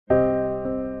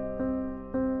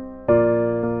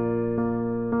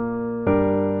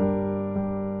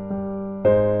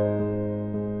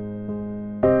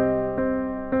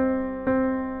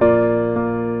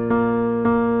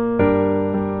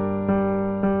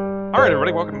Alright,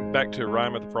 everybody, welcome back to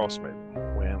Rime of the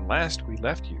Frostmaiden. When last we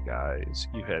left you guys,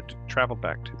 you had traveled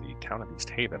back to the town of East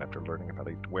Haven after learning about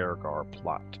a Dwergar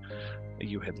plot.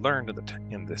 You had learned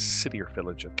in the city or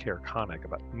village of Caer Connacht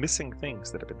about missing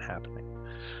things that had been happening.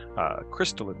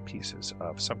 Crystalline pieces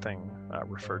of something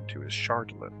referred to as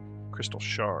shardolin, crystal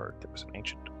shard, that was an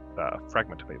ancient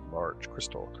fragment of a large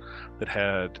crystal that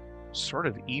had sort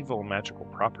of evil magical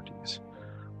properties,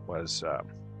 was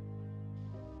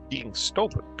being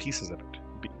stolen, pieces of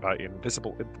it, by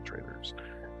invisible infiltrators.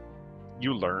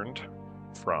 You learned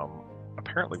from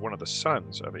apparently one of the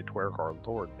sons of a Dwergar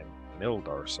lord named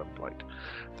Mildar Sunlight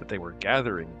that they were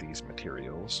gathering these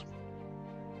materials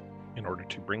in order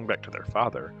to bring back to their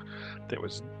father that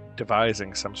was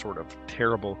devising some sort of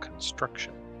terrible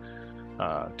construction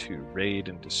to raid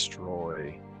and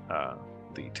destroy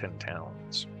the 10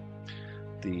 towns.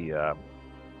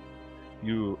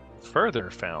 You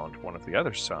further found one of the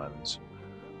other sons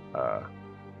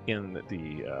in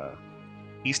the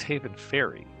East Haven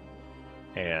ferry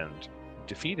and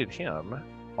defeated him,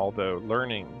 although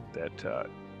learning that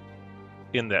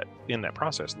in that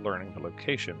process, learning the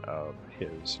location of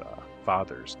his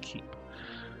father's keep,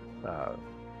 a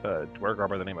Dwergar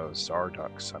by the name of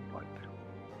Zardok Sunlight.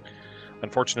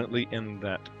 Unfortunately, in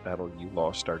that battle, you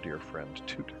lost our dear friend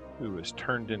Toot, who was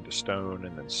turned into stone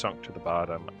and then sunk to the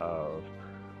bottom of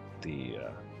the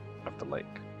lake.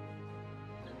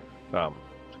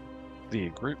 The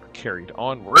group carried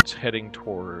onwards, heading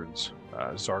towards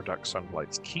Zardok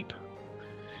Sunlight's keep.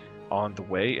 On the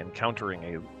way, on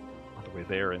the way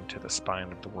there into the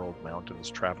spine of the World Mountains,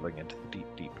 traveling into the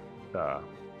deep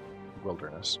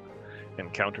wilderness,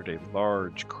 encountered a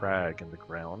large crag in the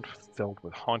ground, filled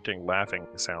with haunting, laughing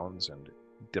sounds and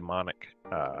demonic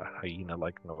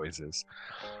hyena-like noises,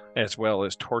 as well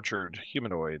as tortured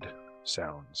humanoid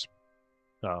sounds.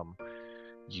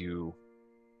 You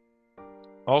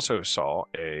also saw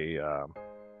a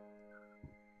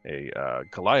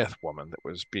Goliath woman that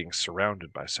was being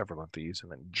surrounded by several of these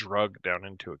and then dragged down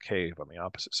into a cave on the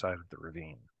opposite side of the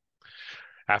ravine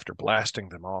after blasting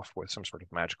them off with some sort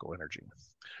of magical energy.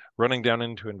 Running down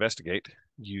in to investigate,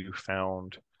 you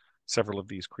found several of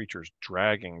these creatures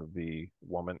dragging the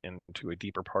woman into a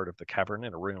deeper part of the cavern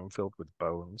in a room filled with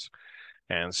bones,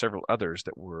 and several others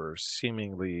that were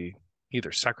seemingly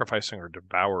either sacrificing or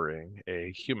devouring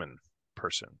a human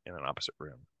person in an opposite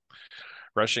room.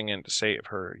 Rushing in to save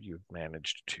her, you've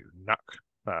managed to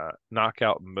knock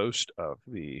out most of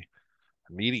the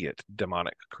immediate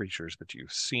demonic creatures that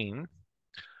you've seen.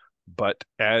 But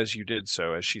as you did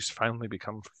so, as she's finally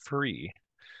become free,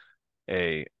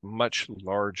 a much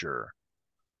larger,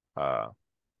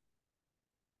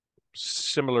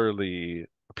 similarly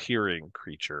appearing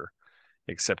creature,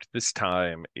 except this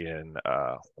time in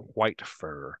white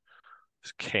fur,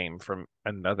 came from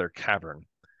another cavern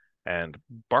and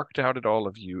barked out at all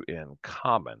of you in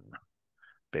common,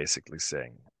 basically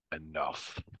saying,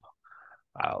 "Enough,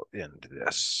 I'll end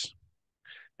this."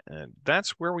 And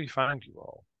that's where we find you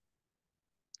all.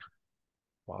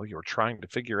 While you're trying to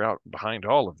figure out behind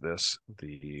all of this,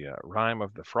 the rime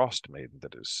of the Frostmaiden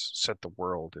that has set the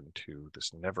world into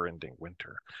this never-ending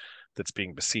winter that's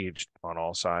being besieged on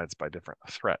all sides by different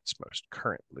threats, most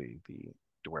currently the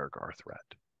Dwergar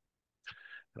threat.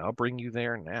 And I'll bring you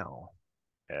there now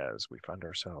as we find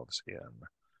ourselves in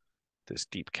this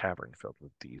deep cavern filled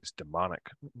with these demonic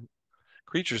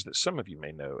creatures that some of you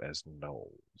may know as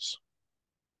gnolls.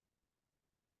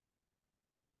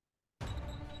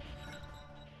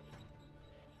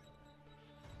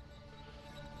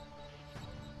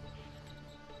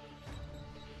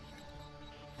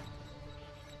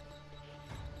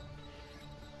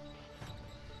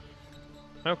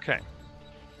 Okay.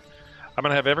 I'm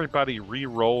going to have everybody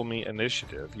re-roll me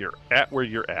initiative. You're at where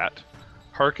you're at.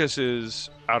 Harkus is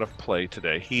out of play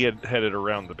today. He had headed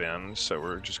around the bend, so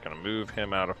we're just going to move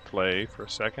him out of play for a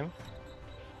second.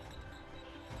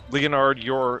 Leonard,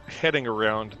 you're heading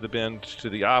around the bend to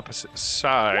the opposite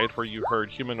side where you heard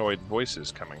humanoid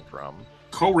voices coming from.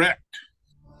 Correct.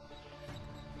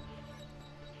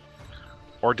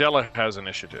 Ordella has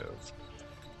initiative.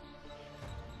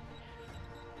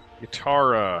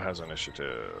 Yatara has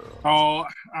initiative. Oh,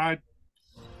 I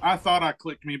thought I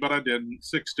clicked me, but I didn't.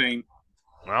 16.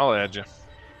 I'll add you.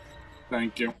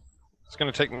 Thank you. It's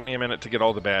going to take me a minute to get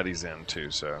all the baddies in,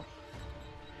 too, so.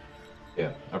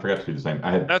 Yeah, I forgot to do the same.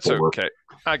 I had That's 4. okay.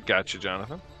 I got you,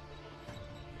 Jonathan.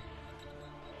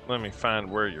 Let me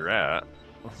find where you're at.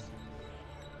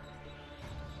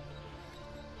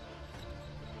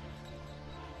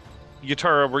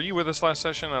 Yatara, were you with us last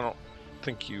session? I don't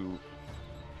think you...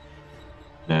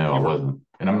 No, I wasn't.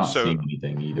 And I'm not seeing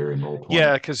anything either in roll 20.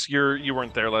 Yeah, because you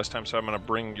weren't there last time, so I'm going to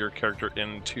bring your character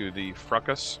into the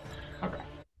fracas. Okay.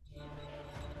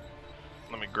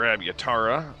 Let me grab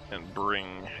Yatara and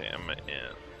bring him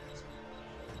in.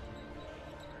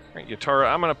 All right,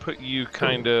 Yatara, I'm going to put you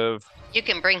kind of... You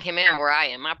can bring him in where I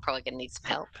am. I'm probably going to need some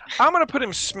help. I'm going to put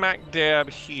him smack dab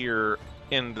here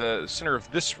in the center of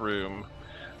this room.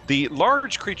 The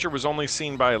large creature was only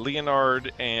seen by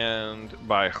Leonard and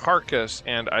by Harkus,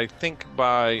 and I think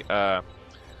by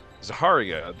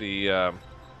Zaharia. The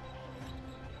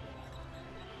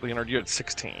Leonard, you had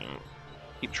 16.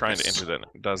 Keep trying to enter that.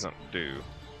 It doesn't do.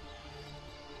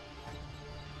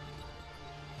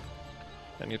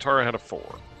 And Yatara had a 4.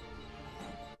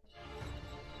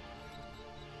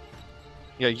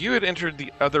 Yeah, you had entered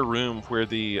the other room where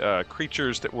the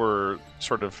creatures that were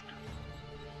sort of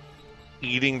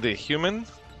eating the human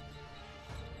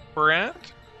were at?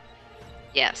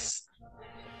 Yes.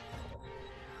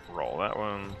 Roll that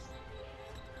one.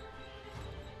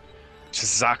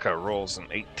 Chizaka rolls an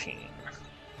 18.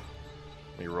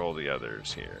 Let me roll the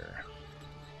others here.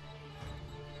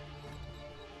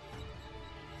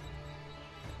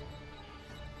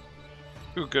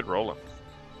 Ooh, good rolling.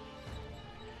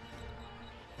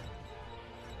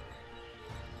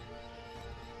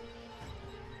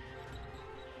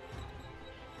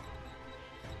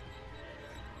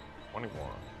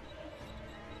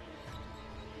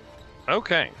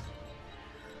 Okay.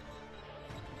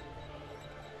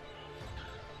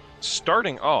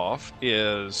 Starting off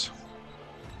is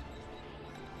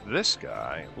this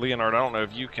guy. Leonard, I don't know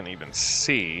if you can even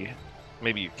see.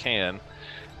 Maybe you can.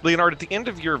 Leonard, at the end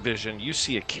of your vision, you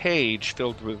see a cage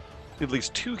filled with at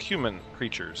least 2 human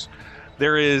creatures.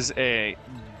 There is a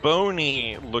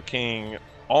bony-looking,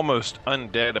 almost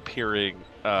undead-appearing,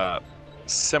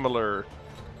 similar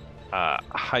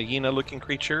hyena-looking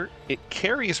creature. It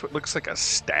carries what looks like a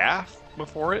staff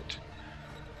before it,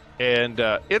 and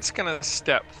it's going to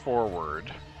step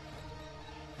forward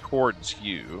towards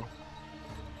you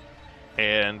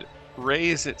and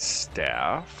raise its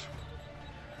staff.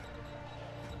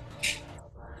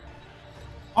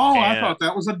 Oh, I thought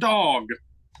that was a dog.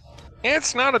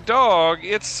 It's not a dog.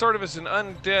 It's sort of as an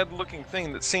undead-looking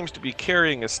thing that seems to be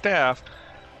carrying a staff,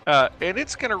 and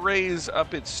it's going to raise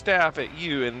up its staff at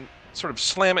you and sort of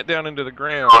slam it down into the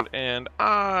ground, and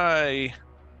I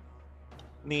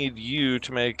need you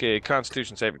to make a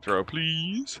Constitution saving throw,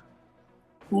 please.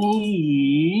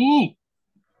 Ooh.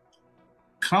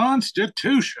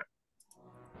 Constitution.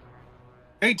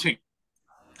 18.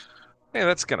 Hey,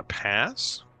 that's going to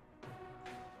pass.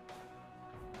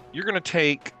 You're going to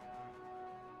take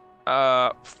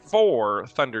 4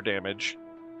 thunder damage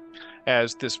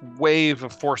as this wave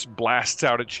of force blasts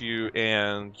out at you,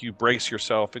 and you brace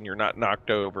yourself and you're not knocked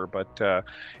over, but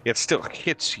it still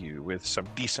hits you with some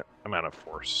decent amount of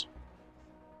force.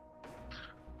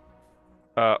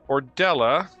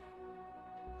 Ordella,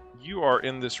 you are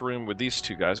in this room with these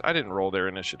 2 guys. I didn't roll their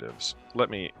initiatives.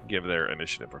 Let me give their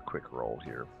initiative a quick roll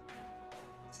here.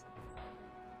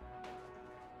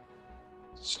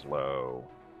 Slow.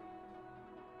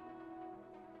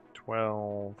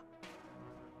 12.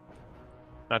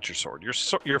 Not your sword.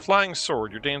 Your flying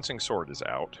sword, your dancing sword is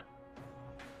out.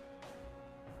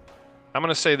 I'm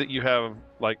going to say that you have,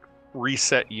 like,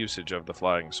 reset usage of the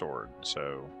flying sword,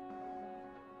 so...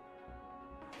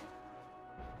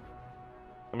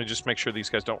 Let me just make sure these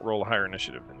guys don't roll a higher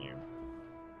initiative than you.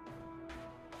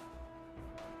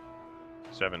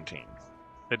 17.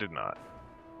 They did not.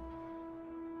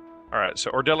 Alright, so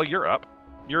Ordella, you're up.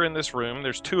 You're in this room.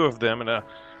 There's 2 of them and a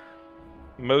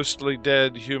mostly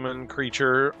dead human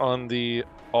creature on the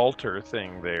altar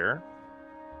thing there.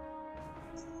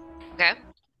 Okay.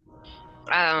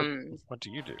 What do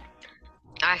you do?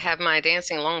 I have my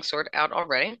dancing longsword out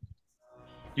already.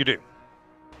 You do.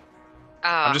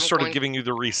 I'm just sort of giving you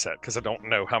the reset because I don't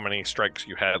know how many strikes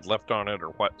you had left on it or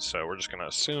what, so we're just going to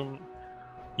assume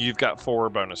you've got 4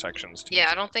 bonus actions. Yeah,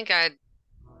 I don't think I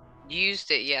used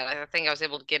it yet. I think I was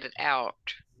able to get it out.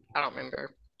 I don't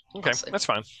remember. Okay, that's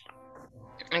fine.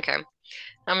 Okay.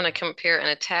 I'm going to come up here and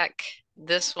attack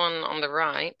this one on the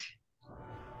right.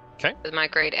 Okay. With my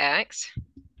great axe.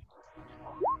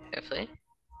 Hopefully.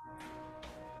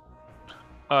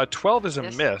 12 is a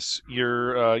miss.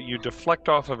 You deflect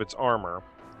off of its armor.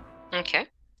 Okay.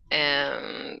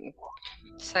 And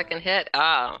second hit.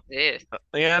 Oh, yeah.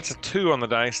 Yeah, it's a 2 on the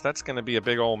dice. That's going to be a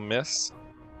big old miss.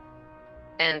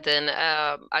 And then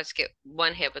I just get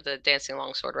 1 hit with the dancing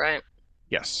longsword, right?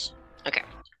 Yes. Okay.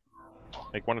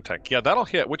 Make 1 attack. Yeah, that'll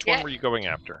hit. Which one were you going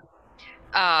after?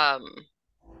 The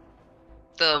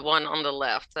one on the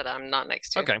left that I'm not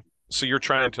next to. Okay. So you're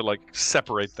trying to like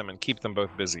separate them and keep them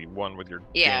both busy. One with your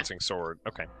dancing sword.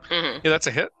 Okay. Mm-hmm. Yeah, that's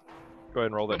a hit. Go ahead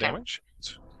and roll that Okay. damage.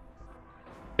 It's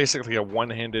basically a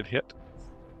one-handed hit.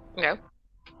 No.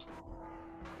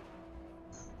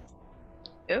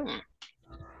 Ooh.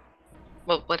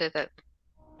 Well, what is that?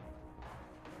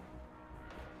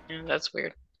 That's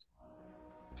weird.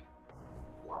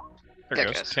 There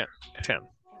it goes. 10.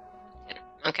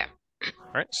 Okay.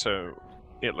 All right, so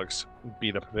it looks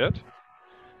beat up a bit.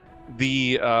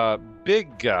 The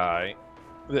big guy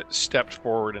that stepped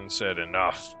forward and said,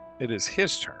 "Enough." It is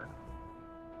his turn.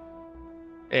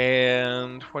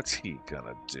 And what's he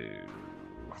gonna do?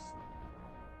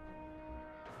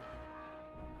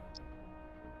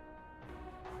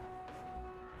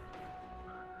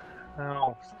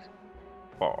 How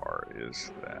far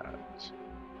is that?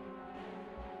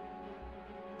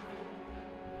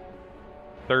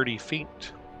 30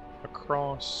 feet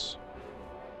across.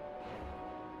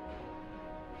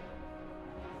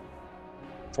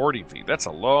 40 feet. That's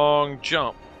a long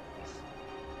jump.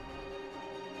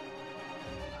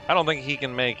 I don't think he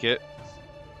can make it.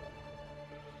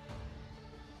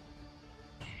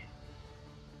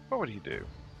 What would he do?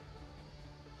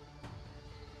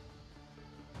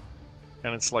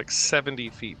 And it's like 70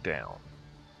 feet down.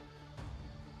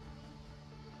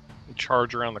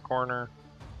 Charge around the corner.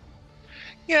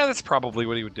 Yeah, that's probably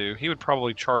what he would do. He would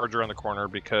probably charge around the corner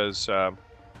because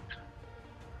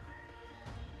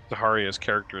Zaharia's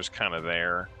character is kind of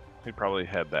there. He'd probably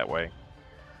head that way.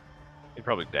 He'd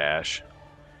probably dash.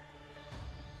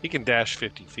 He can dash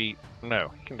 50 feet.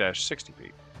 No, he can dash 60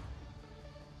 feet.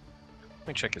 Let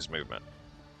me check his movement.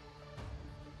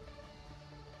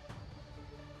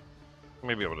 He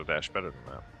may be able to dash better than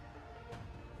that.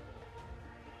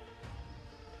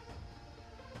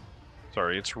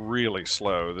 Sorry, it's really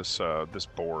slow. This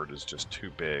board is just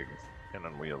too big and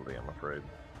unwieldy, I'm afraid.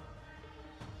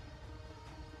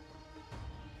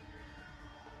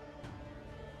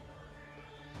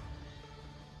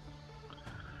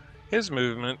 His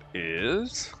movement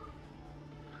is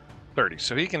 30,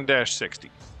 so he can dash 60.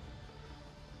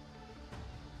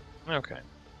 Okay.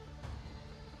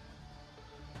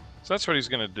 So that's what he's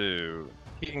going to do.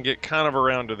 He can get kind of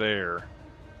around to there.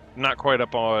 Not quite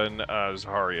up on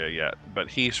Zaharia yet, but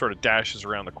he sort of dashes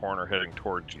around the corner heading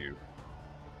towards you.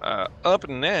 Up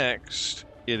next,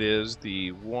 it is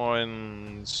the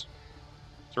ones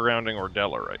surrounding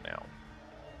Ordella right now.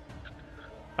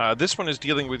 This one is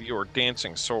dealing with your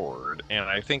dancing sword, and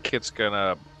I think it's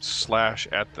gonna slash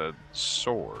at the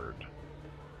sword.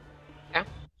 Yeah.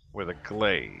 With a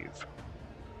glaive.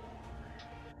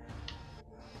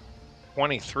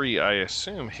 23, I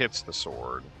assume, hits the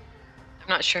sword. I'm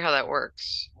not sure how that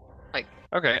works.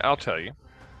 Okay, I'll tell you.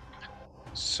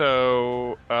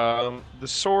 So, the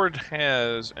sword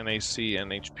has an AC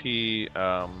and HP.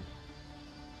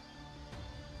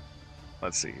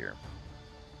 Let's see here.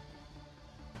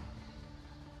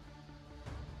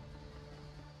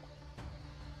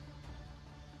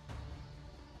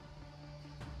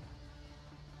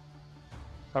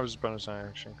 How does bonus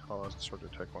action cause the sword to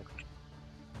take one control?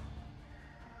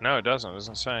 No, it doesn't. It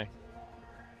doesn't say.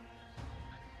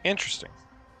 Interesting.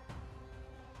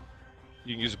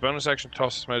 You can use a bonus action to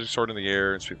toss this magic sword in the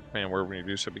air and sweep the command wherever you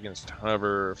do so it begins to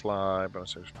hover, fly.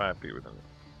 Bonus action 5 feet within.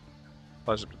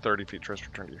 Flies up to 30 feet. Tries to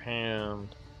return to your hand.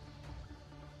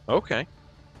 Okay.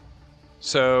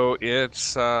 So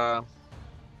it's. I'm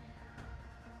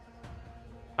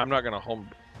not going to home.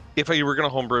 If you were going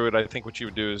to homebrew it, I think what you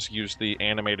would do is use the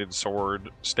animated sword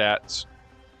stats,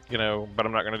 but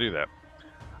I'm not going to do that.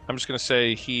 I'm just going to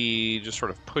say he just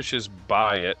sort of pushes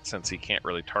by it since he can't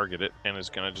really target it and is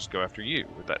going to just go after you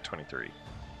with that 23. Of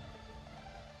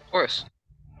course.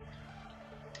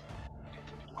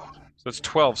 So that's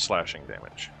 12 slashing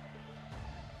damage.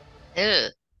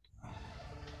 Ugh.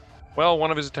 Well,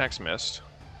 one of his attacks missed.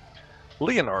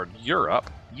 Leonard, you're up.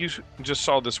 You just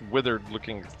saw this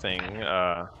withered-looking thing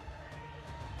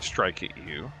strike at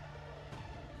you.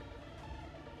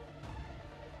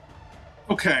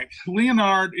 Okay,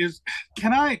 Leonard is.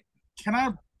 Can I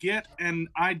get an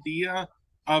idea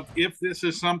of if this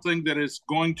is something that is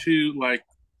going to like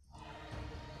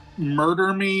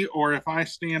murder me, or if I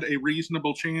stand a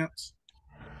reasonable chance?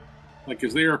 Like,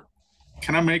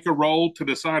 can I make a roll to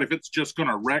decide if it's just going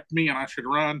to wreck me and I should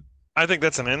run? I think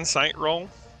that's an insight roll.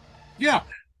 Yeah,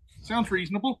 sounds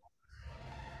reasonable.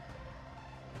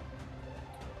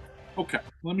 Okay,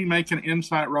 let me make an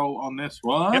insight roll on this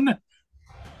one. Yep.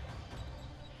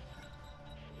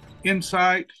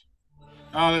 Insight.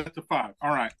 That's a 5. All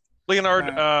right.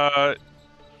 Leonard,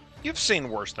 you've seen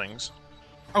worse things.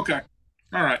 Okay.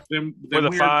 All right, then With a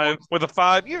we are five, with a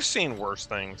five, you've seen worse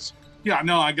things. Yeah,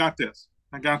 no, I got this.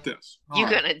 I got this. All You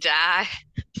right. gonna die?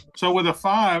 So with a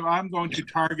 5, I'm going to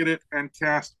target it and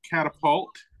cast Catapult.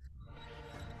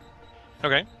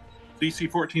 Okay. DC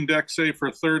 14 Dex save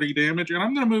for 30 damage, and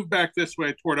I'm going to move back this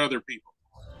way toward other people.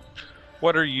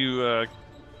 What are you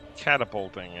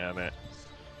catapulting at it?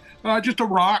 Just a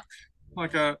rock,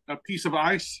 like a piece of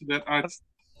ice that I.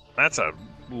 That's a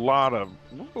lot of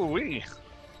woo-wee.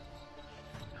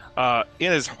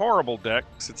 In his horrible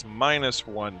dex, it's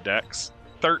 -1 dex.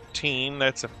 13,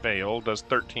 that's a fail, does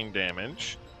 13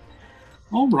 damage.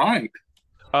 All right.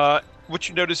 What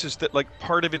you notice is that like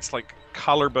part of its like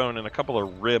collarbone and a couple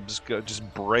of ribs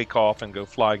just break off and go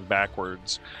flying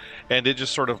backwards, and it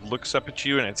just sort of looks up at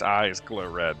you and its eyes glow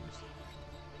red.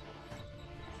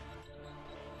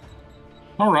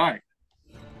 All right.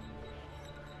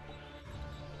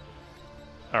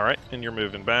 All right, and you're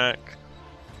moving back.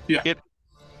 Yeah.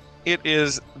 It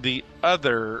is the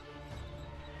other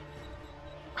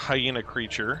hyena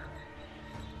creature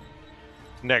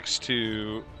next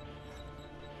to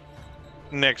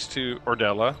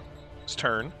Ordella's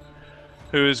turn,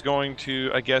 who is going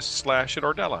to, I guess, slash at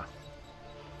Ordella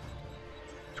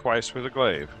twice with a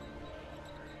glaive.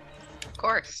 Of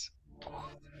course.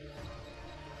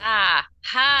 Ah,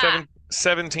 ha.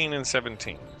 17 and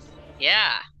 17.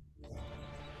 Yeah.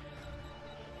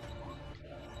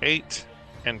 8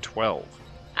 and 12.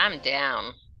 I'm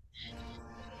down.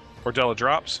 Ordella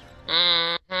drops.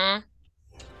 Mm-hmm.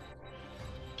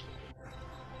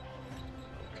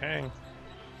 Okay.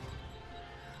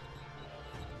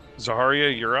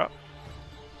 Zaharia, you're up.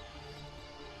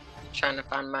 Trying to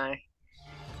find my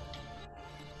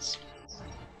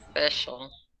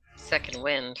special second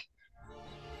wind.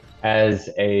 As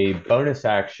a bonus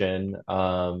action,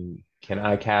 can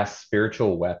I cast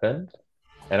Spiritual Weapon?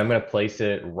 And I'm going to place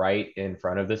it right in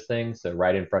front of this thing, so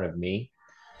right in front of me.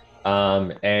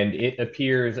 And it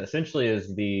appears essentially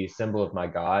as the symbol of my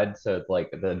god, so it's like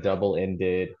the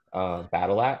double-ended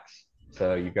battle axe.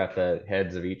 So you've got the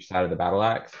heads of each side of the battle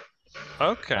axe.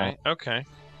 Okay, okay.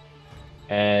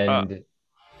 And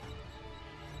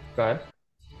go ahead.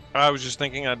 I was just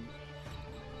thinking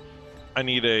I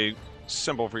need a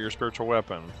symbol for your spiritual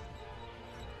weapon.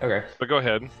 Okay. But go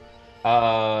ahead.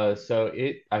 So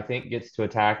it, I think, gets to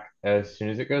attack as soon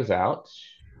as it goes out.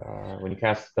 When you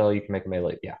cast a spell, you can make a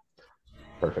melee. Yeah.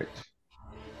 Perfect.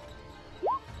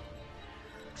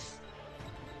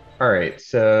 All right,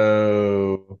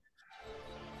 so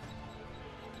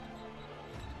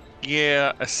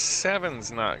Yeah, a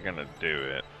 7's not gonna do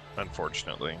it,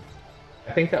 unfortunately.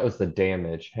 I think that was the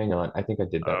damage. Hang on, I think I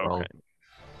did that wrong.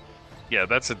 Yeah,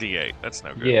 that's a D8. That's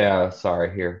no good. Yeah,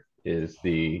 sorry. Here is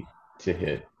the to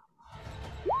hit.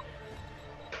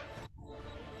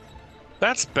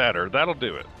 That's better. That'll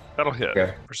do it. That'll hit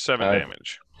for 7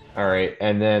 damage. All right,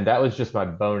 and then that was just my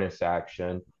bonus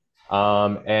action.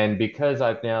 And because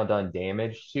I've now done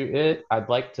damage to it, I'd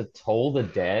like to toll the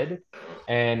dead.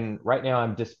 And right now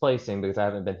I'm displacing because I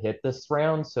haven't been hit this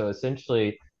round. So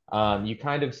essentially, you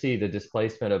kind of see the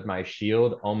displacement of my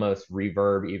shield almost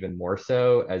reverb even more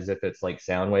so, as if it's like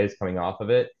sound waves coming off of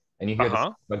it. And you hear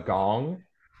the gong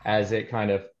as it kind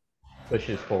of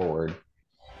pushes forward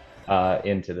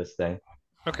into this thing.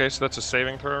 Okay, so that's a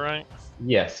saving throw, right?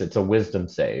 Yes, it's a wisdom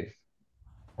save.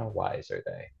 How wise are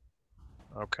they?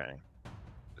 Okay.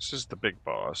 This is the big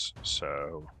boss,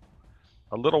 so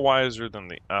a little wiser than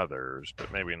the others,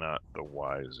 but maybe not the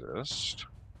wisest.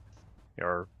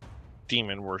 Your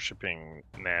demon-worshipping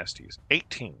nasties.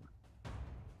 18.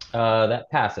 That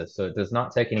passes, so it does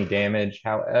not take any damage.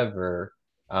 However,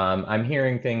 I'm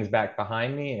hearing things back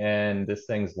behind me, and this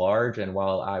thing's large, and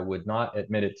while I would not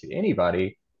admit it to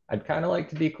anybody, I'd kind of like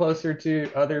to be closer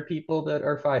to other people that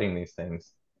are fighting these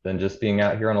things than just being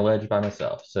out here on a ledge by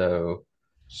myself. So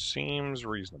seems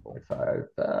reasonable. 5.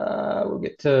 We'll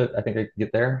get to, I think I can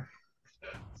get there.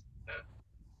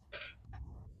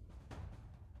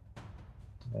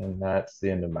 And that's the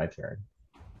end of my turn.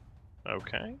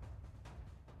 Okay.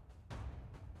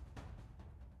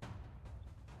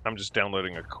 I'm just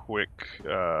downloading a quick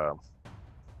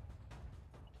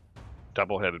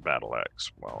double-headed battle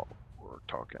axe while we're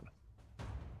talking.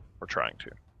 We're trying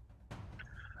to.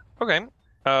 Okay.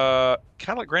 Kind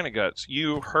of like Granite Guts,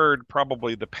 you heard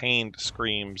probably the pained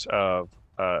screams of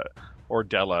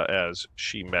Ordella as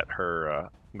she met her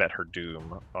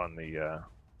doom on the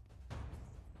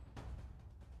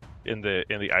in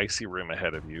the icy room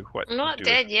ahead of you. What? I'm not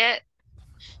dead yet.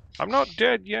 I'm not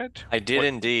dead yet. I did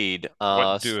indeed.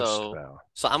 What doest thou?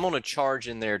 So I'm gonna charge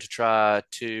in there to try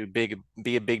to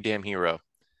be a big damn hero.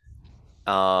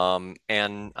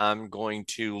 And I'm going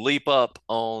to leap up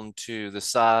onto the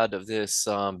side of this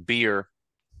beer,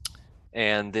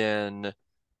 and then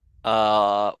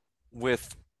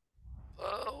with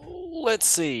let's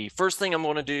see. First thing I'm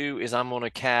going to do is I'm going to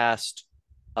cast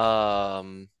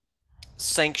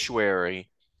Sanctuary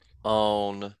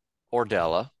on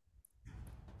Ordella.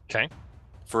 Okay.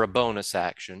 For a bonus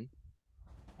action.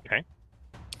 Okay.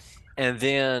 And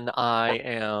then I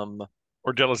am...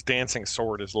 Ordella's dancing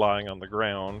sword is lying on the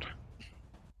ground.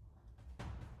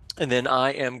 And then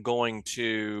I am going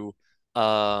to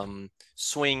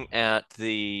swing at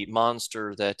the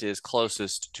monster that is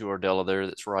closest to Ordella there,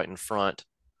 that's right in front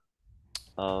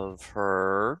of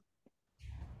her,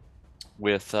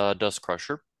 with Dust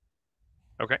Crusher.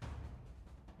 Okay.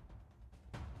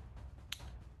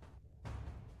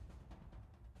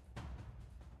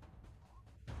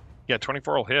 Yeah,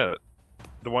 24 will hit.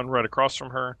 The one right across from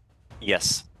her?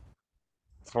 Yes.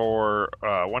 For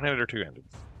one-handed or two-handed?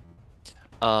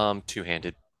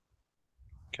 Two-handed.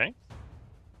 Okay.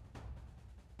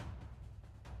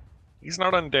 He's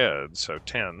not undead, so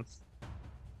 10.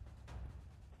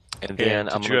 And then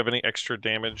did you have any extra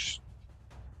damage?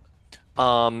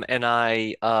 And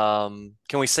I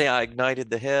can we say I ignited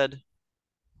the head?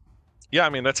 Yeah, I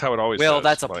mean that's how it always. Well, says,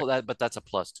 that's a like... but that's a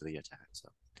plus to the attack. So,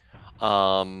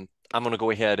 I'm going to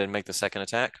go ahead and make the second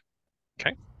attack.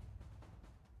 Okay.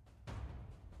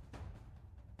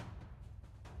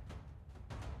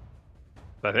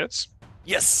 That hits.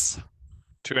 Yes.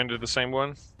 Two-handed, the same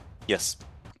one. Yes.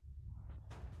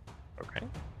 Okay.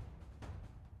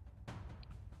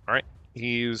 All right.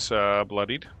 He's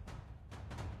bloodied.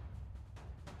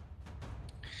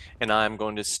 And I'm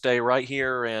going to stay right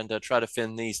here and try to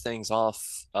fend these things off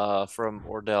from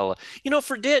Ordella. You know,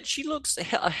 for dead, she looks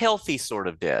a healthy sort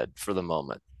of dead for the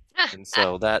moment. And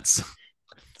so that's...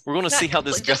 We're going to see how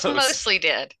this goes. Just mostly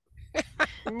dead.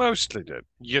 Mostly dead.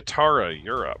 Yatara,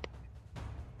 you're up.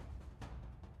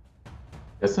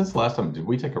 Yeah, since last time, did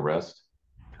we take a rest?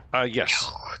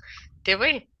 Yes. Did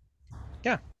we?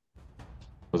 Yeah.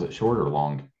 Was it short or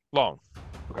long? Long.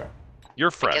 Okay. You're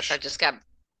I fresh. guess I just got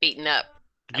beaten up.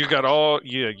 You got all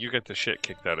you got the shit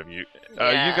kicked out of you. You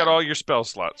got all your spell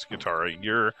slots, Yatara.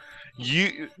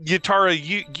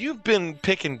 You've been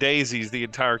picking daisies the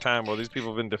entire time while these people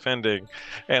have been defending,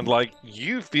 and like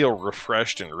you feel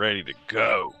refreshed and ready to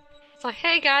go. It's like,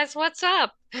 hey guys, what's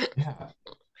up? Yeah.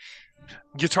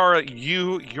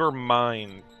 Yatara, your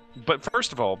mind. But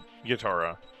first of all,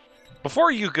 Yatara,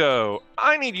 before you go,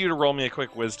 I need you to roll me a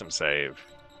quick wisdom save.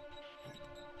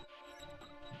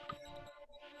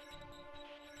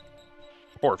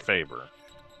 Or favor.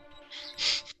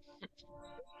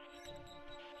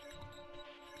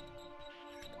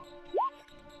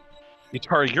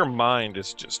 Yatara, your mind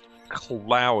is just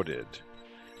clouded,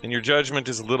 and your judgment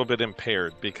is a little bit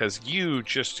impaired because you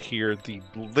just hear the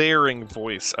blaring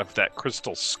voice of that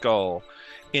crystal skull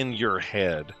in your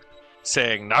head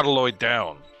saying, "Nautiloid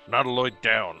down, Nautiloid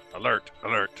down, alert,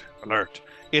 alert, alert."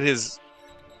 It is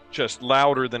just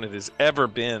louder than it has ever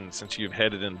been since you've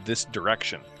headed in this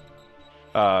direction.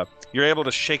 You're able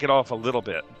to shake it off a little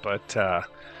bit, but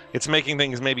it's making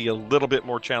things maybe a little bit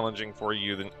more challenging for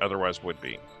you than otherwise would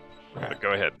be. Okay. But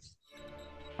go ahead.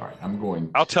 All right, I'm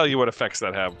going. I'll tell you what effects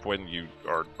that have when you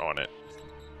are on it.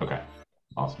 Okay,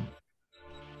 awesome.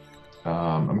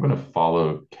 I'm going to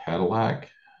follow Cadillac,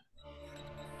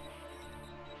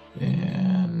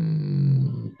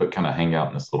 but kind of hang out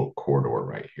in this little corridor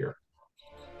right here.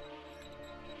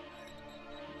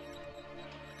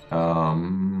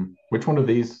 Which one of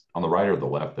these on the right or the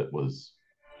left that looks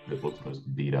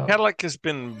most beat up? Cadillac has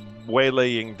been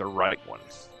waylaying the right one.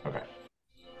 Okay.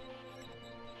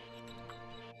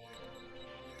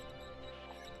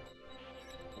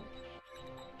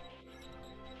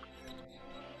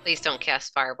 Please don't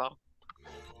cast Fireball.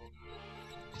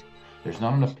 There's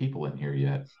not enough people in here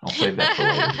yet. I'll save that for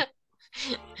later.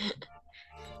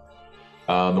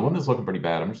 The one that's looking pretty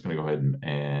bad, I'm just going to go ahead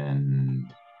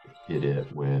and hit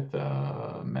it with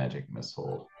magic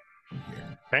missile from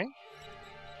here. Okay.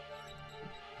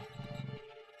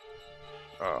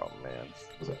 Oh man.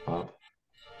 Was that pop?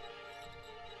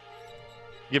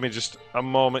 Give me just a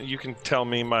moment. You can tell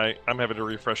me I'm having to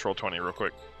refresh Roll20 real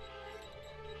quick.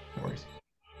 No worries.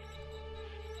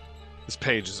 This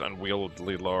page is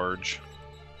unwieldily large.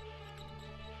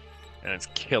 And it's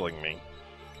killing me.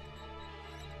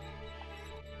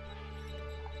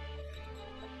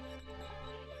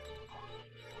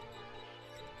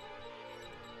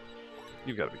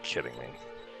 You've got to be kidding me.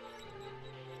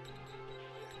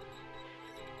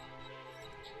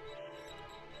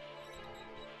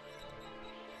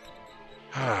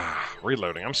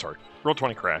 Reloading, I'm sorry.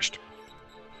 Roll20 crashed.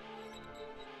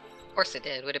 course it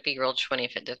did. Would it be rolled 20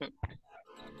 if it didn't?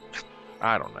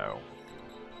 I don't know.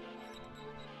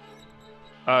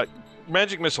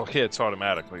 Magic missile hits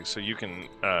automatically, so you can.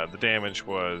 The damage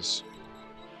was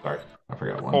Sorry, I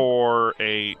forgot one. 4,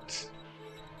 8.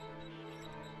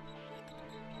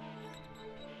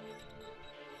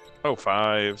 Oh,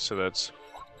 5. So that's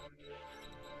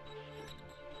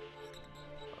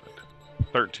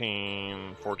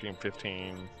 13, 14,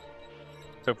 15.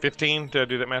 So 15. Did I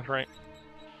do that math right?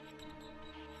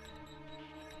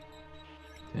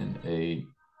 10, 8,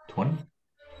 20.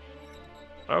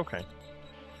 Okay.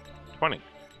 20.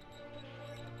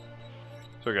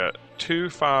 So we got 2,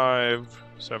 5,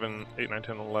 7, 8, 9,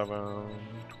 10, 11,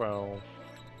 12.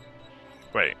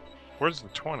 Wait, where's the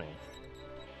 20?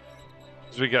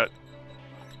 So we got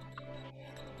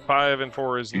 5 and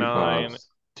 4 is 9. 5s,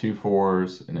 2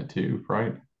 4s, and a 2,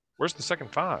 right? Where's the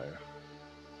second 5?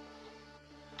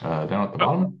 Down at the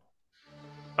bottom.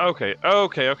 Okay. I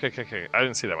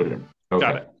didn't see that one. Okay.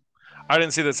 Got it. I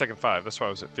didn't see the second 5. That's why I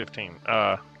was at 15.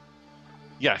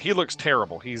 Yeah, he looks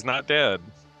terrible. He's not dead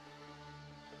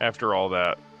after all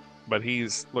that, but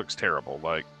looks terrible.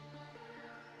 Like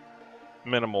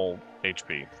minimal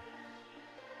HP.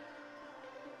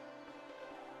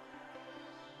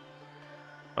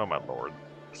 Oh my lord.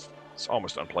 It's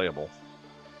almost unplayable.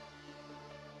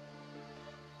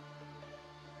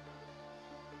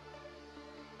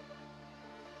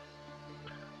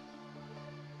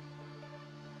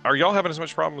 Are y'all having as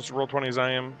much problems with Roll20 as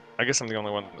I am? I guess I'm the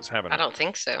only one that's having it. I don't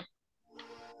think so.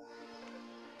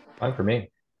 Fine for me.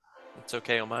 It's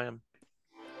okay on my end.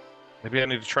 Maybe I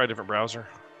need to try a different browser.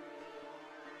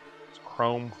 It's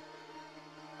Chrome.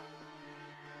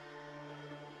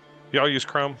 Y'all use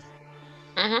Chrome?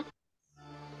 Mm-hmm.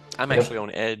 I'm actually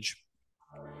on Edge.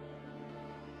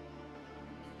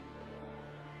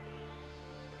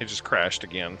 It just crashed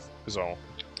again, is all.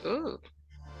 Ooh.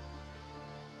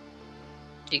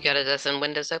 You got a dozen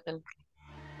windows open?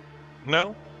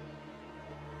 No?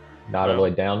 Not No. all the way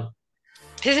down.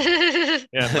 Yeah,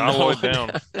 not all the way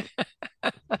down.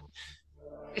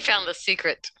 We found the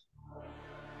secret.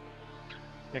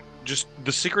 Yeah, just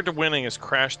the secret to winning is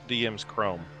crash DM's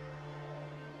Chrome.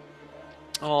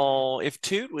 Oh, if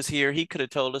Toot was here, he could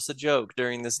have told us a joke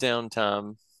during this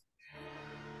downtime.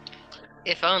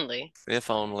 If only. If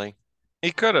only.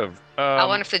 He could have. I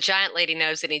wonder if the giant lady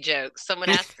knows any jokes. Someone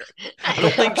ask her. I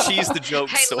don't think she's the joke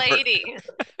Hey, sort. lady.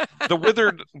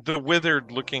 the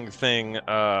withered looking thing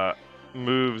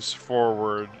moves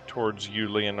forward towards you,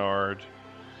 Leonard,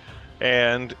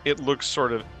 and it looks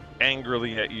sort of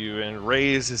angrily at you and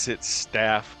raises its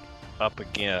staff up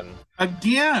again.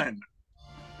 Again.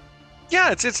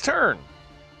 Yeah, it's its turn.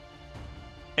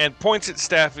 And points its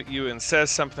staff at you and says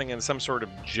something in some sort of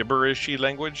gibberishy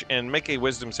language. And make a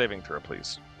wisdom saving throw,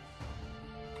 please.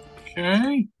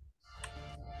 Okay.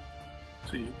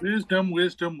 See, wisdom.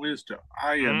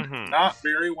 I am not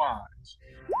very wise.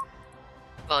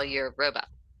 Well, you're a robot.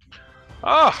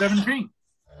 Oh, 17.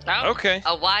 Oh, okay.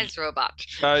 a wise robot.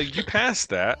 You pass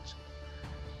that,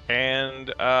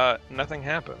 and nothing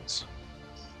happens.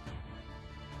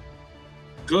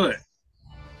 Good.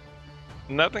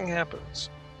 Nothing happens.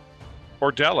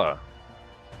 Ordella,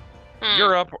 Hmm.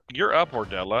 you're up. You're up,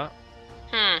 Ordella.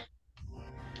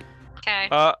 Okay.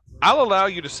 I'll allow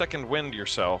you to second wind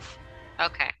yourself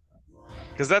Okay.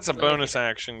 because that's a bonus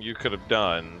action you could have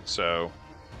done. So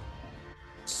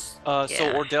So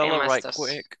Yeah, Ordella, and my right stuff's-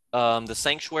 quick. The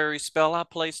sanctuary spell I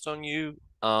placed on you.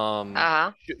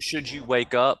 Should you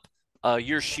wake up,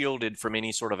 you're shielded from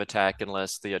any sort of attack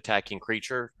unless the attacking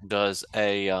creature does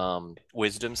a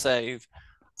wisdom save.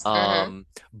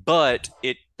 But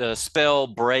the spell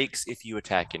breaks if you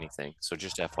attack anything. So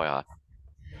just FYI.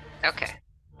 Okay.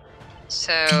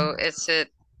 So it's a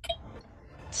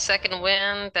second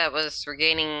wind that was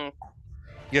regaining.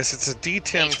 yes, it's a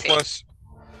D10 HP. plus.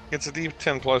 It's a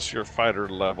D10 plus your fighter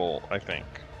level, I think.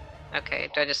 Okay.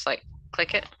 Do I just like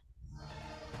click it?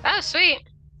 Oh, sweet.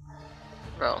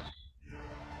 Roll.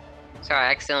 Sorry,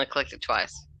 I accidentally clicked it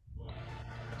twice.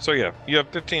 So yeah, you have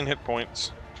 15 hit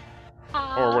points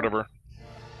or whatever.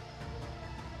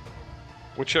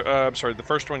 Which I'm sorry, the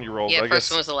first one you rolled. Yeah, I first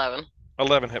guess one was 11.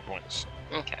 11 hit points.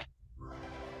 Okay.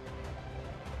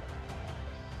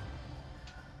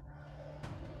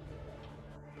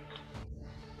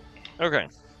 Okay.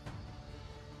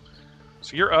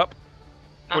 So you're up.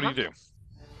 What do you do?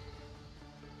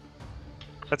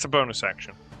 That's a bonus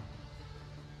action.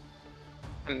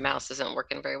 My mouse isn't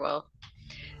working very well.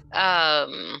 All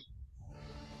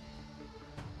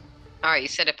right, you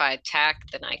said if I attack,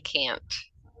 then I can't.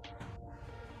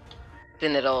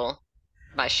 Then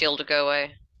my shield will go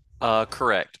away.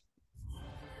 Correct.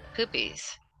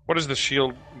 Poopies. What does the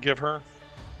shield give her?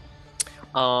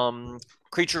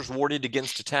 Creatures warded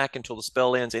against attack until the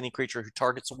spell ends. Any creature who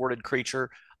targets a warded creature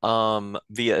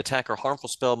via attack or harmful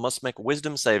spell must make a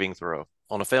wisdom saving throw.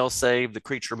 On a fail save, the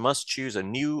creature must choose a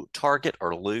new target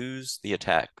or lose the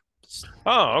attack.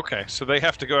 Oh, okay. So they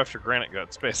have to go after Granite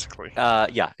Guts, basically.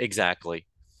 Yeah, exactly.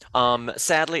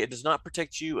 Sadly, it does not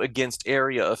protect you against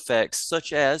area effects,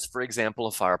 such as, for example,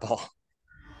 a fireball.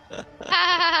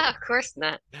 Of course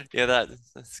not. Yeah,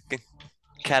 that's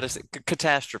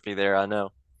catastrophe there, I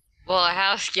know. Well,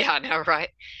 yeah, I know, right?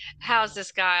 How's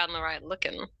this guy on the right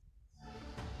looking?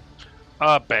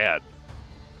 Bad.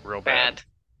 Real bad.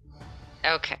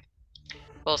 Okay.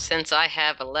 Well, since I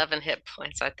have 11 hit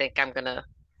points, I think I'm gonna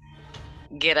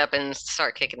get up and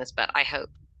start kicking this butt. I hope.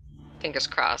 Fingers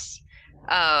crossed.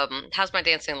 How's my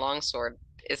dancing longsword?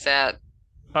 Is that...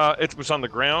 It was on the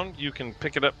ground. You can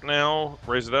pick it up now,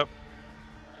 raise it up.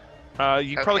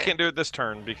 You probably can't do it this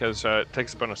turn because it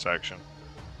takes a bonus action.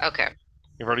 Okay.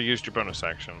 You've already used your bonus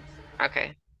action.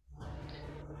 Okay.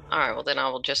 All right, well then I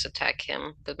will just attack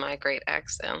him with my great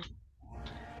axe then.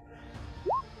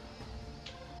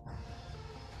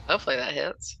 Hopefully that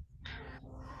hits.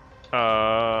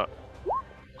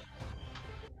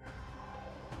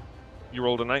 You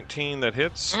rolled a 19 that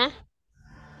hits. Mm-hmm.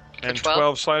 And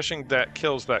 12 slashing, that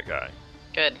kills that guy.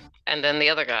 Good. And then the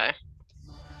other guy.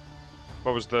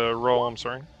 What was the roll? I'm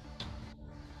sorry.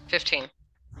 15.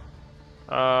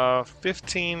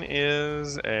 15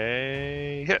 is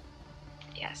a hit.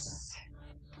 Yes.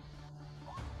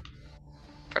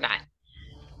 For 9.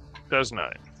 Does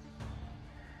 9.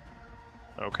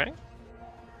 Okay.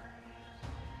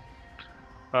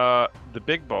 The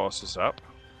big boss is up.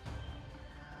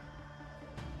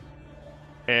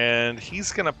 And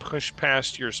he's going to push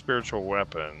past your spiritual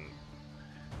weapon.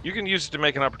 You can use it to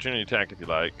make an opportunity attack if you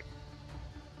like.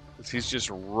 He's just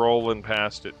rolling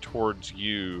past it towards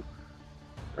you.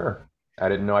 Sure. I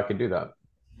didn't know I could do that.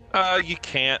 You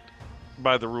can't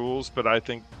by the rules, but I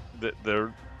think that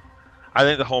the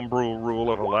homebrew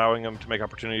rule of allowing him to make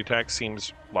opportunity attacks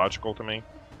seems logical to me.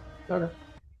 Okay.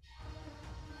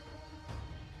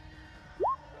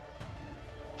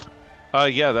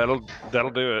 Yeah, that'll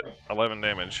do it. 11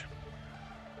 damage.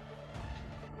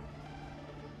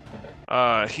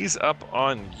 He's up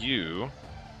on you.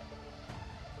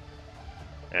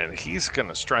 And he's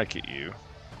gonna strike at you.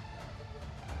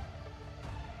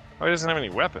 Oh, he doesn't have any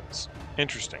weapons.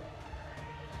 Interesting.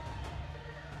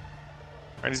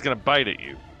 And he's gonna bite at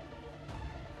you.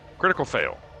 Critical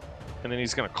fail. And then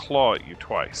he's gonna claw at you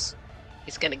twice.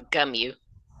 He's gonna gum you.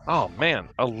 Oh man,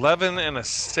 11 and a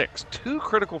 6. 2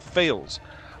 critical fails.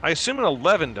 I assume an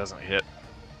 11 doesn't hit.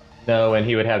 No, and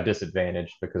he would have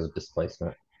disadvantage because of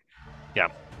displacement. Yeah.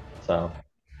 So.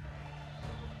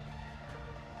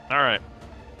 Alright.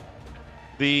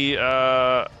 The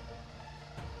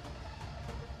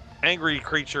angry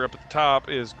creature up at the top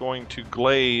is going to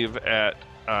glaive at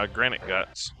Granite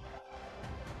Guts.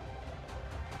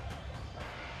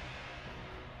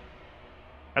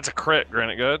 That's a crit,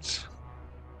 Granite Guts.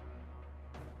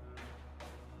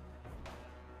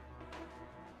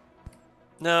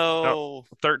 No.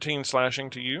 13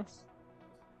 slashing to you.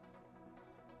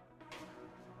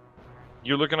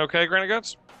 You looking okay, Granite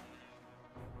Guts?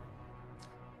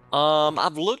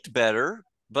 I've looked better,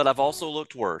 but I've also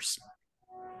looked worse.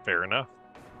 Fair enough.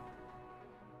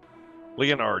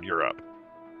 Leonard, you're up.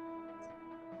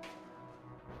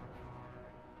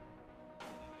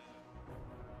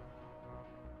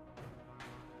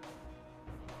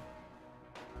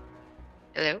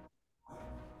 Hello?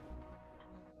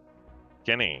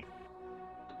 Kenny.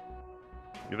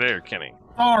 You there, Kenny?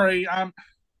 Sorry, I'll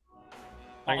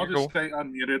you're just cool. stay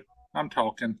unmuted. I'm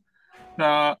talking.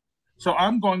 So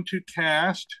I'm going to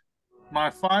cast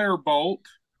my firebolt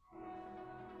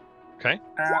Okay.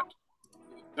 at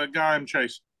the guy I'm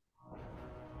chasing.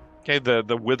 Okay,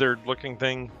 the withered looking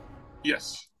thing.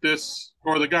 Yes,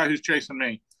 or the guy who's chasing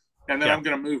me. And then Yeah. I'm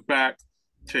going to move back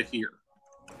to here.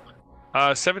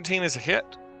 17 is a hit,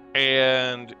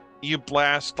 and you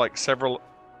blast like several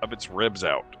of its ribs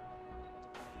out.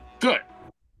 Good.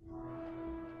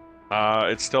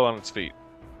 It's still on its feet.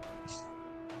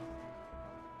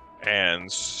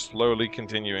 And slowly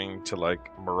continuing to like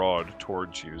maraud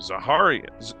towards you. Zaharia.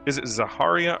 Is it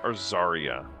Zaharia or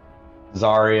Zarya?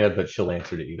 Zarya, but she'll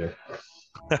answer to either.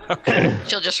 Okay.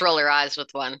 She'll just roll her eyes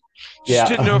with one. Just Yeah.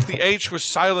 didn't know if the H was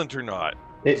silent or not.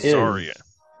 It Zarya.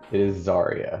 is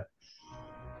Zarya.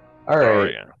 All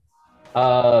right.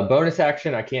 Zarya. Bonus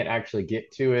action. I can't actually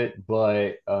get to it,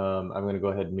 but I'm going to go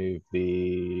ahead and move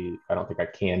the. I don't think I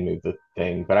can move the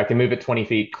thing, but I can move it 20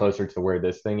 feet closer to where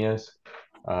this thing is.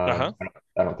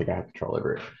 I don't think I have control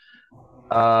over it.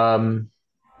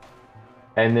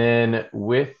 And then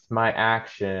with my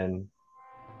action,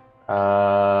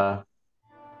 I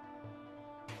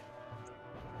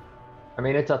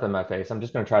mean, it's up in my face. I'm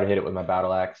just going to try to hit it with my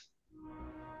battle axe.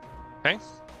 Okay.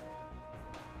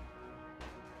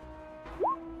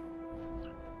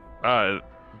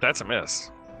 That's a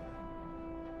miss.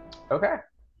 Okay.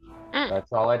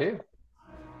 That's all I do.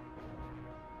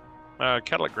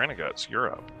 Cadillac Granite Guts,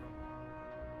 you're up.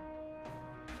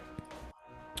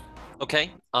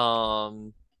 Okay.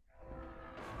 I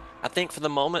think for the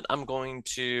moment I'm going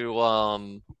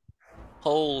to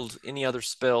hold any other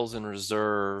spells in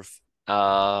reserve.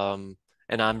 And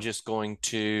I'm just going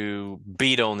to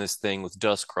beat on this thing with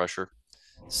Dust Crusher.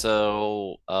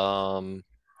 So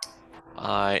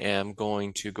I am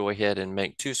going to go ahead and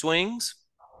make 2 swings.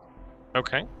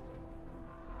 Okay.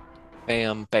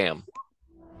 Bam, bam.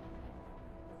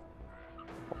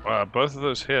 Both of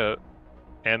those hit,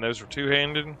 and those were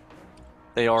two-handed.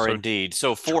 They are So- indeed.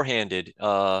 So 4-handed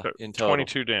in total.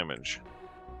 22 damage.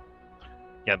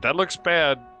 Yeah, that looks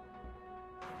bad.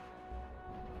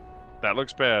 That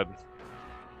looks bad.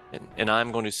 And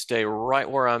I'm going to stay right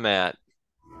where I'm at.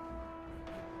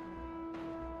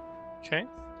 Okay.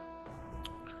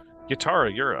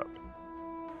 Yatara, you're up.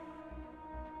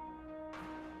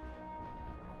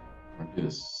 I'll do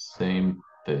the same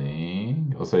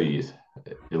thing. I'll say it's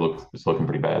looking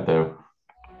pretty bad though.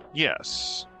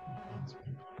 Yes.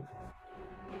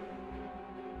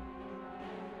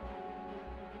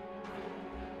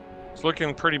 It's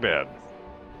looking pretty bad.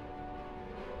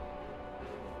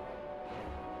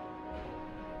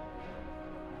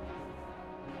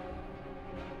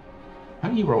 How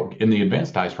do you roll in the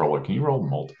advanced dice roller? Can you roll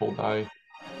multiple die?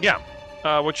 Yeah.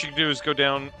 What you can do is go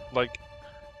down, like,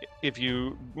 if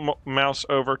you mouse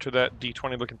over to that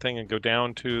D20 looking thing and go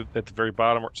down to at the very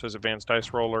bottom where it says advanced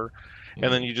dice roller,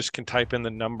 and then you just can type in the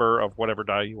number of whatever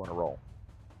die you want to roll.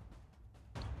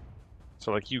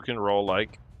 So, like, you can roll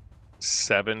like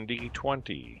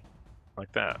 70-20,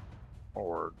 like that,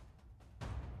 or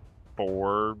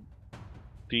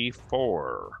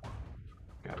 4D4.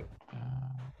 Got it.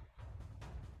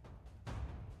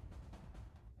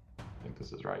 I think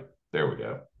this is right. There we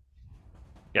go.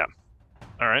 Yeah.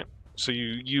 All right. So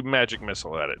you magic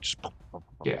missile at it. Just...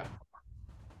 Yeah.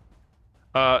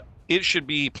 It should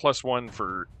be +1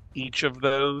 for each of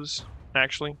those,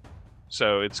 actually.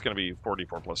 So it's going to be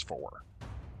 44 + 4.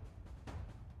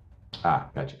 Ah,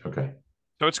 gotcha. Okay.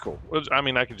 So it's cool. I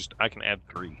mean, I can add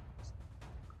 3.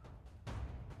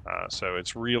 So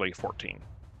it's really 14.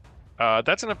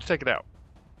 That's enough to take it out.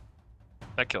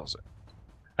 That kills it.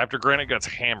 After Granite Guts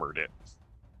hammered it.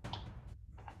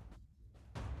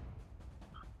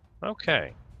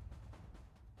 Okay.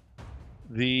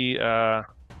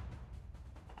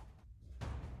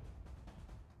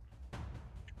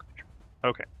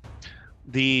 Okay.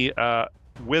 The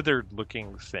withered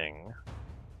looking thing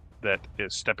that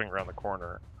is stepping around the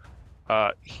corner,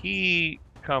 he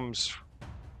comes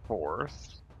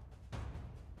forth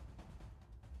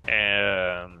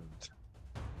and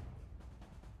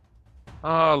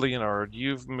Leonard,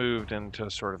 you've moved into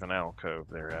sort of an alcove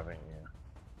there, haven't you?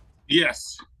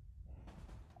 Yes.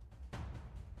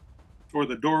 Or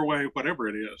the doorway, whatever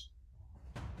it is.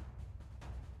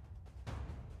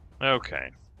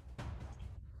 Okay.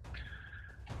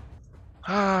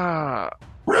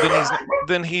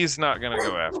 Then he's not going to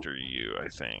go after you, I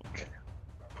think.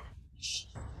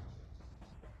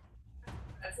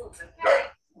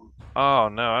 Oh,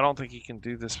 no, I don't think he can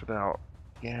do this without...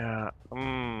 Yeah,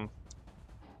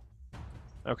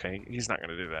 Okay, he's not going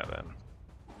to do that then.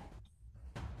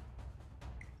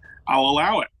 I'll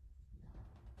allow it.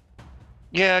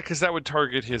 Yeah, because that would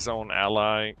target his own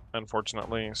ally,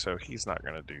 unfortunately, so he's not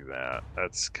going to do that.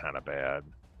 That's kind of bad.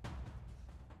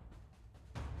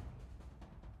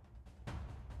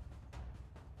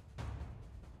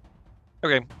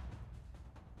 Okay.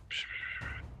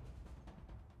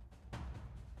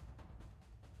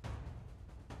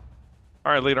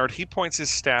 All right, Leonard, he points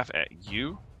his staff at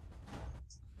you.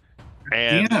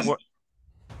 And Yes. what?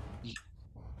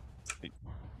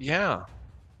 Yeah.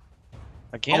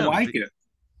 Again. I like it.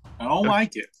 I don't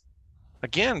like it.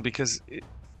 Again, because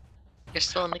You're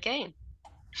still in the game.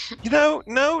 no.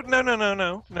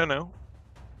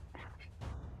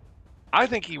 I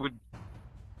think he would.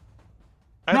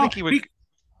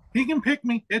 He can pick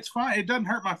me. It's fine. It doesn't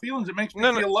hurt my feelings. It makes me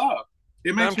No. feel loved.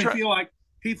 It makes I'm me feel like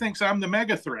he thinks I'm the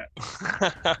mega threat.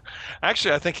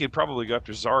 Actually, I think he'd probably go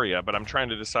after Zarya, but I'm trying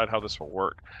to decide how this will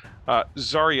work.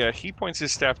 Zarya, he points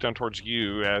his staff down towards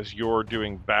you as you're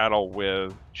doing battle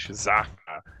with Shizaka.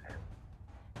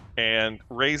 and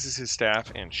raises his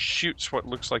staff and shoots what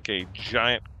looks like a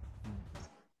giant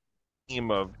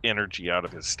beam of energy out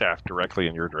of his staff directly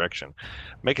in your direction.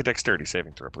 Make a dexterity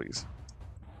saving throw, please.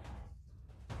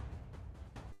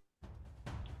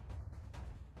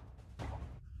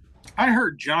 I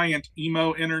heard giant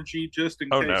emo energy just in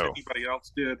case anybody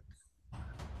else did.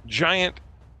 Giant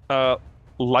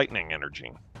lightning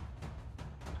energy.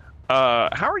 How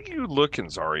are you looking,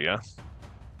 Zarya?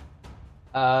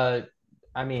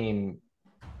 I mean,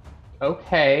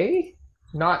 okay.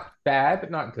 Not bad,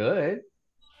 but not good.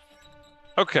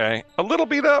 Okay. A little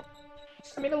beat up?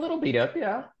 I mean, a little beat up,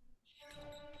 yeah.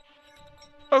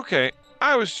 Okay.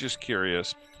 I was just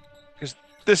curious, because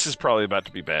this is probably about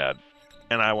to be bad,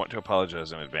 and I want to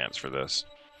apologize in advance for this.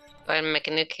 Go ahead and make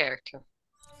a new character.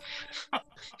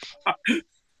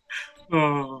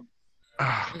 Oh.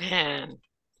 Man.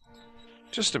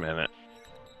 Just a minute.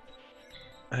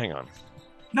 Hang on.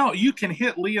 No, you can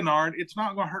hit Leonard. It's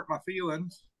not going to hurt my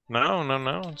feelings.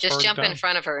 No. Just jump in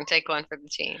front of her and take one for the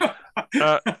team.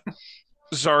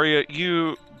 Zarya,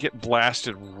 you get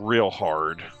blasted real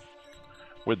hard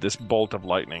with this bolt of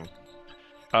lightning.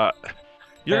 You're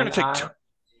going to take...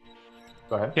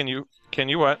 Go ahead. Can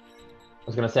you what? I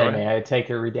was going to say, may I take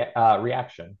a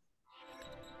reaction?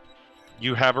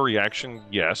 You have a reaction,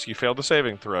 yes. You failed the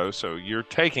saving throw, so you're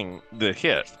taking the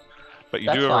hit, but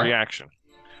you do have a reaction.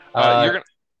 You're gonna...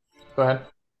 Go ahead.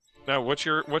 No, what's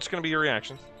going to be your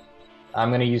reaction? I'm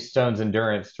going to use Stone's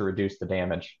Endurance to reduce the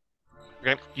damage.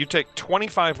 Okay, you take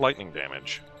 25 lightning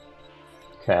damage.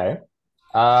 Okay.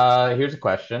 Here's a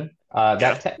question.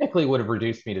 That technically would have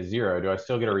reduced me to 0. Do I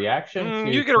still get a reaction?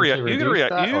 You get a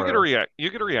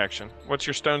reaction. What's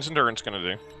your Stone's Endurance going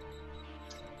to do?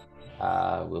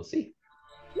 We'll see.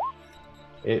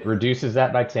 It reduces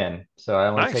that by 10. So I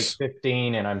only take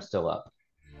 15 and I'm still up.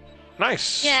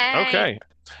 Nice. Yay. Okay.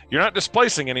 You're not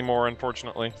displacing anymore,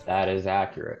 unfortunately. That is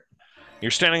accurate.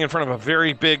 You're standing in front of a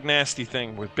very big, nasty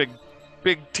thing with big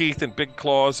teeth and big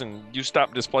claws, and you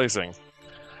stop displacing.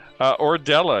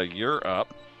 Ordella, you're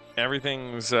up.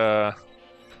 Everything's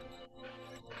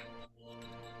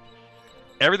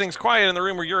quiet in the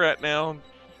room where you're at now.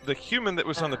 The human that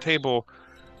was on the table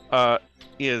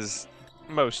is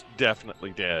most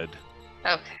definitely dead.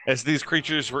 Okay. As these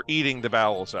creatures were eating the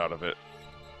bowels out of it.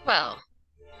 Well,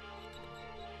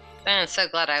 I'm so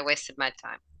glad I wasted my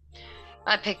time.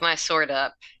 I pick my sword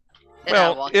up.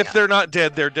 Well, if they're not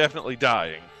dead, they're definitely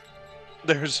dying.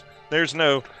 There's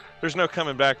no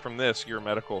coming back from this, your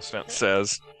medical sense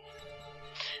says.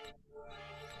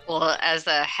 Well, as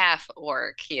a half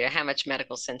orc here, how much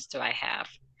medical sense do I have?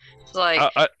 It's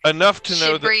like enough to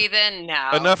know that breathing?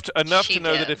 No. Enough to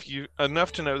know that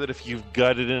if you've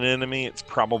gutted an enemy, it's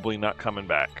probably not coming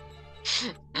back.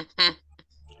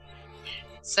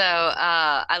 So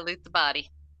I loot the body.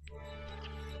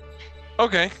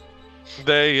 Okay.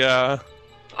 They I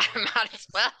might as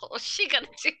well. What's she gonna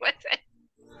do with it?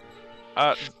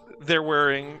 They're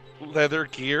wearing leather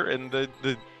gear, and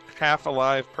the half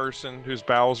alive person whose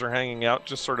bowels are hanging out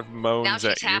just sort of moans at you.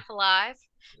 Now she's half alive?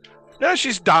 No,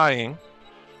 she's dying.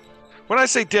 When I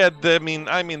say dead, I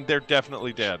mean they're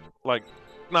definitely dead. Like,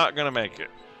 not gonna make it.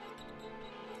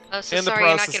 Oh, so sorry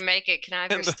you're not gonna make it. Can I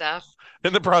have your stuff?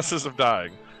 In the process of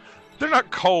dying. They're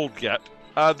not cold yet.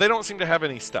 They don't seem to have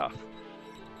any stuff.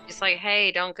 It's like,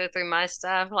 hey, don't go through my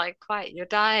stuff. Like, quiet, you're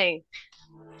dying.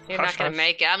 You're not going to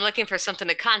make it. I'm looking for something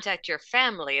to contact your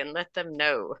family and let them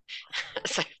know.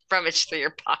 So rummage through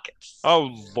your pockets.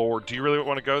 Oh, Lord. Do you really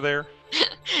want to go there?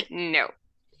 No.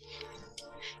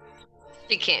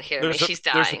 She can't hear me. She's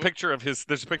dying. There's a picture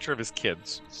of his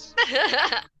kids.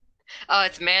 Oh,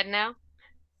 it's mad now?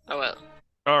 Oh, well.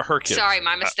 Her kids. Sorry,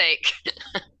 my mistake.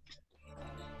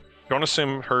 Don't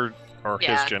assume her or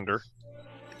his gender.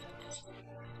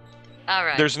 All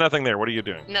right. There's nothing there. What are you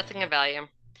doing? Nothing of value.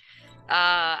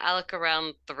 I look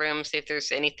around the room, see if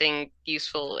there's anything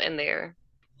useful in there.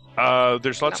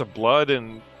 There's lots of blood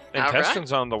and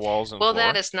intestines on the walls and floor.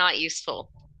 That is not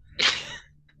useful.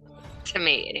 To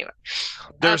me, anyway.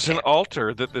 There's an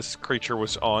altar that this creature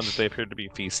was on that they appeared to be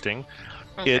feasting.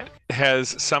 Okay. It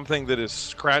has something that is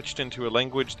scratched into a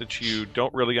language that you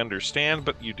don't really understand,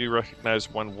 but you do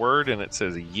recognize one word, and it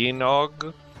says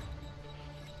Yenog.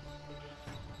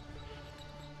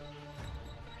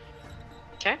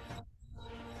 Okay.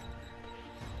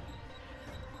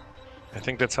 I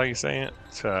think that's how you say it.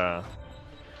 It's,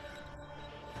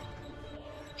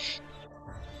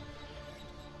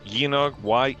 Yeenog,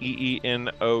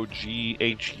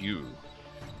 Yeenoghu.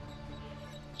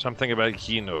 Something about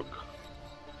Yeenog.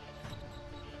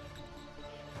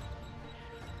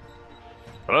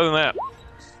 But other than that.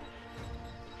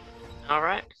 All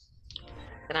right.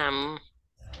 Then I'm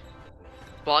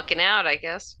walking out, I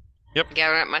guess. Yep.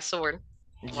 Gathering up my sword.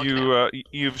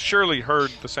 You've surely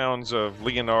heard the sounds of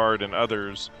Leonard and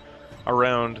others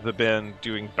around the bend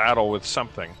doing battle with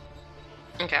something.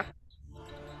 Okay.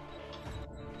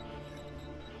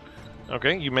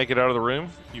 Okay, you make it out of the room.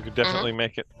 You could definitely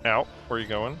make it out. Where are you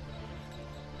going?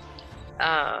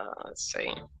 Let's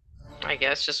see. I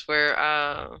guess just where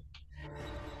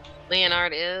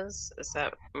Leonard is. Is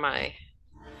that my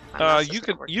mouse You isn't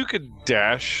could working. you could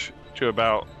dash to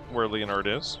about where Leonard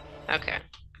is. Okay.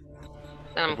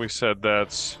 If we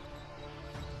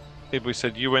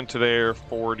said you went to there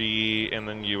 40 and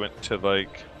then you went to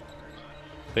like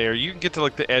there, you can get to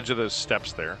like the edge of those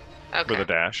steps there Okay. with a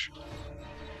dash.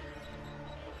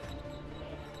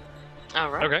 All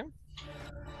right. Okay.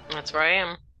 That's where I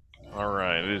am. All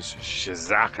right, it is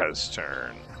Shizaka's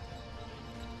turn.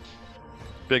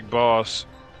 Big Boss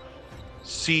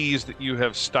sees that you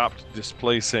have stopped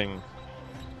displacing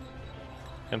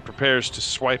and prepares to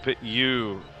swipe at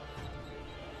you,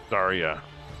 Daria.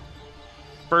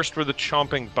 First with a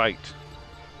chomping bite.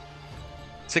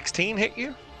 16 hit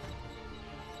you?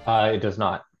 It does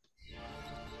not.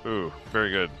 Ooh,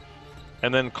 very good.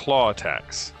 And then claw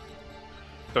attacks.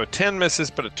 So a 10 misses,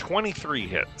 but a 23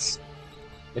 hits.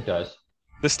 It does.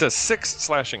 This does 6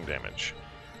 slashing damage.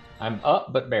 I'm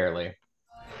up, but barely.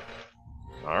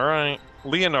 All right,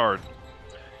 Leonard.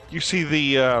 You see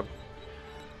the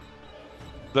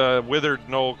withered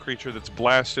gnoll creature that's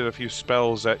blasted a few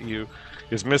spells at you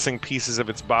is missing pieces of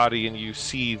its body, and you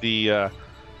see you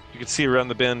can see around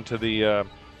the bend to the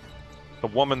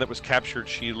woman that was captured.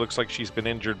 She looks like she's been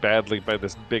injured badly by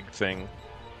this big thing.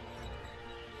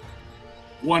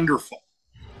 Wonderful.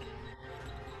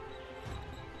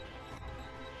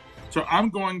 So I'm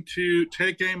going to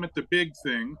take aim at the big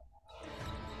thing.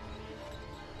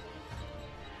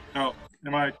 Oh,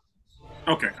 am I?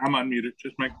 Okay, I'm unmuted.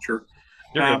 Just making sure.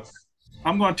 You're good.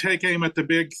 I'm going to take aim at the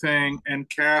big thing and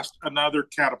cast another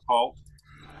catapult.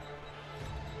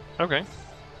 Okay.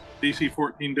 DC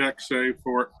 14 dex save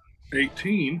for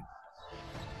 18.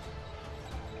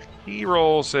 He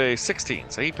rolls a 16,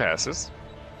 so he passes.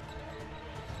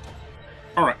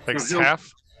 All right. Takes so he'll- half.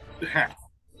 Half.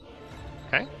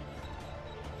 Okay.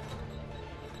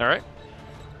 All right.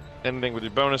 Anything with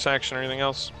your bonus action or anything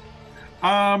else?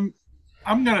 I'm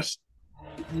gonna.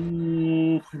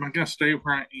 Am I gonna stay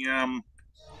where I am?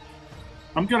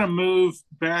 I'm gonna move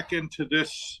back into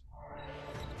this.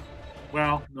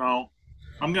 Well, no.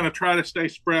 I'm gonna try to stay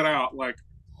spread out, like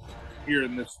here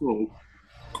in this little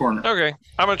corner. Okay.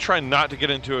 I'm going to try not to get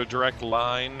into a direct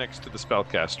line next to the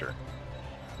spellcaster.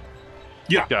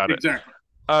 Yeah, Got it. exactly.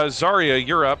 Zarya,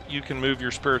 you're up. You can move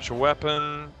your spiritual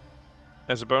weapon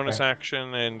as a bonus Okay.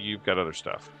 action, and you've got other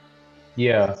stuff.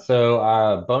 Yeah,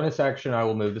 so bonus action, I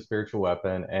will move the spiritual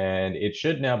weapon, and it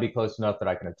should now be close enough that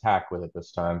I can attack with it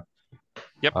this time.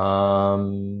 Yep. Let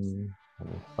me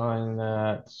find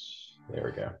that. There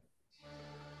we go.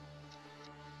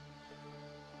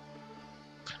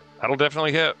 That'll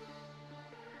definitely hit.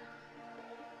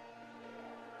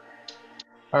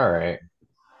 All right.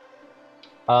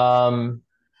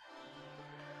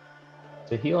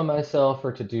 To heal myself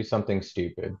or to do something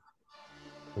stupid?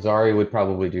 Zari would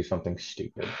probably do something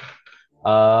stupid.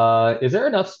 Is there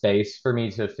enough space for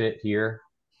me to fit here?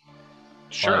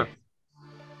 Sure. Like-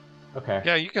 okay.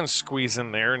 Yeah, you can squeeze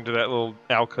in there into that little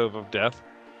alcove of death.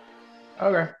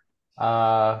 Okay.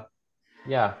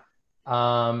 Yeah.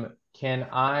 Can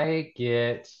I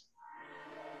get...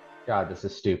 God, this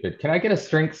is stupid. Can I get a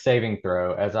strength saving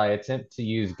throw as I attempt to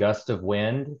use Gust of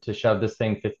Wind to shove this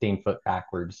thing 15 foot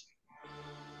backwards?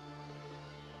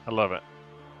 I love it.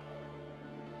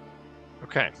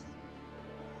 Okay.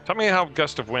 Tell me how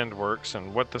Gust of Wind works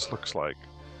and what this looks like.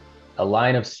 A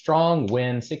line of strong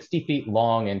wind, 60 feet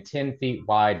long and 10 feet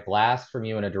wide, blasts from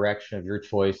you in a direction of your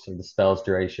choice of the spell's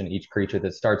duration. Each creature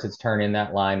that starts its turn in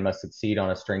that line must succeed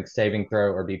on a strength saving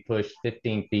throw or be pushed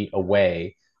 15 feet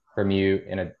away from you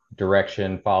in a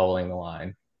direction following the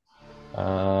line.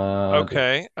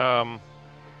 Okay.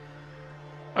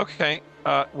 Okay.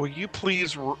 Will you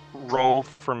please roll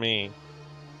for me?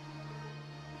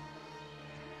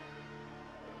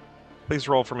 Please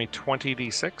roll for me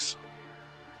 20d6.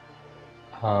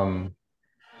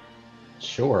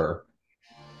 Sure.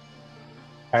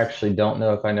 I actually don't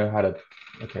know if I know how to.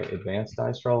 Okay, advanced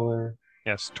dice roller.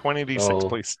 Yes, 20d6, Oh.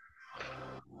 please.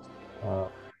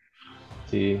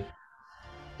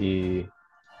 D6.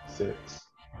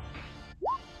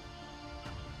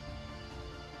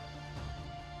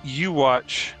 You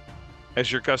watch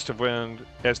as your gust of wind,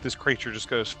 as this creature just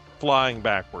goes flying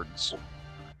backwards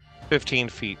 15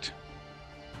 feet.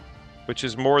 which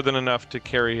is more than enough to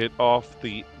carry it off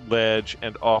the ledge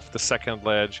and off the second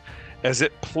ledge. As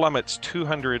it plummets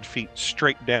 200 feet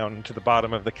straight down into the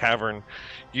bottom of the cavern,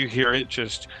 you hear it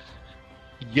just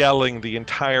yelling the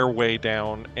entire way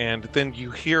down, and then you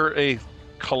hear a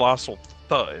colossal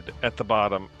thud at the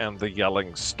bottom, and the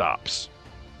yelling stops.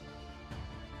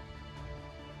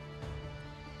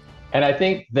 And I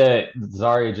think that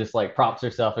Zarya just like props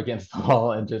herself against the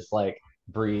wall and just like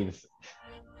breathes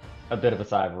a bit of a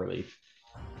sigh of relief.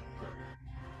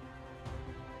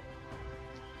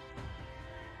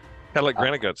 Kind of like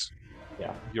Granite Guts.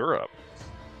 Yeah. You're up.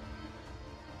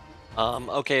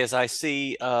 Okay, as I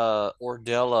see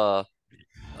Ordella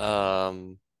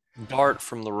dart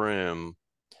from the room.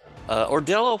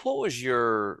 Ordella, what was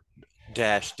your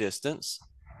dash distance?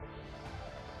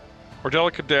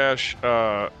 Ordella could dash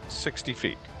 60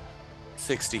 feet.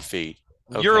 60 feet.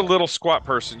 Okay. You're a little squat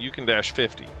person. You can dash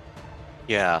 50.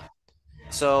 Yeah.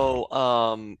 So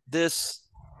this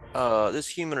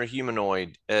human or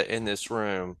humanoid in this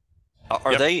room,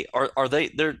 are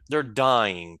they're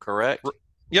dying, correct?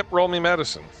 Yep, roll me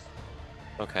medicine.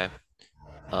 Okay.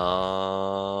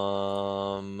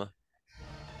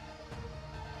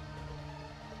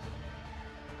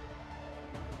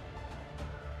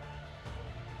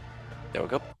 There we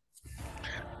go.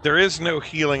 There is no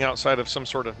healing outside of some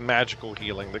sort of magical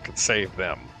healing that could save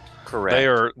them.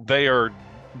 Correct. They are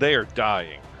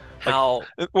dying. How?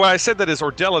 Well, I said that is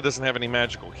Ordella doesn't have any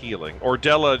magical healing.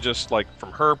 Ordella, just like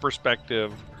from her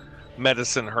perspective,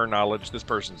 medicine, her knowledge, this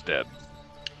person's dead.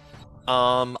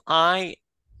 I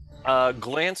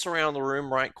glance around the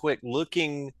room right quick,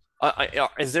 looking.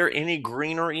 Is there any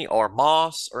greenery or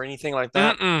moss or anything like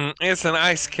that? It's an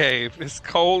ice cave. It's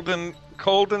cold and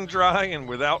dry and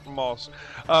without moss.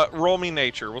 Roll me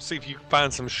nature. We'll see if you can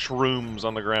find some shrooms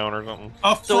on the ground or something.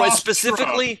 So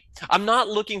specifically, I'm not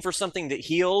looking for something that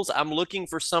heals. I'm looking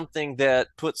for something that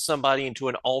puts somebody into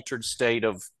an altered state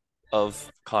of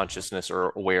consciousness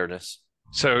or awareness.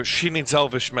 So she needs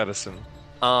elvish medicine.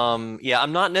 Yeah,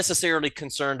 I'm not necessarily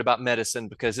concerned about medicine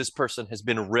because this person has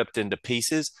been ripped into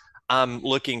pieces. I'm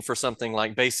looking for something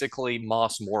like basically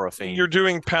moss morphine. You're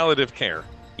doing palliative care.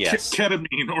 Yes.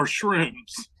 Ketamine or shrooms.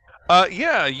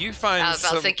 Yeah, you find I was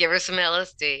about to give her some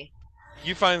LSD.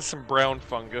 You find some brown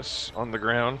fungus on the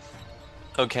ground.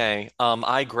 Okay.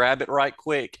 I grab it right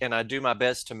quick and I do my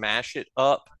best to mash it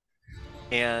up,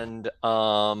 and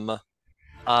I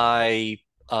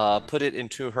put it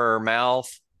into her mouth,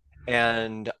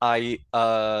 and I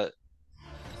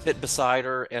sit beside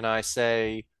her and I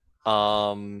say,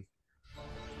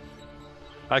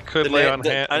 I could lay on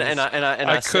hands.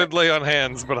 I could lay on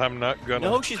hands, but I'm not gonna.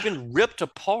 No, she's been ripped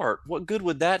apart. What good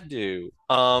would that do?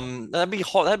 That'd be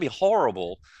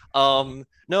horrible.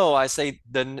 No, I say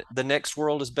the next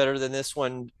world is better than this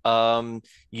one.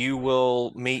 You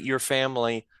will meet your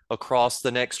family across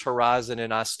the next horizon,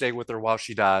 and I stay with her while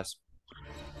she dies.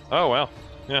 Oh well,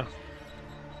 yeah.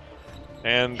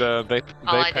 And All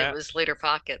I did was loot her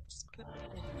pockets.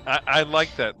 I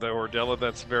like that though, Ordella.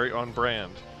 That's very on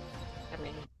brand. I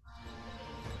mean,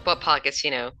 what pockets, she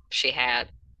had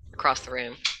across the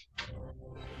room.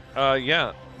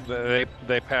 Yeah,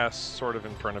 they pass sort of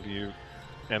in front of you,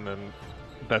 and then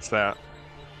that's that.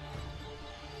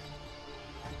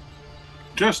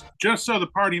 Just so the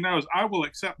party knows, I will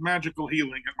accept magical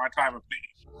healing at my time of need.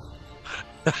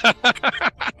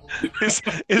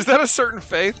 Is that a certain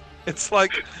faith? It's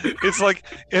like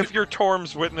if you're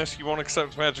Torm's witness, you won't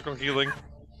accept magical healing.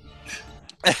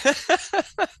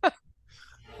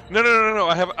 No.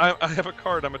 I have a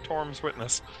card. I'm a Torm's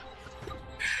witness.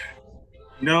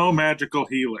 No magical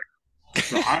healing.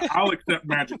 So I'll accept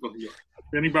magical healing.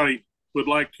 If anybody would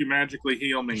like to magically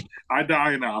heal me, I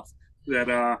die enough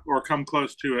that or come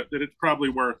close to it that it's probably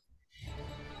worth.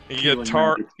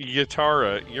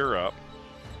 Yatara, you're up.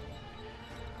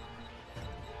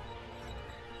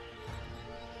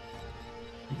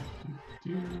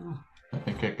 I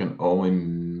think I can only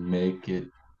make it.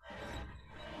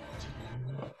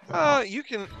 You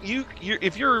can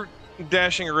if you're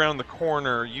dashing around the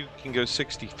corner, you can go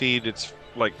 60 feet. It's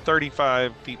like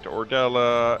 35 feet to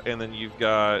Ordella, and then you've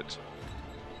got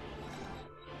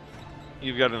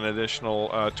an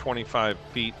additional 25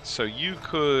 feet. So you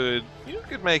could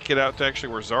make it out to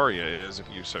actually where Zarya is if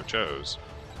you so chose.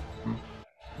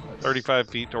 35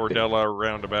 feet to Ordella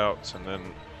roundabouts, and then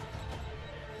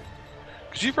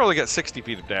because you've probably got 60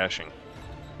 feet of dashing.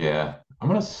 Yeah, I'm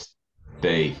gonna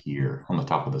stay here on the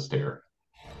top of the stair.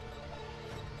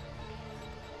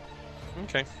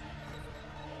 Okay.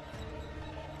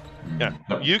 Yeah,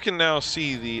 you can now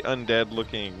see the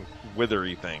undead-looking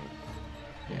withery thing.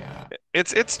 Yeah.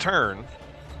 It's turn.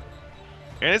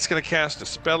 And it's going to cast a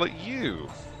spell at you.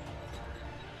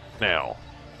 Now,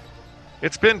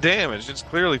 it's been damaged. It's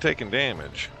clearly taken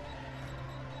damage.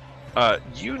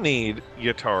 You need,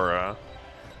 Yatara,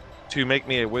 to make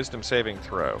me a wisdom saving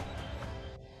throw.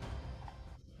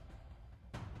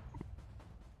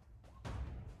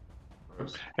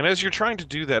 And as you're trying to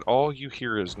do that, all you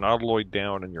hear is Nautiloid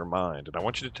down in your mind. And I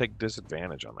want you to take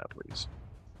disadvantage on that, please.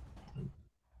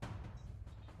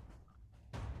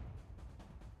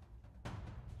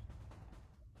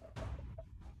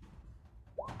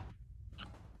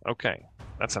 Okay,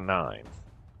 that's a 9.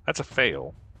 That's a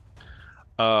fail.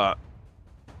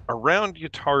 Around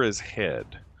Yatara's head,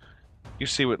 you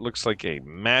see what looks like a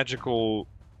magical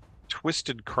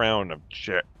twisted crown of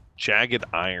jagged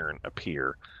iron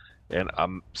appear. And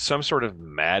some sort of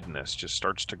madness just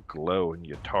starts to glow in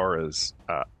Yatara's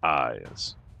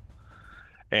eyes.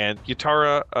 And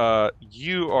Yatara,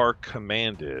 you are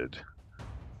commanded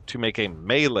to make a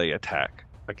melee attack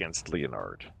against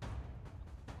Leonard.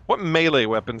 What melee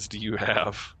weapons do you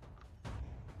have?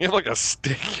 You have like a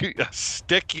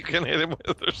stick you can hit him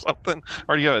with or something?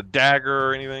 Or do you have a dagger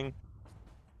or anything?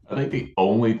 I think the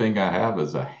only thing I have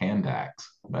is a hand axe.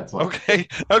 That's like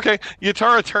okay.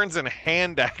 Yatara turns and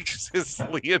hand axes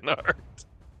Leonard.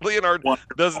 Leonard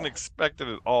doesn't expect it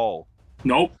at all.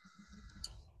 Nope.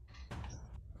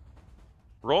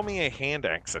 Roll me a hand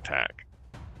axe attack.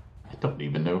 I don't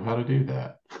even know how to do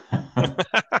that.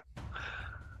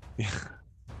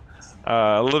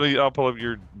 I'll pull up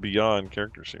your Beyond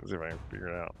character sheet and see if I can figure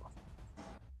it out.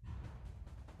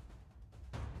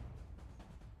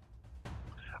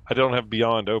 I don't have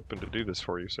Beyond open to do this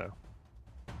for you, so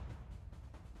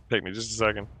take me just a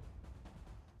second.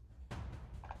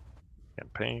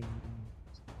 Campaign.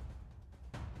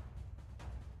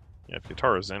 Yeah, if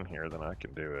Yatara's in here, then I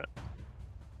can do it.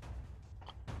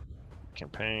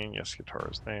 Campaign, yes,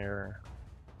 Yatara's there.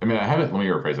 I mean, I have it. Let me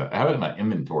rephrase that. I have it in my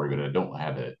inventory, but I don't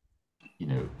have it. You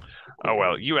know. Oh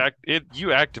well, you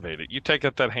activate it. You take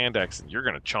up that hand axe, and you're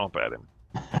gonna chomp at him.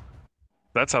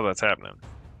 That's how that's happening.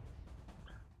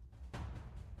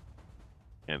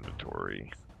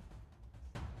 Inventory.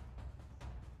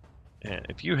 And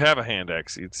if you have a hand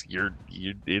axe, it's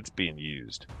being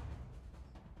used.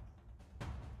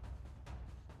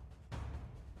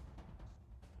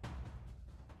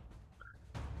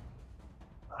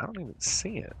 I don't even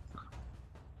see it.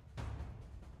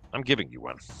 I'm giving you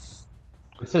one.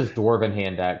 It says Dwarven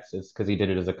hand axe. It's because he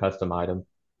did it as a custom item.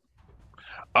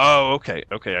 Oh, okay.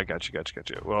 Okay, I got you.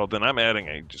 Well, then I'm adding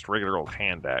a just regular old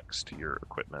hand axe to your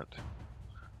equipment.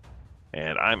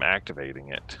 And I'm activating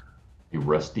it. A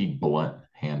rusty, blunt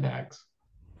hand axe.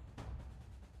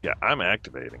 Yeah, I'm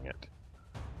activating it.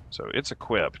 So it's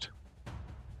equipped.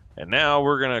 And now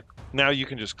now you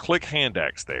can just click hand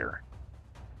axe there.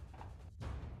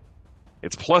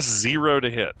 It's +0 to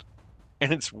hit.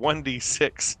 And it's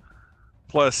 1d6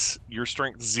 plus your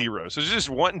strength 0. So it's just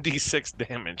 1d6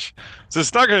 damage. So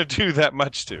it's not going to do that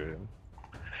much to him.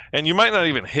 And you might not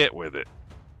even hit with it.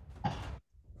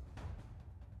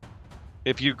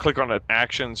 If you click on the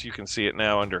actions, you can see it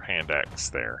now under hand axe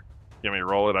there. You want me to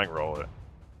roll it? I can roll it.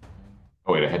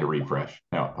 Oh, wait, I had to refresh.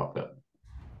 Now it popped up.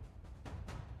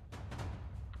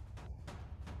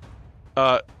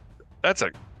 That's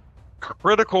a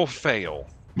critical fail.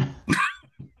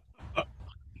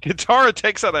 Yatara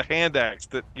takes out a hand axe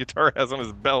that Yatara has on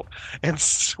his belt and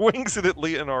swings it at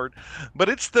Leonard. But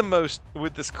it's the most,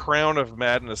 with this crown of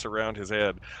madness around his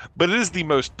head, but it is the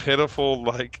most pitiful,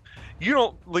 like,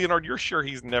 Leonard, you're sure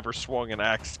he's never swung an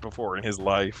axe before in his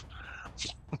life.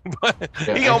 But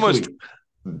Yeah, he almost...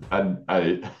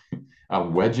 I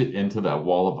wedge it into that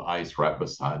wall of ice right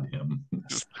beside him,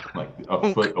 like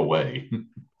a foot away.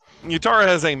 Yatara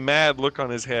has a mad look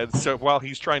on his head, so while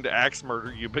he's trying to axe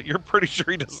murder you, but you're pretty sure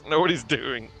he doesn't know what he's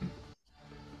doing.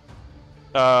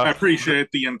 I appreciate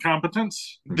the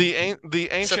incompetence. The It's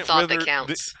a ancient thought that withered,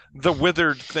 counts. the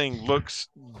withered thing looks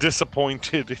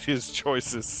disappointed at his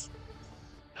choices.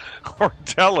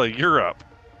 Ortella, you're up.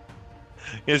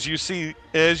 As you see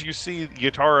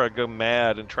Yatara go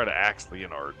mad and try to axe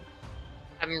Leonard.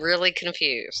 I'm really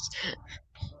confused.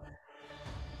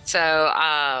 So,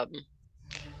 oh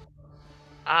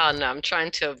no, I'm trying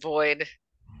to avoid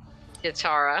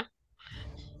Yatara.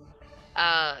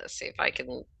 Let's see if I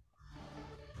can.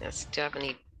 Let's see, do I have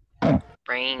any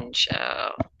range?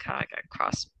 Oh god, I got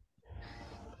cross.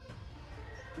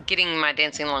 Getting my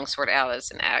dancing longsword out is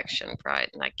an action,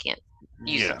 right? And I can't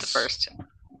use it the Yes. first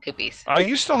poopies.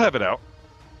 You still have it out.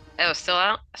 Oh, still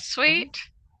out? Sweet.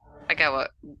 I got what?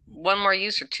 One more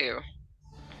use or two?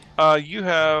 You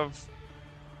have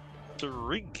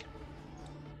 3.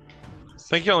 I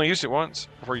think you only used it once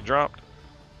before you dropped.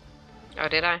 Oh,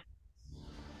 did I?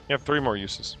 You have 3 more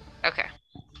uses. Okay.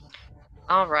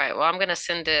 All right. Well, I'm gonna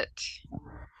send it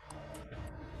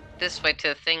this way to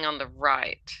the thing on the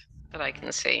right that I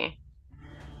can see.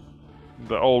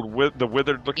 The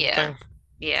withered looking Yeah. thing?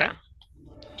 Yeah.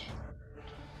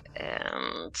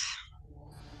 And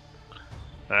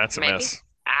That's a maybe? mess.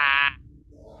 Ah,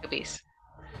 boobies.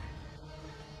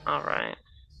 All right.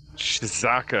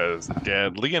 Shizaka is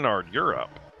dead. Leonard, you're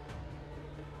up.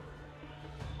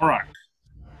 All right.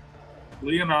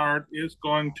 Leonard is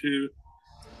going to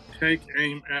take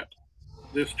aim at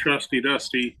this trusty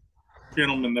dusty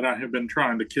gentleman that I have been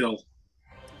trying to kill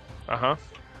Uh-huh.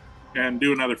 and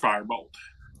do another firebolt.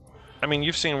 I mean,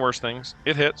 you've seen worse things.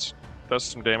 It hits, does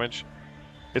some damage.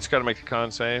 It's got to make a con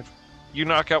save. You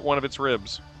knock out one of its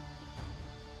ribs.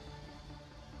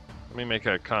 Let me make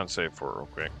a con save for it real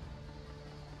quick.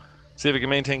 See if it can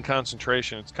maintain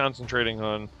concentration. It's concentrating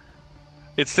on...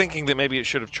 It's thinking that maybe it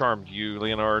should have charmed you,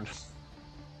 Leonard.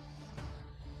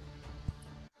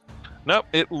 Nope,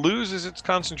 it loses its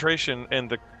concentration and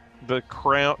the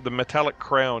crown, the metallic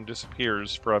crown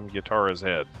disappears from Yatara's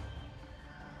head.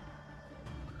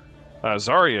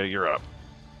 Zarya, you're up.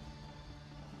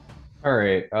 All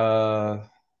right.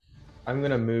 I'm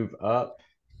gonna move up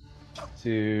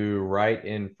to right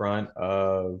in front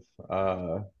of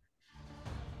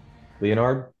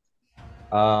Leonard.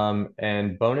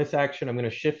 And bonus action, I'm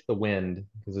gonna shift the wind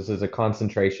because this is a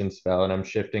concentration spell, and I'm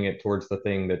shifting it towards the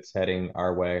thing that's heading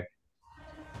our way.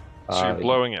 So you're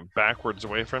blowing it backwards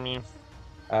away from you?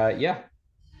 Yeah.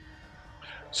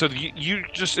 So you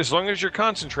just, as long as you're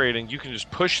concentrating, you can just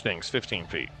push things 15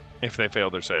 feet if they fail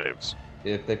their saves.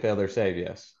 If they fail their save,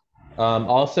 yes.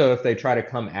 Also, if they try to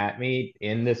come at me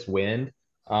in this wind,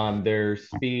 their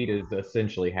speed is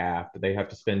essentially halved. They have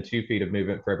to spend 2 feet of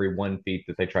movement for every 1 feet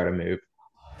that they try to move.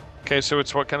 Okay, so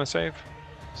it's what kind of save?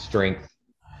 Strength.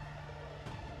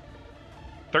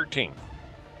 13.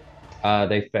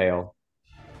 They fail.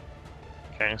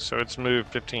 Okay, so it's moved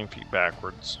 15 feet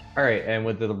backwards. All right, and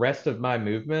with the rest of my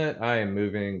movement, I am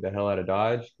moving the hell out of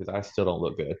dodge because I still don't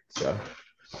look good. So,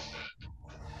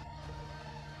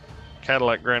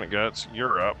 Cadillac Granite Guts,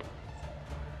 you're up.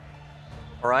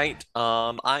 All right.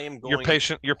 I am going.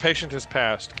 Your patient has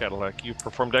passed, Cadillac. You've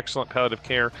performed excellent palliative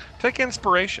care. Take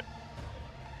inspiration.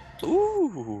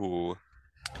 Ooh.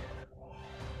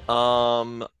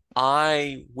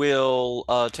 I will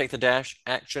take the dash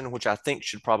action, which I think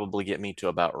should probably get me to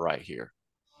about right here.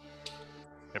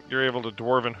 If you're able to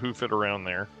dwarven hoof it around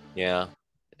there. Yeah.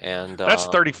 And that's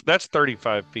 30. That's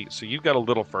 35 feet. So you've got a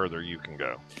little further you can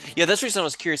go. Yeah, that's the reason I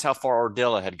was curious how far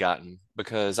Ordella had gotten,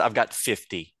 because I've got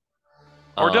 50.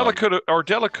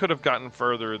 Ordella could have gotten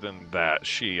further than that.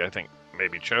 She, I think,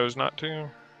 maybe chose not to.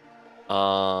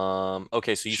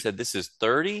 Okay, so you said this is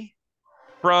 30?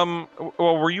 Well,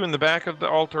 were you in the back of the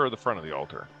altar or the front of the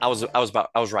altar? I was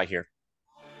right here.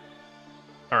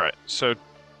 All right. So,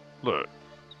 look.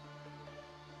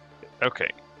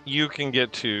 Okay, you can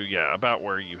get to about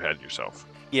where you had yourself.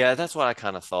 Yeah, that's what I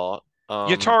kind of thought.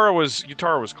 Yatara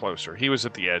was closer. He was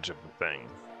at the edge of the thing.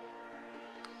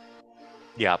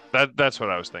 Yeah, that's what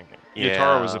I was thinking. Yeah.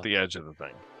 Yatara was at the edge of the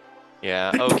thing.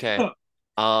 Yeah. Okay.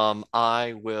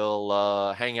 I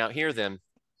will hang out here then.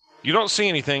 You don't see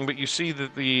anything, but you see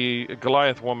that the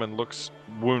Goliath woman looks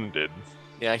wounded.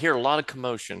 Yeah, I hear a lot of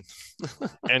commotion.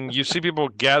 And you see people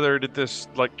gathered at this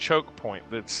like choke point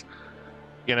that's,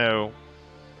 Yatara,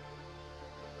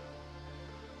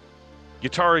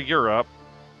 you're up.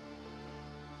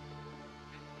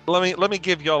 Let me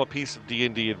give y'all a piece of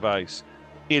D&D advice.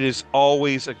 It is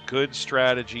always a good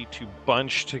strategy to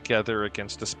bunch together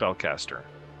against a spellcaster.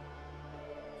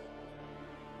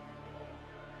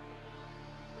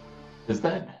 Is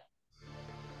that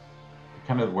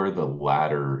kind of where the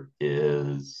ladder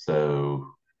is? So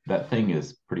that thing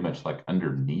is pretty much like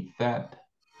underneath that?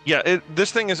 Yeah,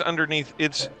 this thing is underneath.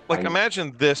 It's like,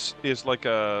 imagine this is like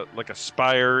a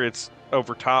spire. It's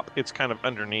over top. It's kind of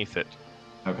underneath it.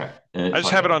 Okay. I just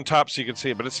have it on top so you can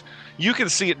see it, but you can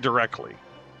see it directly.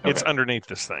 Okay. It's underneath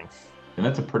this thing. And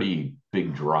that's a pretty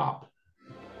big drop.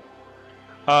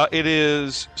 It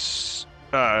is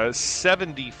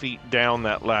 70 feet down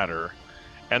that ladder,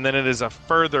 and then it is a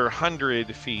further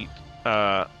 100 feet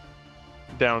down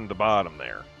the bottom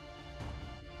there.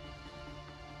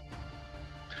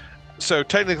 So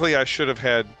technically I should have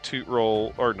had Zarya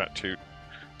roll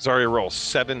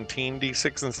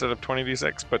 17d6 instead of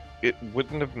 20d6, but it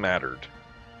wouldn't have mattered.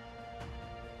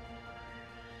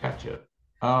 Gotcha.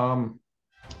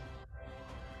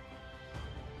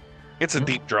 It's a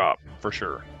deep drop for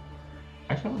sure.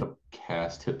 Actually, I'm going to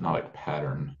cast Hypnotic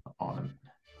Pattern on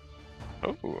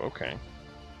it. Oh, okay.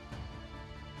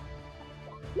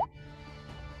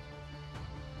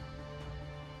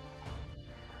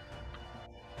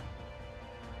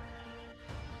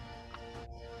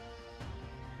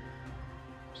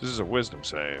 This is a wisdom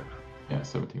save. Yeah,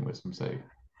 17 wisdom save.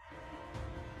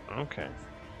 Okay.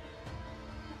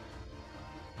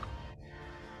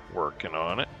 Working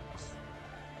on it.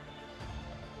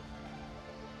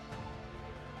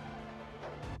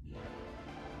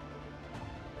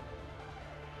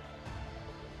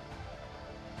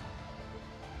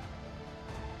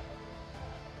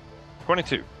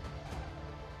 $22.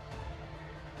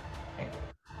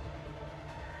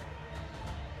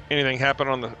 Anything happen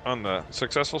on the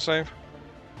successful save?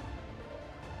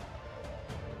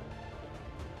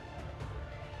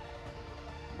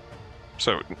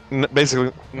 So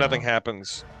basically, nothing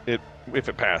happens if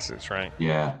it passes, right?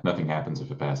 Yeah, nothing happens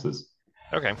if it passes.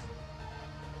 Okay.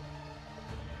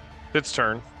 Its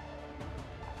turn.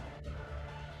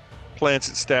 Plants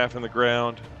its staff in the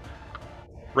ground,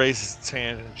 raises its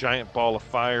hand, and a giant ball of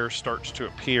fire starts to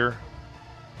appear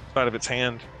out of its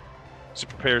hand. As it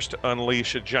prepares to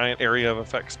unleash a giant area of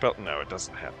effect spell. No, it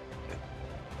doesn't have.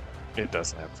 It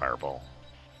doesn't have fireball.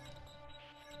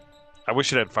 I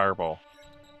wish it had fireball.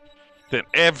 Then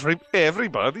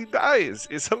everybody dies.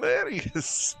 It's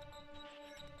hilarious.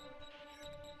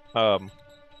 What's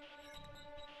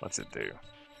it do?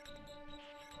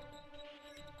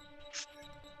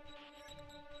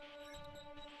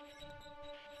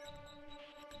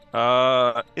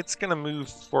 It's gonna move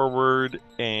forward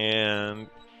and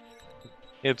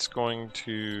it's going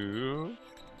to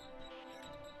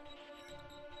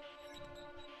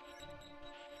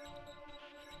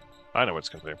I know what it's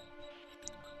gonna do.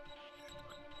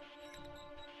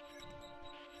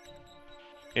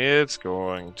 It's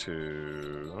going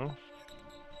to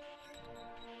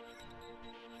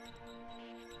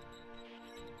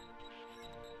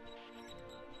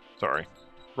sorry.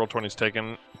 Roll 20's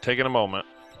taking a moment.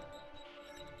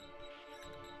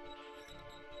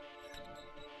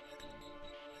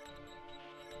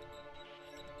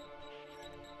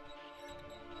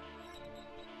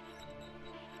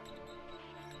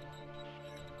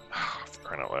 For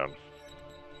crying out loud.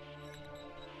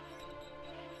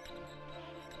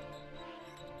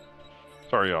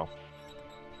 Sorry, y'all.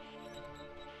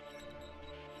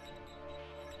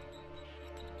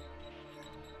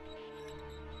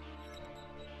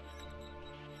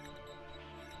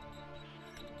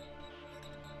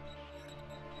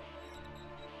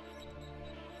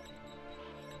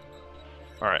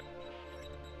 All right.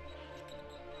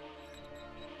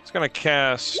 It's going to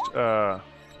cast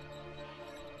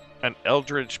an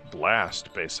Eldritch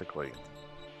Blast, basically,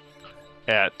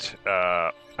 at,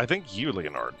 I think you,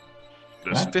 Leonard.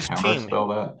 Does 15. Spell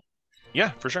that? Yeah,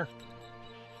 for sure.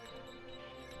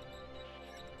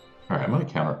 All right, I'm going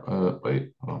to counter.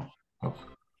 Wait, hold on. Oh.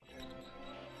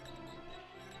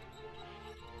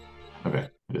 Okay,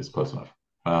 it is close enough.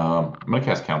 I'm going to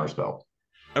cast Counterspell.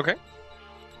 Okay.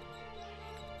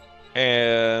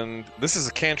 And this is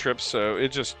a cantrip, so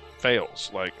it just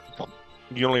fails. Like,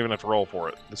 you don't even have to roll for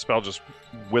it. The spell just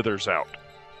withers out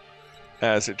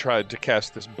as it tried to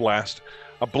cast this blast.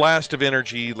 A blast of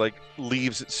energy, like,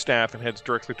 leaves its staff and heads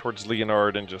directly towards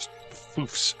Leonard and just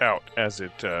foofs out as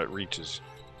it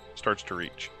starts to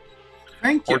reach.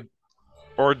 Thank you.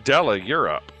 Or Della, you're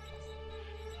up.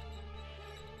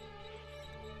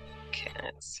 Okay,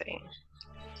 let's see.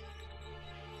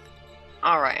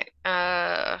 All right.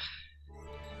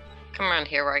 Come around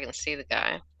here where I can see the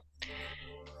guy.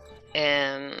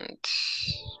 And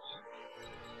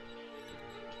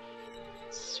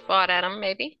swat at him,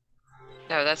 maybe?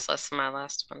 No, that's less than my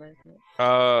last one, isn't it?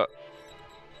 No.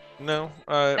 No.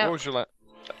 What was your last?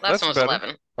 Last one was better.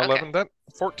 11. 11. Okay. That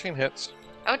 14 hits.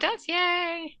 Oh, it does?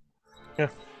 Yay! Yeah.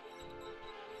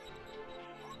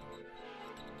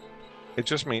 It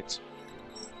just meets.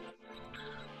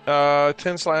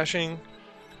 10 slashing.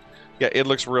 Yeah, it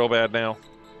looks real bad now.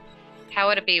 How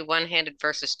would it be one-handed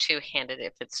versus two-handed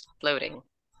if it's floating?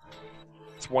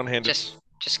 It's one-handed.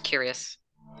 Just curious.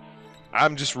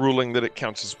 I'm just ruling that it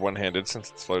counts as one-handed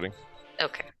since it's floating.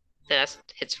 Okay. That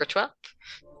hits for 12.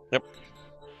 Yep.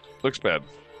 Looks bad.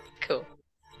 Cool.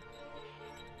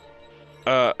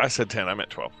 I said 10. I meant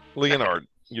 12. Leonard,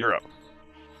 you're up.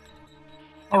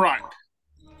 All right.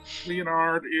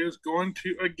 Leonard is going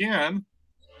to, again,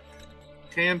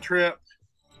 cantrip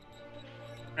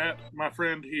at my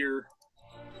friend here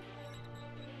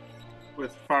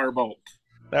with Firebolt.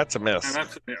 That's a miss. And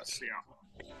that's a miss, yeah.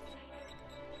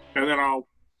 And then I'll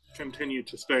continue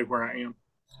to stay where I am.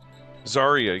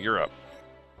 Zarya, you're up.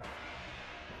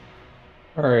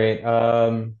 All right.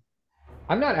 I'm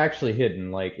not actually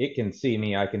hidden. Like, it can see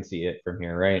me. I can see it from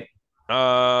here, right?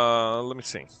 Let me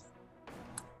see.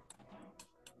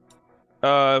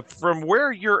 From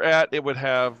where you're at, it would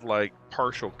have like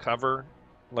partial cover.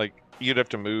 Like you'd have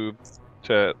to move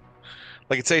to,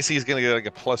 like, its AC is going to get like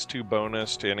a +2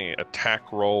 bonus to any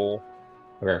attack roll.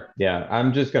 Okay, yeah,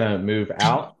 I'm just gonna move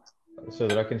out so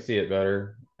that I can see it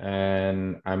better,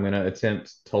 and I'm gonna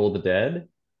attempt Toll the Dead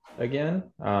again.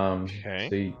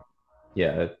 Okay.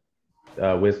 Yeah,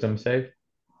 Wisdom save.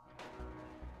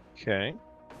 Okay.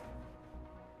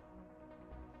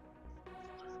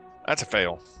 That's a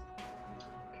fail.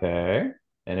 Okay,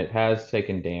 and it has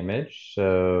taken damage,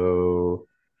 so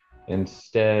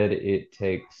instead it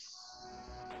takes.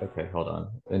 Okay, hold on.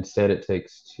 Instead, it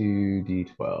takes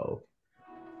 2d12.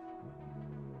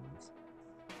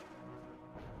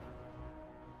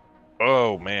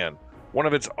 Oh man, one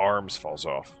of its arms falls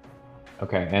off.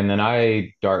 Okay, and then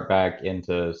I dart back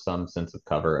into some sense of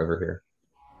cover over here.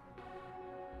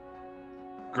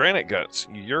 Granite Guts,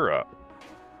 you're up.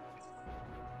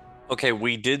 Okay,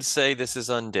 we did say this is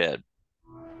undead.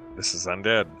 This is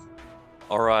undead.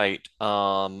 All right.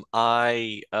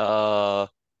 I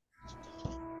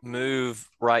move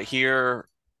right here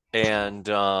and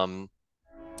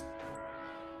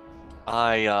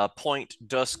I point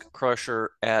Dusk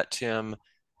Crusher at him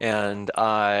and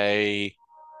I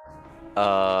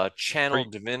channel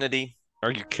divinity.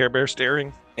 Are you Care Bear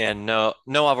staring? And no,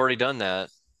 I've already done that.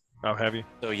 Oh, have you?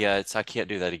 So yeah, I can't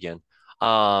do that again.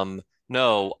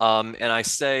 No, and I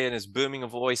say in as booming a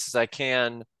voice as I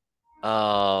can,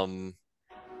 in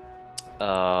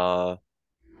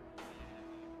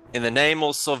the name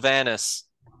of Sylvanus,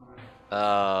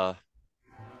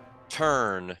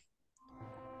 turn.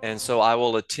 And so I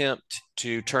will attempt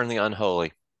to turn the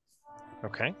unholy.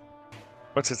 Okay.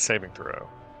 What's its saving throw?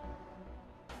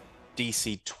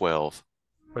 DC 12.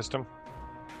 Wisdom?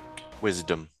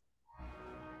 Wisdom.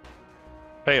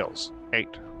 Fails. 8.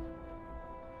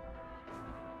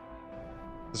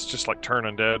 It's just like turn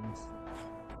undead.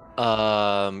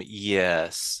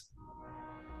 Yes.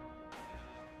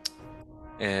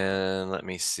 And let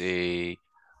me see.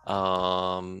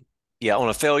 Yeah, on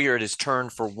a failure, it is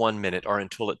turned for 1 minute or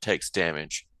until it takes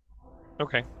damage.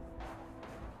 Okay.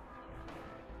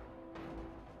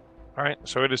 All right,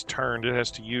 so it is turned. It has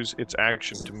to use its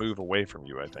action to move away from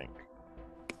you, I think.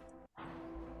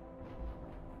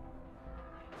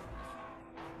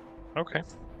 Okay.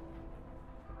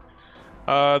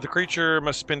 The creature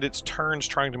must spend its turns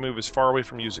trying to move as far away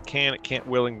from you as it can. It can't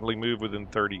willingly move within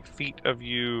 30 feet of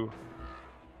you.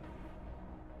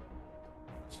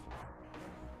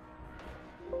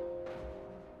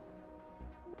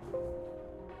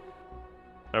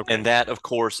 Okay. And that, of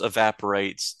course,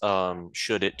 evaporates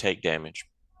should it take damage.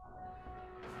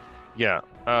 Yeah.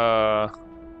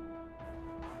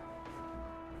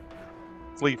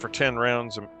 Flee for 10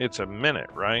 rounds. It's a minute,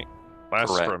 right?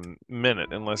 Lasts Correct. for a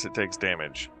minute unless it takes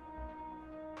damage.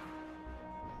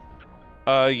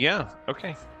 Yeah.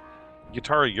 Okay.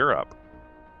 Yatara, you're up.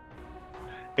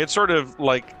 It's sort of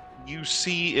like you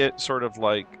see it sort of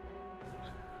like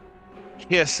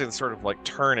hiss and sort of like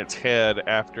turn its head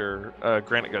after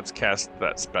Granite Guts cast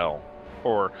that spell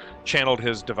or channeled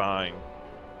his divine.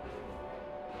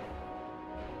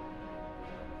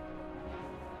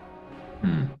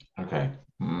 Okay.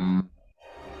 Dang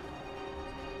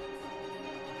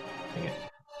it.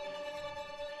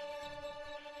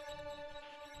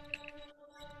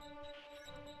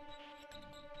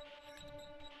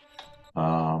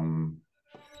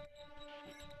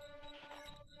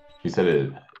 You said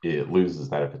it loses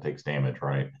that if it takes damage,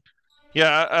 right?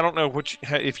 Yeah, I don't know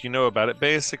if you know about it.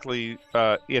 Basically,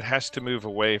 it has to move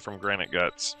away from Granite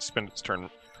Guts, spend its turn.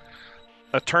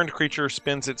 A turned creature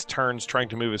spends its turns trying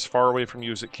to move as far away from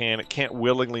you as it can. It can't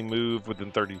willingly move within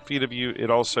 30 feet of you. It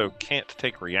also can't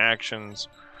take reactions.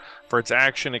 For its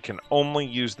action, it can only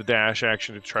use the dash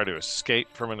action to try to escape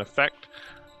from an effect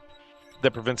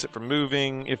that prevents it from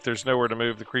moving. If there's nowhere to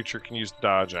move, the creature can use the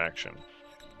dodge action.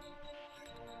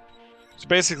 So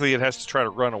basically, it has to try to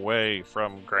run away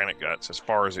from Granite Guts as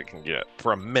far as it can get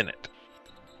for a minute.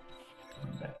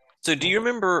 So do you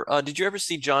remember, did you ever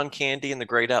see John Candy in The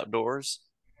Great Outdoors?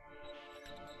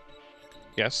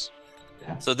 Yes.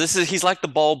 So he's like the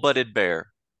ball-butted bear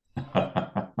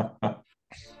at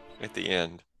the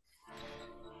end.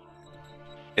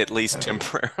 At least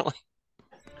temporarily.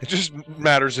 It just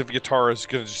matters if Yatara's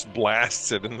going to just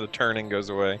blast it and the turning goes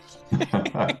away.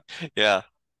 Yeah.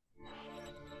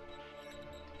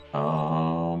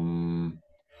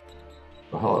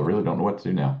 Well, I really don't know what to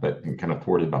do now. That kind of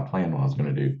thwarted my plan what I was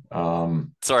going to do.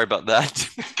 Sorry about that.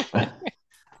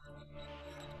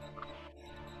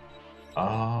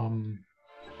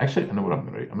 Actually, I know what I'm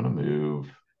going to do. I'm going to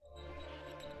move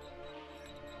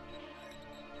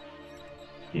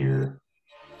here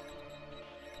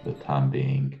for the time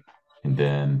being, and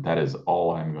then that is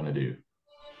all I'm going to do.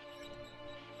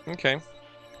 Okay.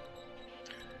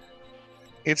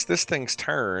 It's this thing's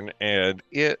turn, and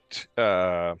it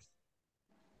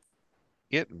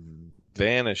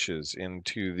vanishes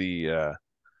into the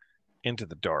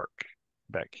dark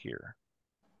back here.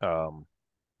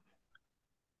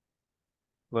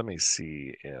 Let me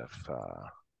see if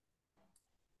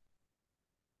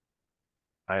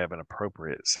I have an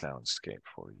appropriate soundscape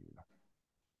for you.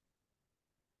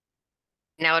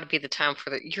 Now would be the time for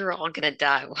the you're all gonna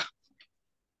die.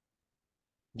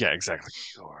 Yeah, exactly.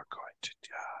 You're going to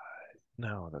die.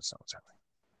 No, that's not what's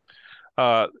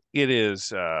happening. It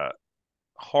is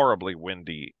horribly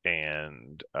windy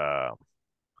and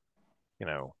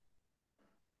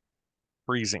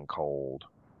freezing cold.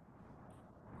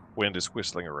 Wind is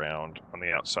whistling around on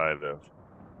the outside of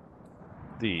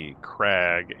the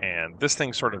crag, and this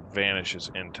thing sort of vanishes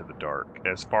into the dark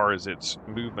as far as its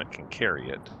movement can carry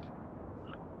it,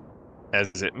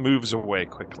 as it moves away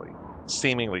quickly,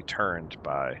 seemingly turned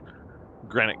by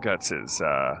Granite Guts'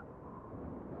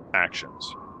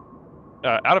 actions.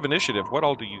 Out of initiative, what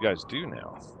all do you guys do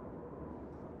now?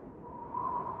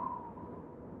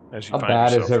 As you How find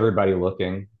bad yourself, is everybody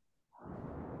looking?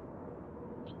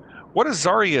 what does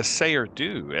Zarya say or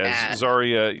do? As Bad.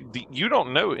 Zarya, you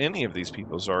don't know any of these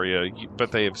people, Zarya,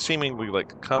 but they have seemingly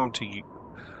come to you,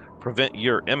 prevent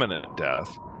your imminent death.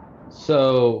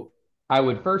 So I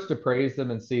would first appraise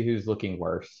them and see who's looking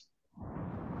worse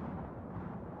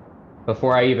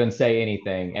before I even say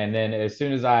anything. And then as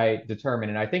soon as I determine,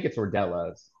 and I think it's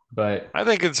Ordella's, but I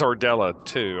think it's Ordella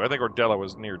too. I think Ordella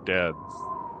was near dead.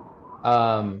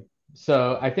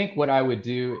 so I think what I would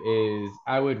do is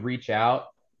I would reach out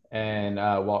and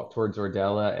walk towards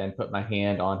Ordella and put my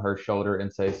hand on her shoulder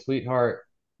and say, "Sweetheart,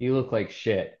 you look like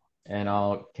shit," and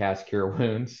I'll cast Cure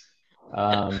Wounds.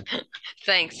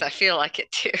 Thanks, I feel like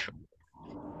it too.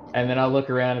 And then I'll look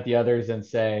around at the others and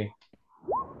say,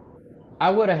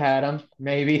 "I would have had him,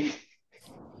 maybe."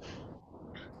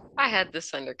 I had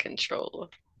this under control.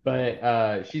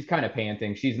 But she's kind of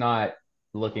panting. She's not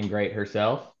looking great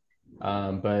herself.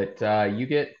 But you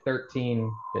get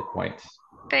 13 hit points.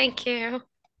 Thank you.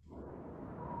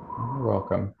 You're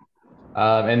welcome.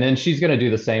 And then she's going to do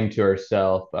the same to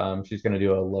herself. She's going to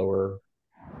do a lower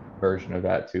version of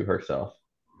that to herself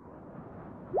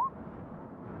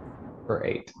for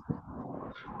 8.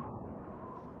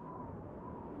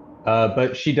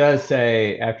 But she does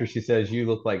say, after she says, "You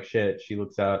look like shit," she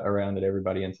looks out around at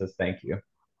everybody and says, "Thank you."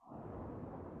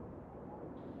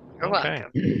 You're Okay.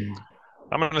 welcome.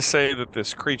 I'm going to say that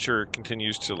this creature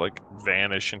continues to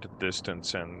vanish into the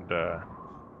distance, and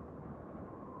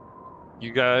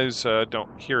you guys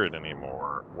don't hear it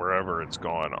anymore. Wherever it's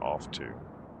gone off to,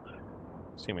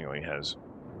 seemingly has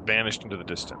vanished into the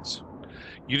distance.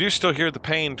 You do still hear the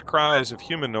pained cries of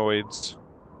humanoids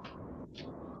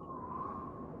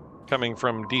coming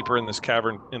from deeper in this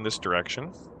cavern in this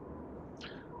direction.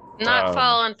 Not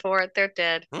falling for it. They're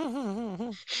dead.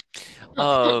 Right.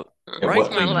 It's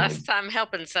my last time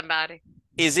helping somebody.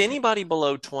 Is anybody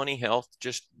below 20 health,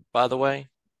 just by the way?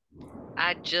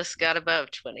 I just got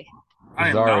above 20.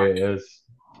 Zarya is.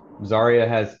 Zarya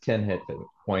has 10 hit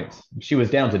points. She was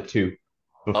down to 2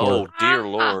 before. Oh, dear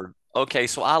Lord. Okay,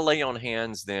 so I lay on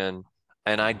hands then,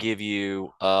 and I give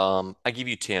you 10.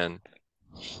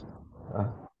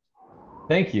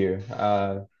 Thank you.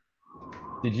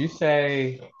 Did you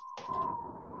say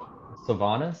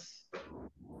Sylvanas?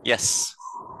 Yes.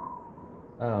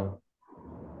 Oh.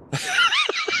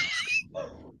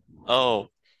 Oh.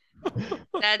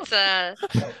 That's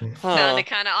sounded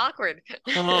kind of awkward.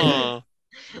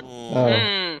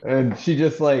 And she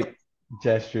just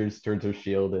gestures towards her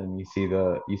shield, and you see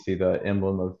the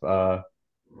emblem of how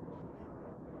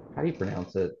do you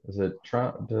pronounce it? Is it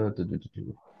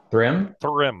Thrym?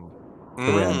 Thrym.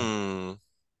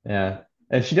 Yeah.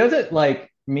 And she doesn't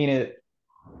mean it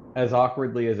as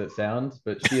awkwardly as it sounds,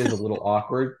 but she is a little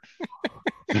awkward.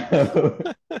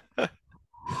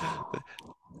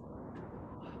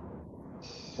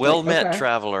 Well met,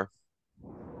 traveler.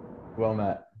 Well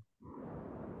met.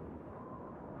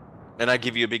 And I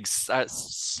give you a big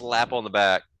slap on the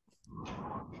back.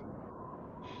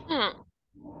 She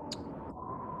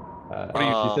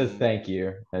says thank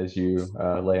you as you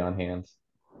lay on hands.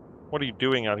 What are you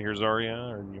doing out here,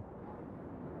 Zarya? Are you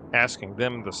asking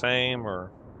them the same,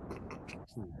 or?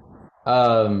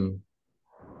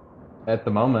 At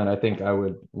the moment, I think I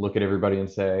would look at everybody and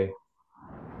say,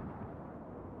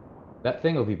 that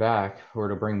thing will be back, or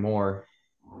to bring more.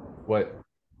 What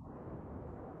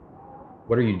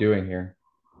are you doing here?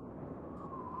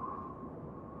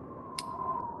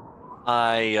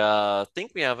 I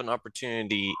think we have an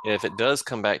opportunity if it does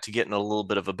come back to get in a little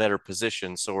bit of a better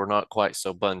position, so we're not quite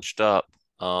so bunched up.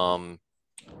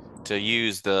 To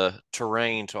use the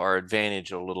terrain to our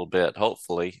advantage a little bit,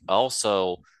 hopefully.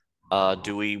 Also,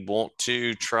 do we want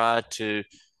to try to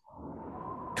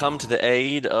come to the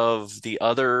aid of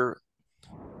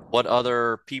what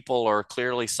other people are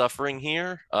clearly suffering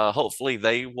here? Hopefully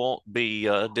they won't be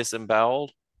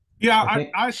disemboweled. Yeah, I think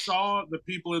I saw the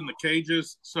people in the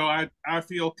cages, so I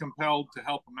feel compelled to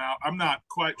help them out. I'm not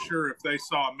quite sure if they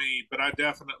saw me, but I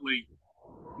definitely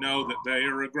know that they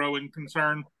are a growing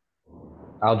concern.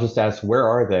 I'll just ask, where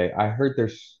are they? I heard their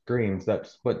screams.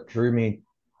 That's what drew me.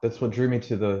 That's what drew me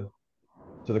to the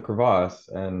crevasse.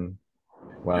 And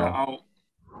Yeah, well,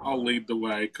 I'll lead the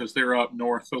way because they're up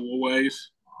north a little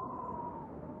ways.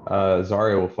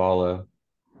 Zarya will follow.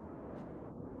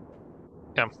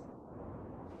 Yeah.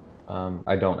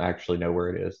 I don't actually know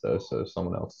where it is though, so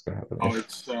someone else is gonna have to. Oh,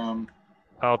 it's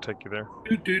I'll take you there.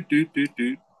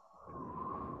 doot.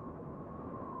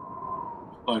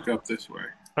 Like up this way.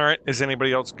 All right. Is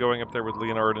anybody else going up there with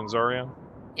Leonard and Zarya?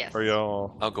 Yes. Are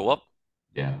y'all? I'll go up.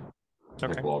 Yeah. I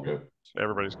Okay. think we'll all go. So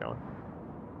everybody's going.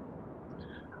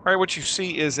 All right. What you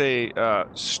see is a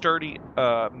sturdy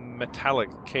metallic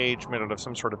cage made out of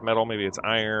some sort of metal. Maybe it's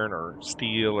iron or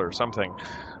steel or something,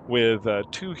 with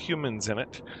two humans in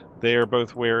it. They are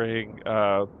both wearing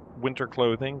winter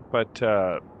clothing, but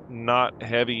not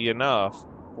heavy enough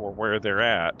for where they're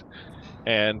at.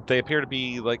 And they appear to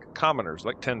be like commoners,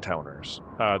 like 10-towners.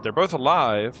 They're both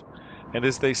alive, and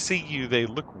as they see you, they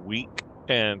look weak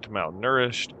and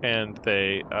malnourished, and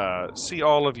they see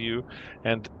all of you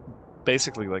and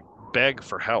basically like beg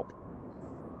for help.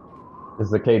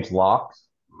 Is the cage locked?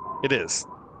 It is.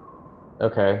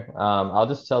 Okay. I'll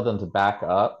just tell them to back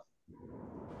up,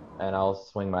 and I'll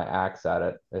swing my axe at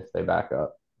it if they back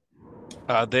up.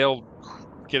 They'll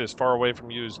get as far away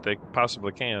from you as they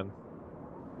possibly can.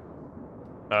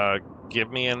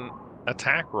 Give me an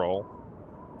attack roll.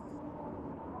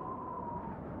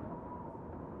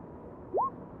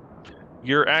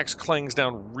 Your axe clings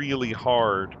down really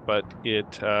hard, but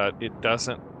it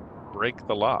doesn't break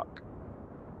the lock.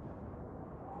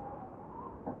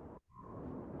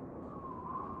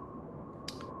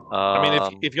 I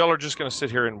mean, if y'all are just going to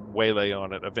sit here and waylay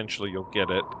on it, eventually you'll get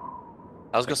it.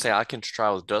 I was gonna say I can try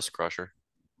with Dust Crusher.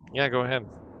 Yeah, go ahead.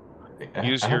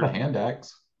 Use I have your- a hand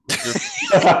axe.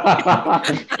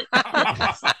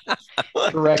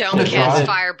 Correct. Don't Isn't cast it-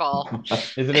 fireball.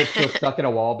 Isn't it still stuck in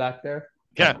a wall back there?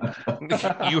 Yeah,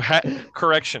 you had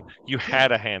correction. You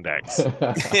had a hand axe.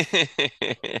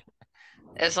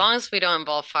 As long as we don't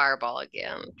involve fireball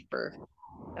again.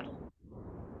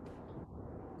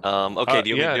 Okay, do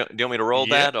you yeah. want me to roll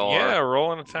that or? Yeah,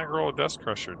 roll an attack roll with Dust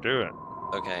Crusher. Do it.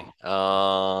 Okay.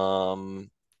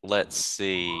 Let's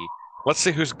see. Let's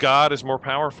see whose god is more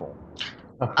powerful.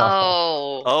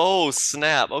 Oh. Oh,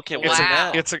 snap. Okay, what's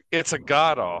Wow. that? It's a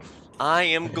god off. I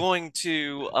am going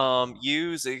to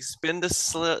expend a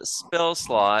spell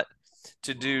slot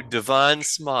to do Divine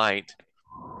Smite.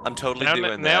 I'm totally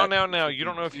doing that. Now, you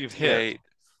don't know if you've hit.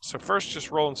 So first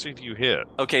just roll and see if you hit.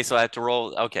 Okay, so I have to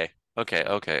roll. Okay. Are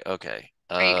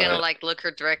you gonna like look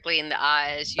her directly in the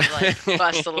eyes? You like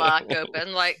bust the lock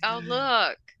open, like, oh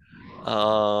look.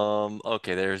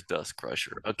 Okay, there's Dust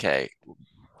Crusher. Okay.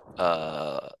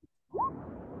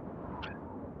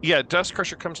 Yeah, Dust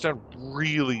Crusher comes down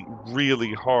really,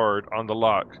 really hard on the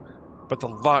lock, but the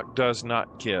lock does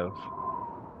not give.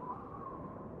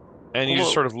 And you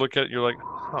just sort of look at it, you're like,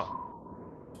 huh.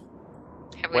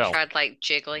 Have we tried like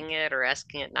jiggling it or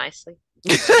asking it nicely?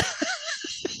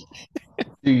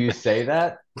 Do you say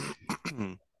that?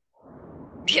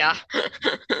 Yeah.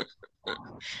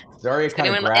 Zarya kind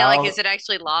of Anyone growls. like, is it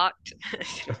actually locked?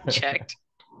 Checked.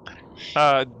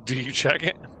 Do you check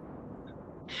it?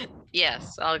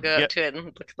 Yes, I'll go up to it and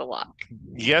look at the lock.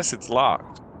 Yes, it's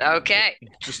locked. Okay. It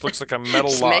just looks like a metal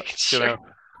Just lock, making sure. you know,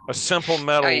 a simple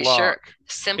metal Are you lock. sure?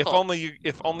 Simple.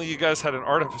 If only you guys had an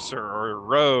artificer or a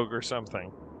rogue or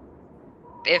something.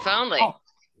 If only. Oh,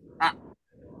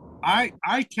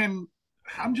 I can.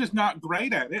 I'm just not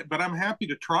great at it, but I'm happy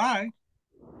to try.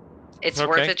 It's Okay.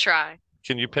 worth a try.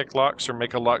 Can you pick locks or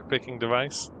make a lock picking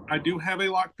device? I do have a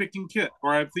lock picking kit,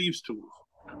 or I have thieves' tools.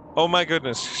 Oh my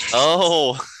goodness.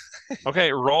 Oh.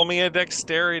 Okay, roll me a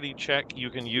dexterity check. You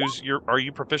can use your. Are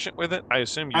you proficient with it? I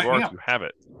assume you I are am. if you have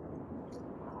it.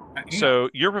 I am. So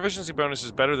your proficiency bonus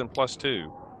is better than +2.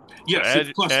 yes, add-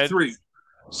 it's plus add- 3,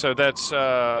 So that's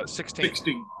 16.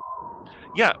 16.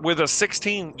 Yeah, with a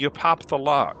 16, you pop the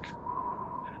lock.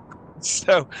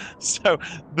 So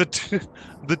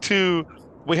the two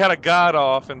we had a god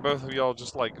off, and both of y'all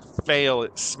just like fail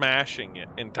at smashing it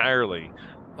entirely.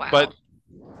 Wow.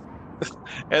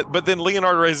 But then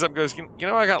Leonardo raises up and goes, you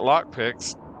know, I got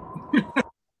lockpicks.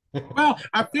 Well,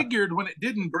 I figured when it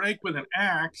didn't break with an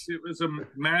axe, it was a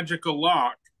magical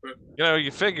lock. But You know,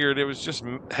 you figured it was just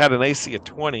had an AC of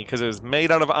 20 because it was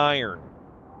made out of iron.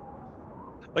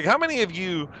 Like, how many of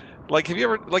you, like, have you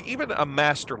ever, like, even a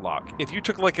master lock? If you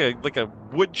took like a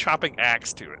wood chopping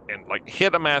axe to it and like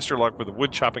hit a master lock with a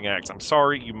wood chopping axe, I'm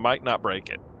sorry, you might not break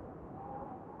it.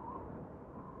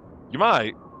 You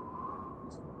might.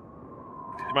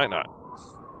 You might not.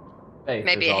 Faith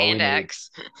Maybe is a all we hand need. axe.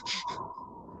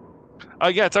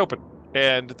 Yeah, it's open,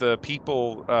 and the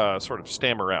people sort of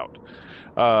stammer out.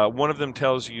 One of them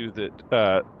tells you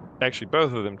that, actually,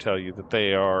 both of them tell you that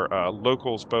they are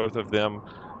locals, both of them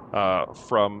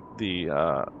from the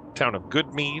town of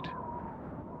Goodmead.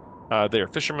 They are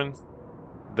fishermen.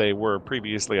 They were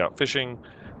previously out fishing.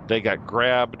 They got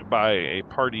grabbed by a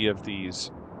party of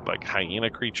these like hyena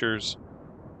creatures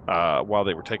while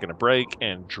they were taking a break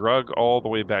and drug all the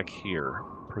way back here,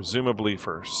 presumably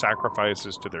for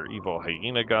sacrifices to their evil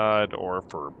hyena god or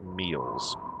for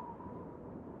meals.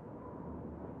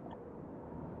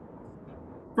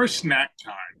 for snack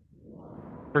time.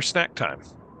 For snack time.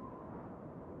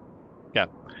 Yeah.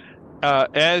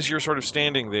 As you're sort of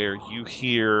standing there, you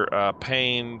hear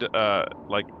pained,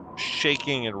 like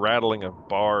shaking and rattling of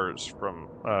bars from,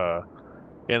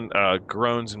 and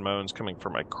groans and moans coming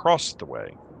from across the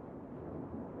way.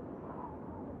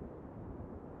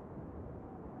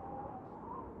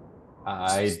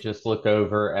 I just look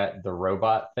over at the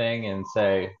robot thing and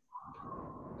say,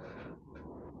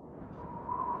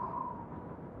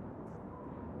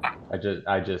 I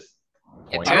just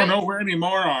point. I don't know where any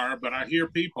more are, but I hear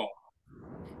people.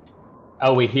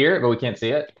 Oh, we hear it, but we can't see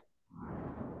it?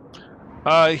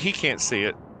 He can't see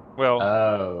it. Well,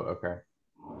 Oh, okay.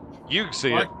 you can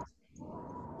see What? it.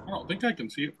 I don't think I can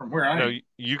see it from where I No, am.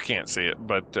 you can't see it,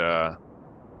 but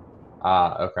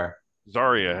Okay.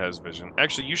 Zarya has vision.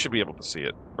 Actually, you should be able to see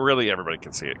it. Really, everybody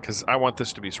can see it, because I want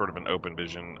this to be sort of an open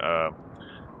vision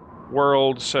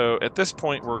world. So at this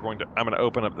point, I'm going to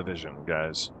open up the vision,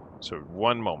 guys. So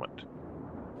one moment.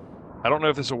 I don't know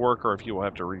if this will work or if you will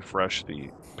have to refresh the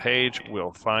page.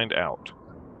 We'll find out.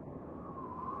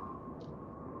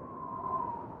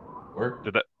 Work.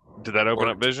 Did that open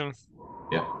up Worked. vision?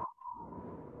 Yeah.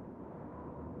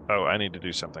 Oh, I need to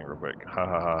do something real quick. Ha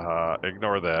ha ha ha.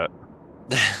 Ignore that.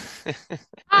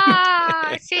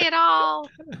 I see it all.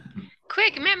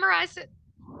 Quick, memorize it.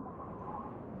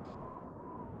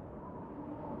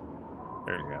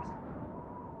 There you go.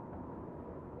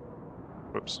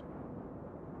 Whoops.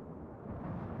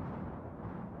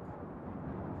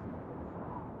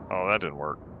 Oh, that didn't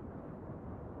work.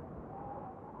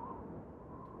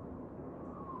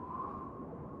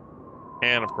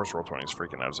 And of course, Roll20 is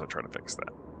freaking out as I try to fix that.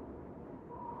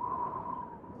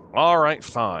 All right,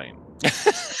 fine.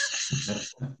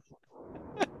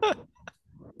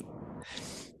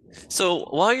 So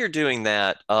while you're doing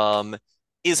that,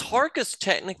 is Harkus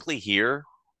technically here?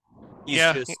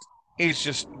 Yeah, he's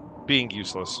just being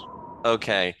useless.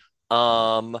 Okay.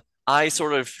 I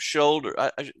sort of shoulder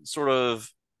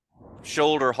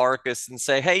Harkus and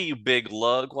say, "Hey, you big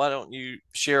lug, why don't you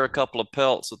share a couple of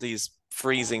pelts with these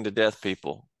freezing to death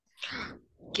people?"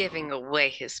 Giving away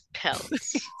his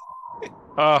pelts.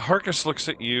 Harkus looks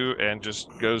at you and just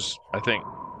goes, I think,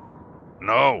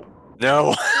 no.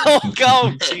 No. Oh,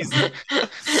 go, Jesus.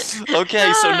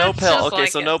 Okay, so no It's pelt. just Okay,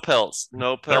 like so it. no pelts.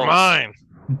 No pelts. They're mine.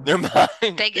 They're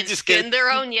mine. They can skin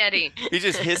their own Yeti. He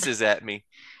just hisses at me.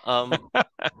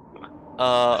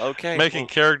 Okay. Making Well,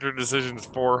 character decisions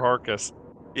for Harkus.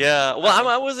 yeah. Well,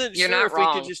 I wasn't You're sure not if we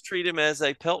wrong. could just treat him as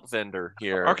a pelt vendor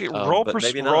here. Okay, roll but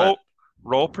maybe not.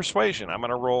 roll persuasion. I'm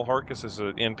going to roll Harkus as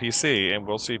an NPC, and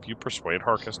we'll see if you persuade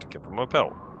Harkus to give him a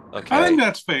pelt. Okay. I think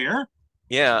that's fair.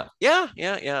 Yeah.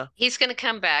 He's going to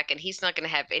come back and he's not going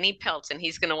to have any pelts and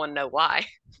he's going to want to know why.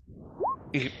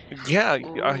 Yeah,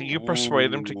 you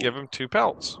persuade him to give him 2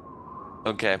 pelts.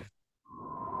 Okay.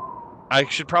 I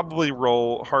should probably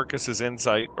roll Harkus's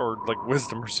insight or like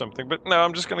wisdom or something, but no,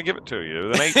 I'm just going to give it to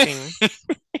you. An 18.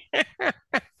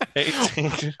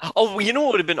 18. Oh, you know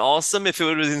what would have been awesome if it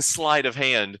would have been sleight of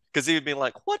hand, because he would be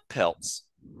like, "What pelts?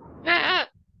 I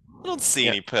don't see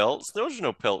any pelts. There's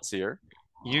no pelts here."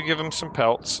 You give them some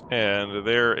pelts, and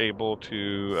they're able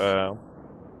to.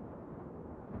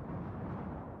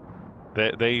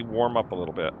 They warm up a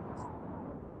little bit.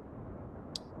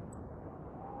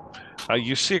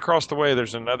 You see across the way,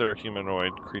 there's another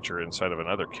humanoid creature inside of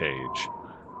another cage.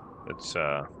 It's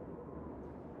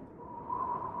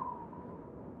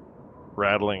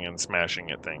rattling and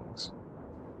smashing at things.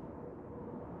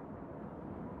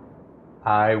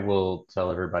 I will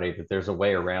tell everybody that there's a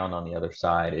way around on the other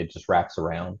side. It just wraps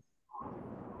around.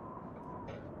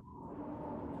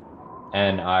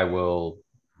 And I will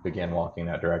begin walking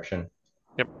that direction.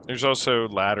 Yep. There's also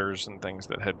ladders and things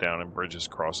that head down and bridges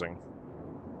crossing.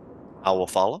 I will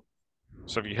follow.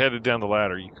 So if you headed down the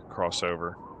ladder, you could cross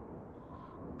over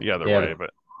the other Yeah, way,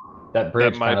 but that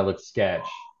bridge might- kind of looks sketch.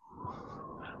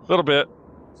 a little bit.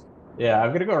 Yeah,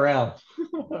 I'm gonna go around.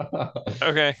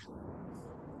 Okay.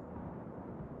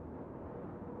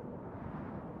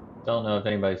 Don't know if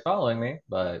anybody's following me,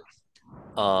 but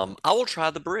I will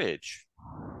try the bridge.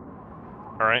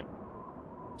 All right.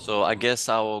 So I guess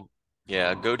I will,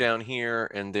 yeah, go down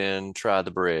here and then try the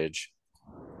bridge.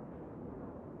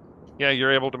 Yeah,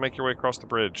 you're able to make your way across the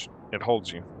bridge. It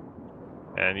holds you.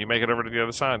 And you make it over to the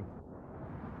other side.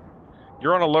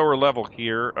 You're on a lower level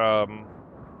here. I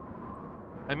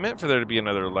meant for there to be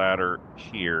another ladder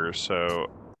here, so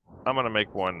I'm going to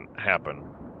make one happen.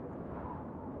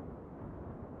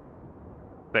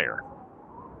 There.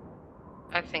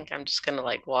 I think I'm just gonna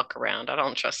like walk around. I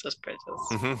don't trust those bridges.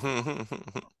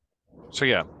 So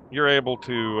yeah, you're able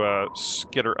to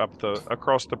skitter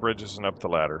across the bridges and up the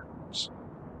ladder.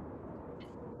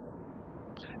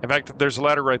 In fact, there's a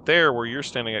ladder right there where you're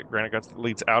standing at, granite guts, that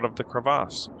leads out of the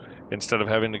crevasse instead of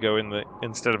having to go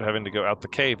out the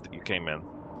cave that you came in.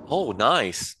 Oh,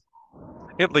 nice.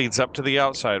 It leads up to the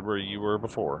outside where you were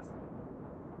before.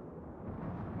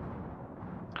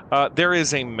 There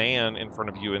is a man in front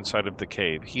of you inside of the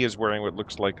cave. He is wearing what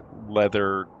looks like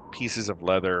pieces of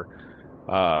leather,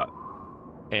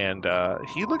 and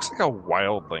he looks like a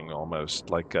wildling almost,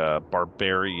 like a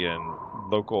barbarian,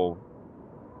 local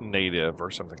native or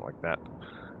something like that.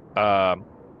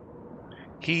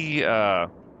 He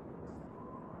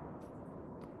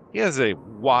has a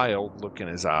wild look in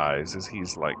his eyes as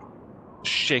he's like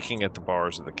shaking at the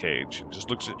bars of the cage. He just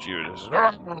looks at you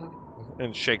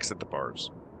and shakes at the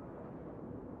bars.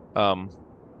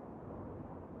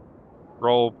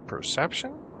 Roll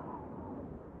perception.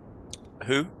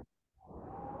 Who?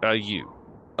 You.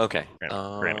 Okay.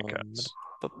 Granite Cuts.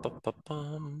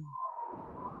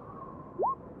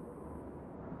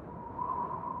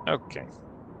 Okay.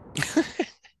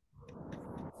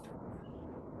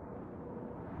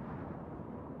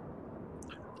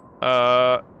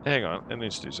 Hang on. It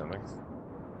needs to do something.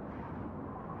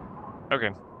 Okay.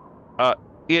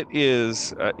 It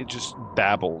just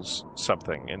babbles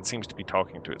something and seems to be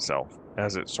talking to itself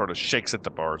as it sort of shakes at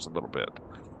the bars a little bit.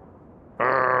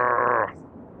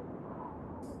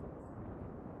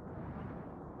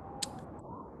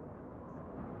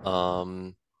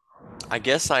 I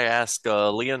guess I ask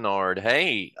Leonard,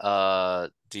 hey,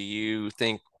 do you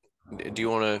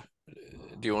want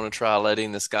to try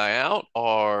letting this guy out,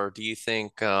 or do you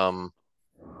think looks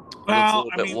a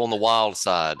little bit on the wild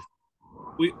side?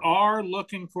 We are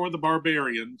looking for the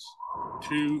barbarians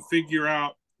to figure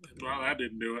out. Well, that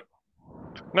didn't do it.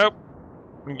 Nope.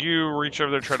 You reach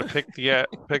over there, try to pick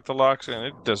the locks, and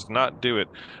it does not do it.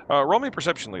 Roll me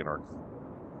perception, Leonard.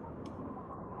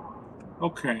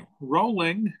 Okay,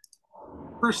 rolling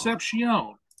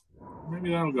perception. Maybe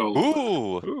that'll go.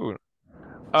 Ooh.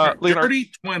 Leonard,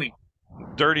 Dirty 20.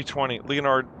 Dirty 20.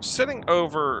 Leonard, sitting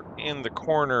over in the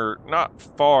corner, not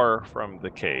far from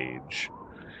the cage,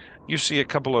 you see a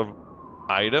couple of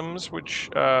items which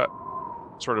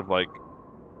sort of like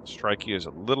strike you as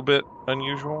a little bit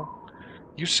unusual.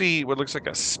 You see what looks like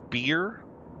a spear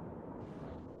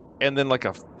and then like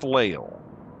a flail.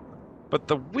 But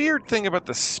the weird thing about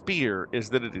the spear is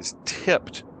that it is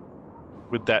tipped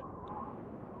with that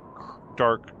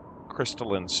dark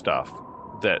crystalline stuff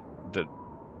that the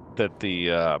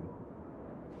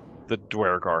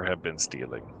Dwergar have been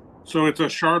stealing. So it's a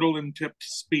Chardolin tipped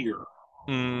spear.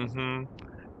 Mm-hmm.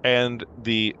 And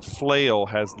the flail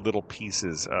has little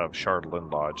pieces of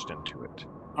Chardolin lodged into it.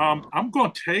 I'm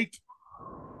going to take.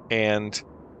 And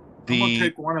I'm going to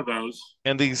take one of those.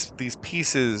 And these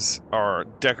pieces are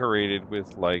decorated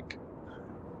with like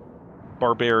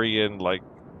barbarian like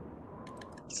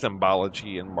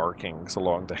symbology and markings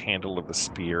along the handle of the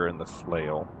spear and the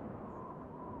flail.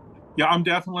 Yeah, I'm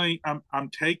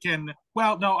taking.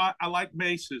 Well, no, I like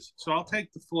maces, so I'll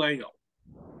take the flail.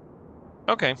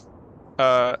 Okay.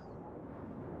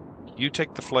 You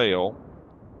take the flail.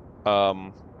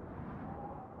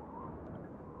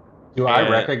 Do I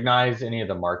recognize any of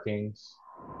the markings?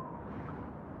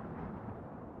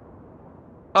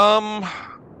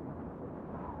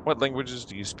 What languages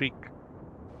do you speak?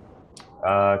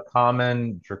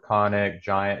 Common, Draconic,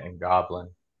 Giant, and Goblin.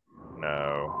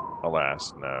 No.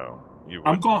 Alas, no. You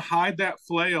I'm would. going to hide that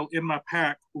flail in my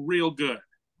pack real good.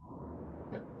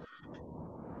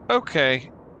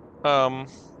 Okay.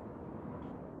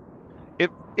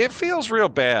 It feels real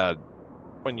bad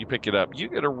when you pick it up. You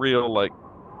get a real like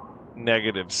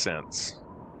negative sense.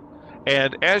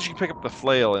 And as you pick up the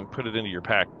flail and put it into your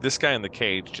pack, this guy in the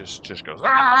cage just goes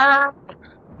 "Ah!"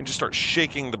 and just starts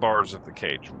shaking the bars of the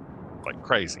cage like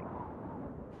crazy.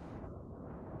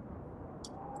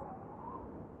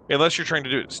 Unless you're trying to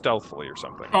do it stealthily or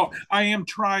something. Oh, I am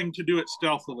trying to do it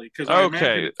stealthily because I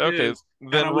imagine it's his,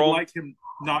 and I would like him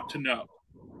not to know.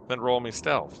 Then roll me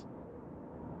stealth.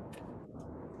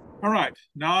 All right,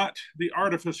 not the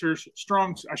artificer's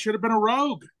strong. I should have been a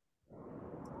rogue.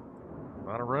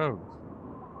 Not a rogue.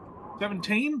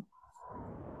 17.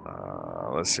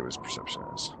 Let's see what his perception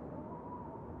is.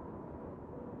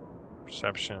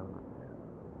 Perception.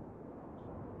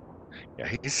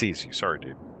 Yeah, he sees you. Sorry,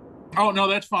 dude. Oh no,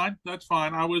 that's fine. That's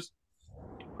fine. I was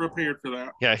prepared for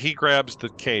that. Yeah, he grabs the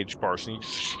cage bars and he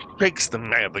shakes them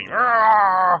madly,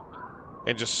 "Ah!"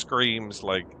 and just screams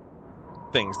like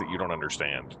things that you don't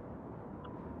understand.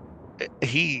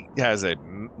 He has a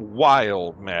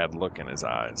wild, mad look in his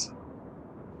eyes.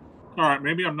 All right,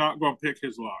 maybe I'm not going to pick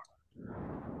his lock.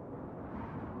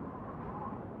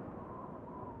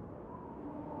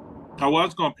 I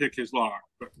was going to pick his lock,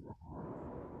 but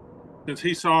since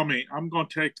he saw me, I'm going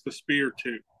to take the spear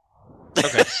too.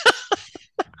 Okay.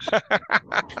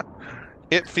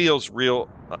 It feels real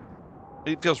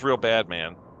bad,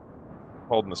 man,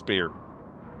 holding the spear.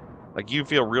 Like you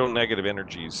feel real negative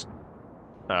energies.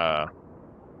 Bad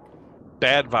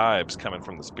vibes coming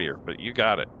from the spear, but you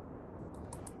got it.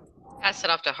 Pass it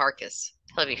off to Harkus.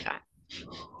 He'll be fine.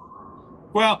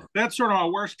 Well, that's sort of a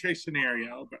worst case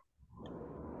scenario, but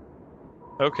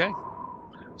Okay.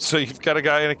 So you've got a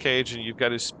guy in a cage and you've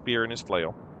got his spear and his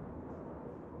flail.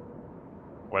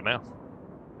 What now?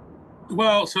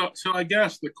 well, so I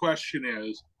guess the question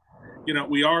is,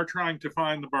 we are trying to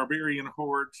find the barbarian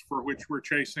hordes for which we're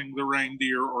chasing the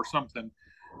reindeer or something.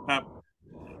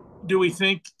 Do we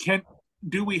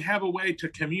have a way to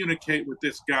communicate with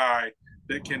this guy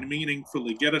that can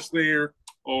meaningfully get us there,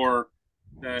 or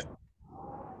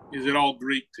is it all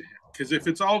Greek to him? Because if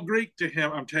it's all Greek to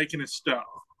him, I'm taking his stuff.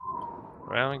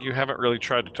 Well, you haven't really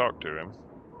tried to talk to him.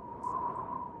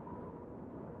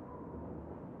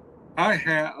 I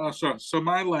have so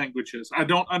my languages. I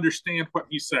don't understand what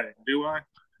he's saying. Do I?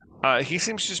 He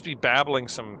seems to just be babbling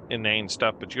some inane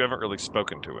stuff, but you haven't really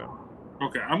spoken to him.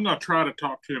 Okay, I'm gonna try to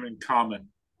talk to him in common.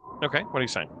 Okay, what are you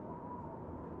saying?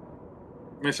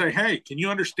 I'm gonna say, "Hey, can you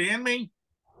understand me?"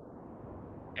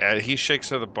 He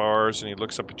shakes out the bars and he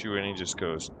looks up at you and he just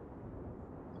goes,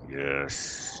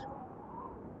 "Yes."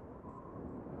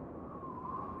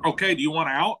 Okay, do you want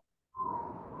out?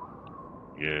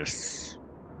 Yes.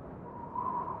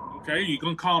 Okay, you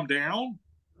gonna calm down?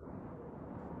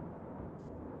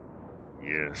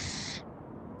 Yes.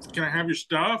 Can I have your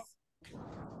stuff?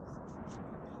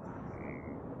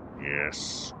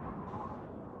 Yes.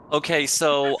 Okay,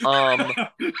 so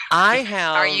I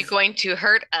have. Are you going to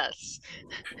hurt us?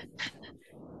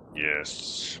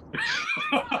 Yes.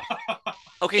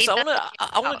 Okay, so Keep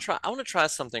I want to try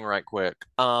something right quick.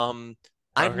 I've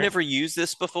Okay. never used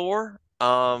this before.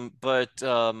 But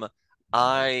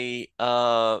I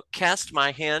cast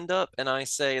my hand up and I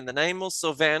say, in the name of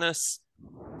Sylvanus,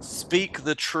 speak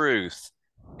the truth.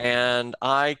 And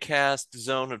I cast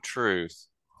Zone of Truth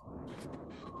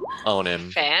on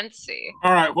him. Fancy.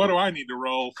 All right, what do I need to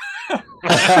roll?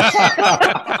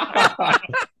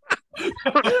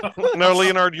 No,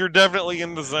 Leonard, you're definitely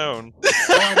in the zone.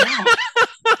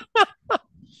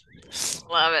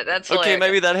 Love it. That's Okay, hilarious.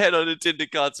 maybe that had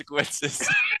unintended consequences.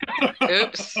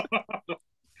 Oops.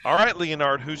 All right,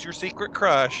 Leonard, who's your secret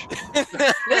crush?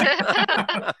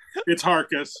 It's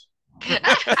Harkus.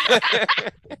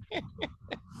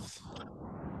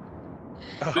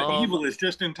 The evil is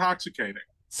just intoxicating.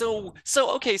 So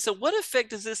okay, so what effect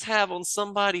does this have on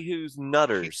somebody who's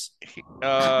nutters?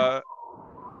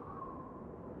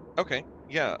 Okay,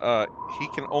 yeah, he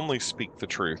can only speak the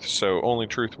truth, so only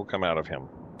truth will come out of him.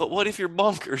 But what if you're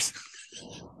bonkers?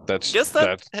 That's Guess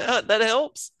that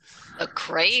helps. A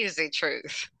crazy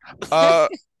truth.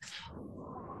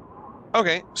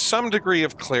 Okay, some degree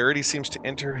of clarity seems to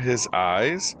enter his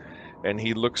eyes, and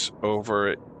he looks over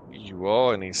at you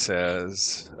all and he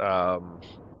says, hang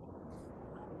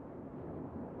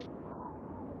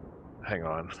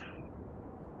on.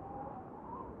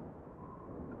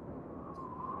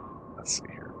 Let's see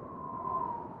here.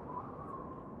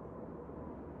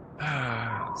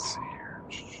 Let's see here.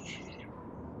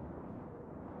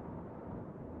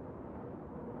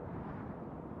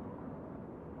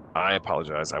 I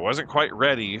apologize. I wasn't quite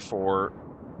ready for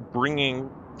bringing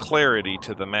clarity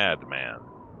to the madman.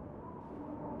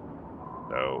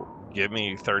 So give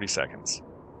me 30 seconds.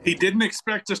 He didn't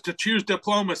expect us to choose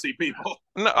diplomacy, people.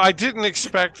 No, I didn't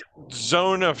expect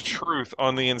zone of truth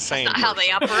on the insane. That's not how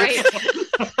they operate.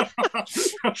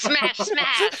 Smash,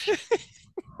 smash.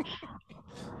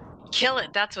 Kill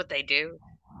it. That's what they do.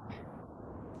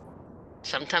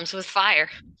 Sometimes with fire.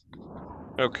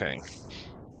 Okay.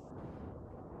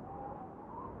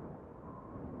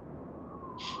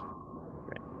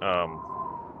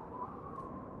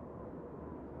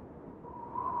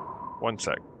 One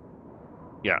sec.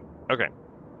 Yeah, okay.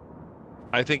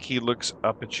 I think he looks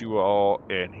up at you all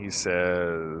and he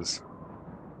says,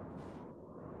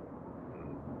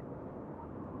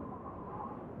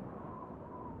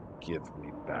 "Give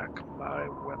me back my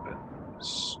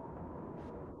weapons.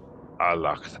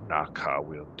 Alakhnaka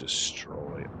will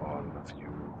destroy all of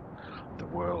you. The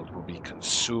world will be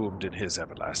consumed in his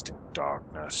everlasting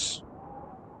darkness."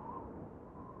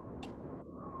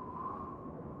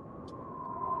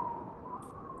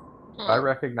 I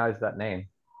recognize that name.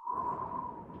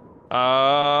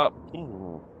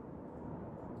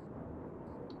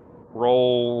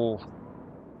 Roll.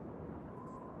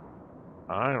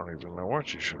 I don't even know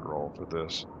what you should roll for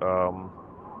this.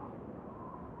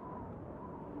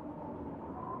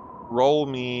 Roll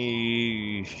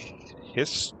me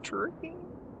history?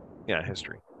 Yeah,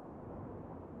 history.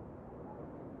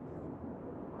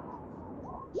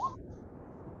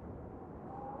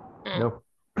 No.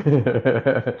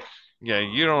 Yeah,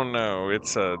 you don't know.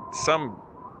 It's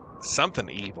something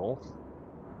evil.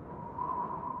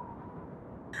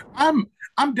 I'm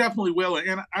definitely willing,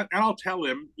 and I'll tell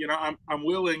him, I'm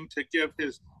willing to give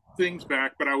his things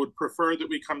back, but I would prefer that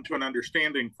we come to an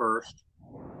understanding first.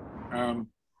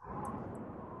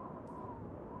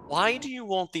 Why do you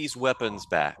want these weapons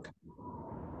back?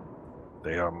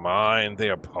 They are mine. They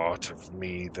are part of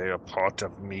me. They are part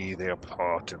of me. They are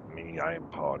part of me. I am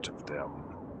part of them.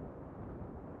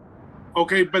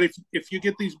 Okay, but if you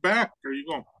get these back, are you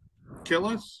going to kill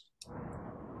us?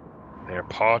 They are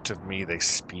part of me. They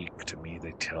speak to me.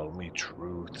 They tell me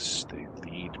truths. They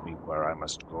lead me where I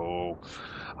must go.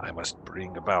 I must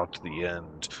bring about the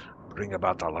end. Bring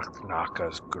about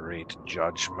Alakhnaka's great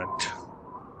judgment.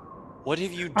 What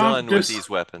have you done with these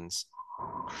weapons?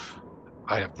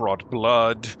 I have brought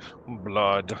blood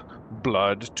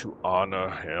to honor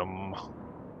him.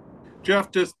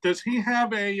 Jeff, does he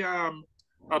have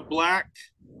a black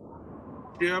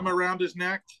gem around his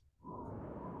neck?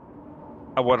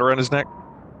 A what around his neck?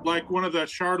 Like one of the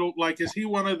is he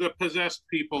one of the possessed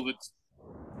people that's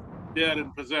dead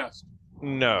and possessed?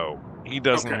 No, he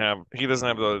doesn't have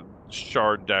the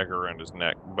shard dagger around his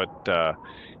neck, but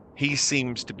he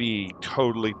seems to be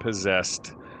totally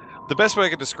possessed. The best way I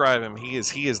could describe him, he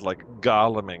is like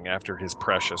goleming after his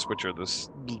precious, which are the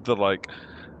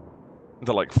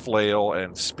flail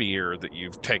and spear that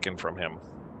you've taken from him.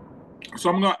 So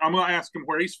I'm gonna ask him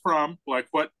where he's from, like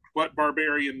what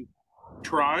barbarian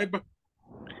tribe.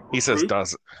 He says it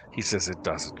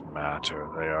doesn't matter.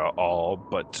 They are all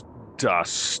but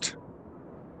dust.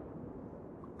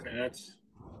 Okay,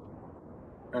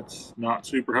 that's not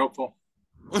super helpful.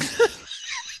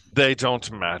 They don't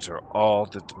matter. All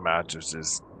that matters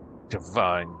is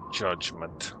divine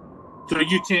judgment. So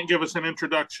you can't give us an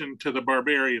introduction to the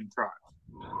barbarian tribe.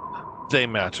 They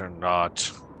matter not.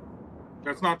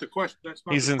 That's not the question.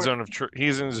 He's in zone of truth.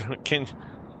 He's in zone.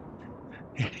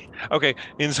 Okay,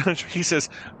 in zone of truth, he says,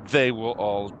 "They will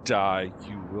all die.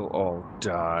 You will all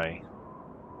die."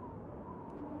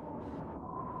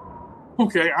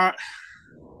 Okay,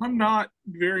 I'm not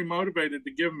very motivated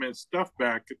to give him his stuff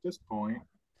back at this point.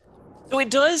 So it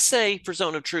does say for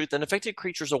Zone of Truth, an affected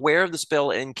creature is aware of the spell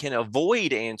and can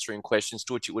avoid answering questions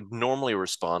to which it would normally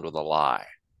respond with a lie.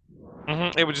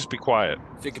 It would just be quiet.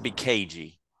 If it could be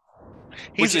cagey.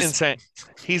 He's insane.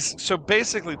 So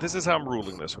basically, this is how I'm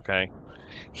ruling this, okay?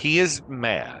 He is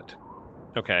mad.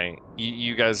 Okay?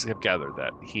 You guys have gathered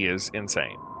that. He is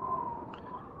insane.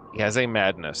 He has a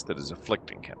madness that is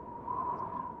afflicting him.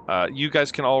 You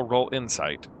guys can all roll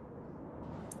insight.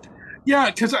 Yeah,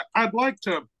 because I'd like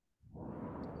to.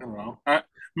 I don't know.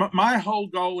 My whole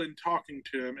goal in talking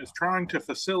to him is trying to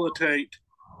facilitate.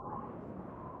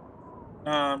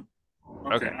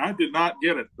 Okay, I did not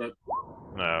get it, but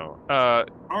no.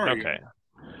 okay.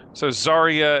 So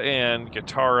Zarya and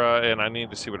Gitara, and I need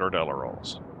to see what Ordella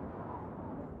rolls.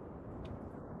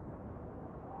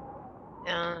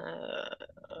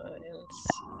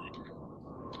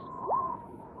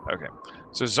 Okay,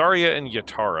 so Zarya and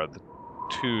Yatara,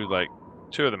 two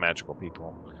of the magical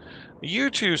people,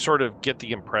 You two sort of get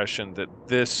the impression that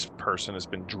this person has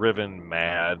been driven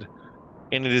mad,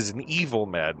 and it is an evil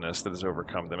madness that has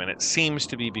overcome them, and it seems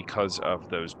to be because of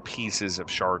those pieces of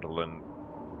Chardolin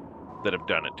that have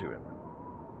done it to him.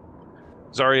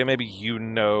 Zarya, maybe you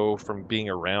know from being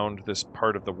around this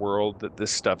part of the world that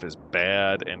this stuff is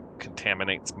bad and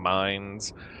contaminates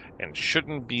minds and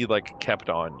shouldn't be, like, kept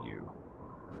on you.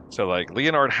 So, like,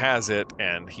 Leonard has it,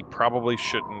 and he probably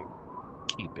shouldn't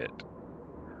keep it.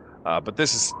 But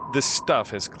this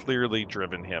stuff has clearly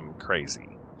driven him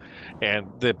crazy. And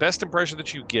the best impression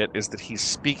that you get is that he's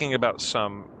speaking about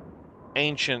some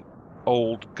ancient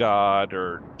old god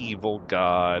or evil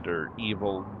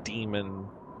demon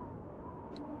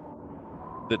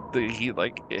that he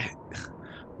like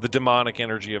the demonic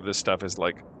energy of this stuff has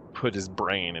like put his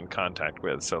brain in contact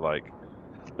with. So like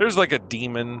there's like a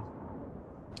demon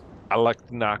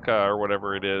Alaknaka or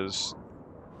whatever it is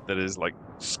that is like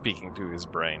speaking to his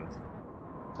brain.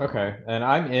 Okay, and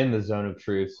I'm in the zone of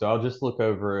truth, so I'll just look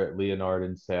over at Leonard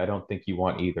and say, I don't think you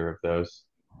want either of those.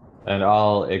 And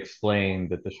I'll explain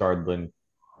that the Shardlin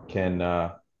can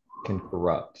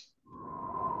corrupt.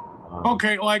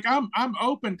 Okay, like I'm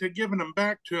open to giving them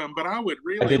back to him, but I would I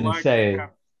really didn't like say to have.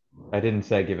 I didn't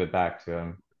say give it back to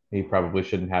him. He probably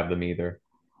shouldn't have them either.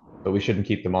 But we shouldn't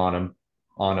keep them on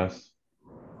us.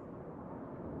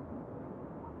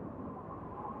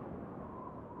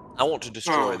 I want to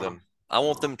destroy them. I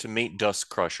want them to meet Dust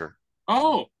Crusher.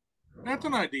 Oh, that's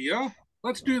an idea.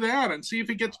 Let's do that and see if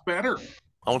it gets better.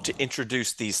 I want to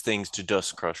introduce these things to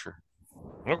Dust Crusher.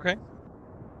 Okay.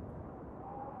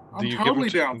 I'm totally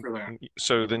down for that.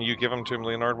 So then you give them to him,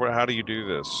 Leonard. How do you do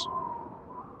this?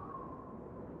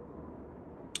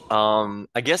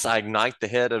 I guess I ignite the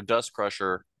head of Dust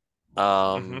Crusher,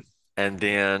 and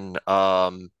then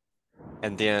bring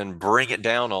it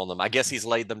down on them. I guess he's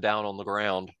laid them down on the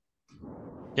ground.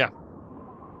 Yeah.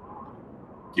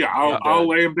 Yeah, I'll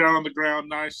lay him down on the ground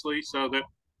nicely so that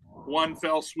one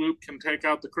fell swoop can take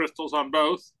out the crystals on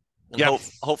both. Yeah.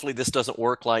 Hopefully this doesn't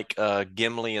work like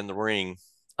Gimli in the Ring.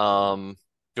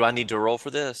 Do I need to roll for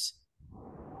this?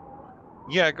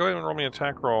 Yeah, go ahead and roll me an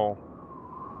attack roll.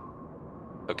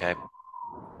 Okay.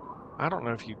 I don't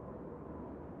know if you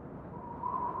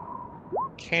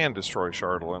can destroy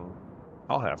Chardolin.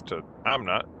 I'm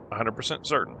not 100%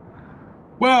 certain.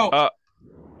 Well,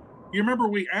 you remember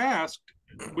we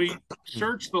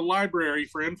searched the library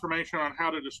for information on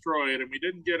how to destroy it, and we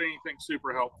didn't get anything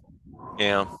super helpful.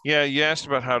 Yeah. Yeah, you asked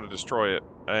about how to destroy it,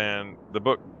 and the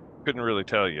book couldn't really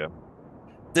tell you.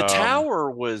 The tower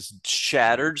was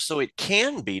shattered, so it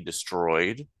can be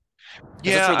destroyed.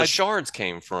 Yeah, that's where the shards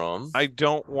came from. I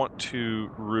don't want to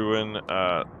ruin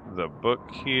the book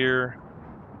here.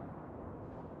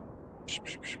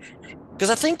 Because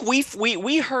I think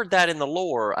we heard that in the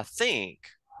lore, I think.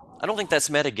 I don't think that's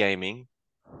metagaming.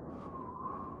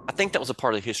 I think that was a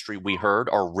part of the history we heard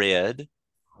or read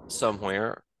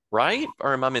somewhere, right?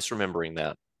 Or am I misremembering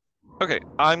that? Okay,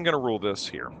 I'm going to rule this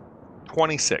here.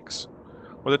 26.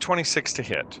 With a 26 to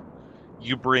hit,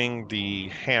 you bring the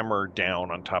hammer down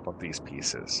on top of these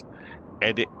pieces,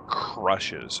 and it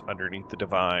crushes underneath the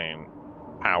divine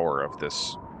power of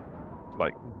this,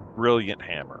 like, brilliant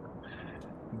hammer.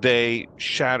 They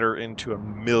shatter into a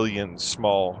million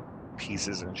small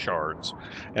pieces and shards,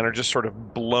 and are just sort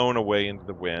of blown away into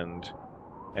the wind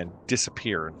and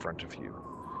disappear in front of you.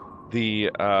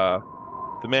 The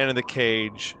man in the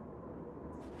cage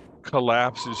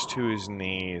collapses to his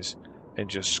knees and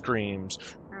just screams,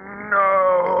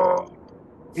 "No!"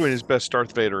 in his best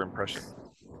Darth Vader impression.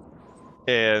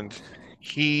 And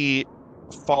he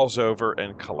falls over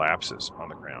and collapses on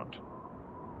the ground.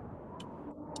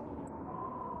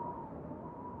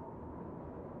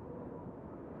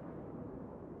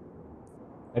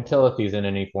 Until if he's in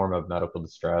any form of medical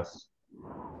distress.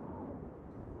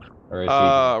 Or is he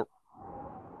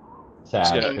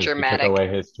sad because he took away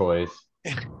his toys?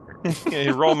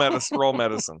 Yeah, roll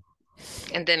medicine.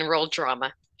 And then roll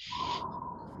drama.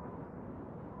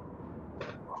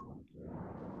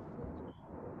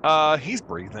 He's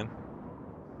breathing.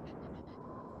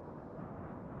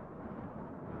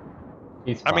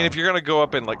 He's fine. I mean, if you're gonna go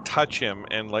up and like touch him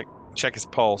and like check his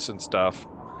pulse and stuff,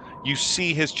 you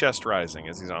see his chest rising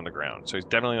as he's on the ground, so he's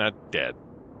definitely not dead.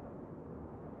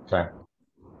 Okay.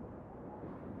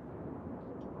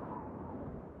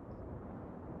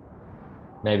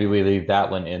 Maybe we leave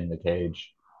that one in the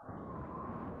cage.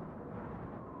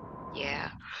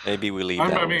 Yeah. Maybe we leave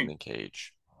that one in the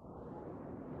cage.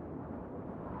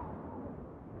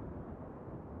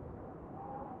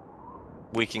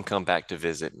 We can come back to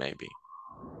visit, maybe.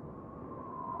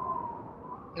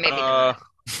 Maybe not.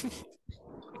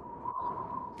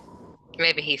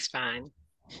 Maybe he's fine.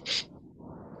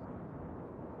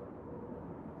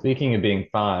 Speaking of being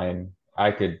fine, I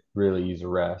could really use a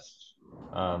rest.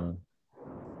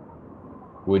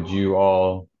 Would you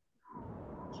all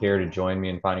care to join me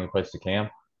in finding a place to camp?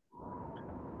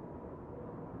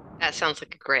 That sounds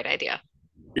like a great idea.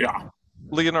 Yeah.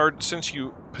 Leonard, since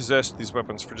you possessed these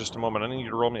weapons for just a moment, I need you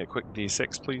to roll me a quick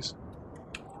d6, please.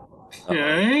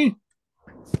 Okay.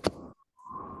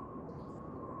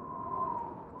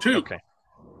 2. Okay.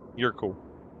 You're cool.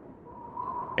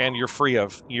 And you're free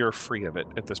of it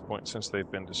at this point since they've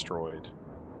been destroyed.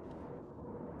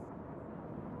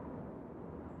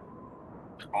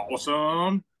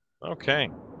 Awesome. Okay.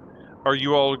 Are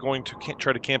you all going to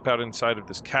try to camp out inside of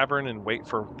this cavern and wait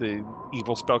for the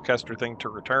evil spellcaster thing to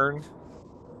return?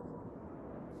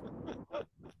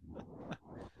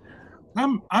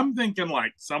 I'm thinking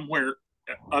like somewhere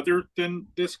other than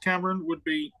this cavern would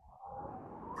be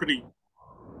pretty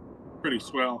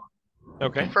swell.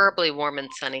 Okay. Preferably warm and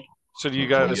sunny. So do you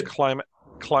guys climb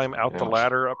out the Yeah.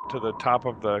 ladder up to the top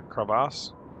of the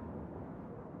crevasse?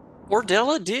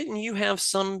 Ordella, didn't you have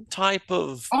some type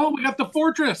of Oh, we got the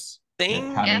fortress.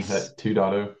 thing? Connie's Yes. at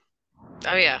 2.0.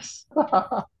 Oh yes.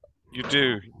 You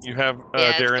do. You have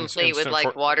Yeah, it's Darren's complete with instant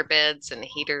like water beds and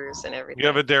heaters and everything. You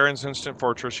have a Darren's instant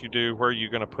fortress. You do. Where are you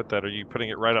going to put that? Are you putting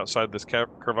it right outside this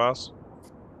crevasse?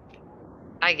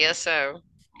 I guess so.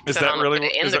 Is So I that wanna really? put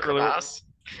it in Is the that really? crevasse.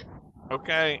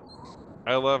 Okay.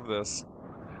 I love this.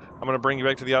 I'm going to bring you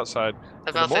back to the outside. I was In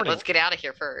the about to say, morning- let's get out of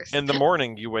here first. In the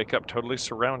morning, you wake up totally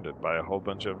surrounded by a whole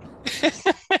bunch of.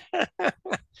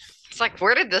 It's like,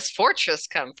 where did this fortress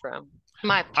come from?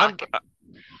 My pocket.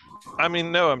 I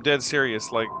mean, no, I'm dead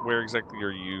serious. Like, where exactly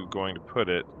are you going to put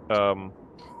it?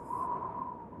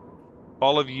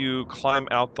 All of you climb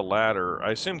out the ladder.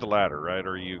 I assume the ladder, right?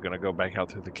 Or are you going to go back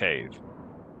out through the cave?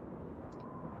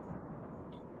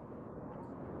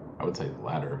 I would say the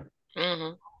ladder.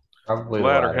 Mm-hmm. Probably The the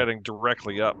ladder ladder. heading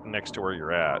directly up next to where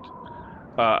you're at.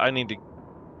 I need to.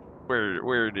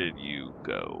 Where did you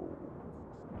go?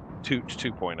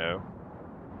 2.0.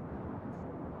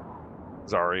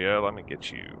 Zarya, let me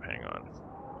get you. Hang on.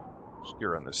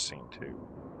 You're in this scene too.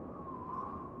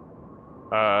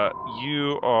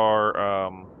 You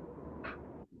are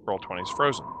roll 20s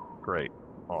frozen. Great,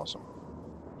 awesome.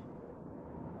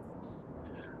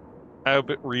 I hope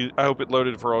it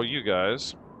loaded for all you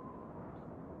guys.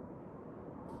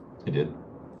 It did.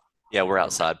 Yeah, we're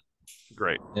outside.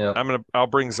 Great. Yep. I'll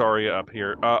bring Zarya up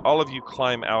here. All of you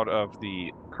climb out of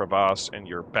the crevasse and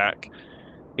you're back.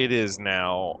 It is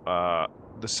now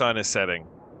the sun is setting,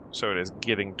 so it is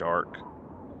getting dark.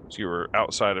 So you're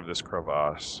outside of this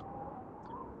crevasse.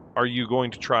 Are you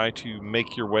going to try to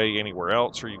make your way anywhere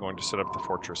else, or are you going to set up the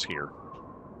fortress here?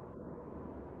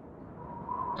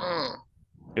 Mm.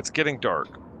 It's getting dark.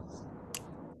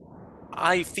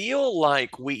 I feel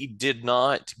like we did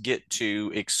not get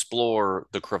to explore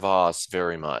the crevasse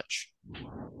very much.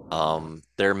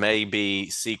 There may be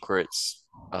secrets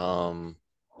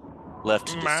left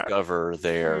to discover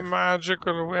there.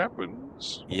 Magical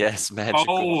weapons. Yes,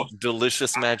 magical, Oh.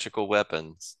 delicious magical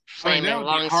weapons. I mean, Flaming that would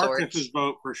be longswords. Harkness's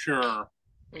vote for sure.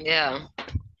 Yeah.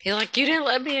 He's like, you didn't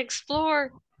let me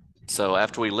explore. So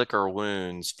after we lick our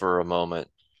wounds for a moment,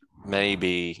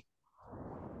 maybe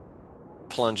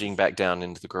plunging back down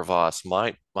into the crevasse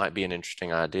might be an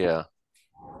interesting idea.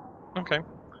 Okay.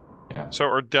 Yeah. So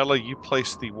Ordella, you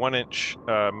place the 1-inch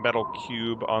metal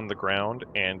cube on the ground,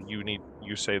 and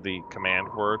you say the command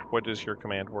word. What is your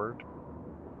command word?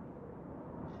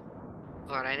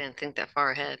 Lord, I didn't think that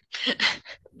far ahead.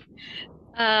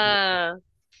 I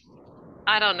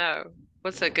don't know.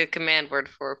 What's a good command word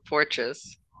for a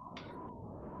fortress?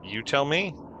 You tell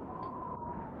me.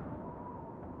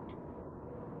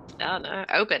 I don't know.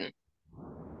 Open.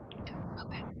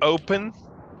 Open.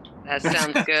 That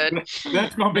sounds good.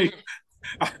 That's going to be.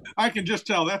 I can just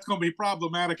tell that's going to be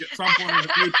problematic at some point in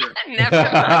the future. Never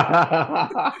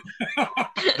mind.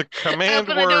 The command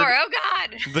Open the word. door. Oh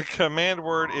God. The command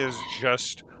word is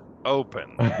just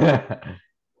open.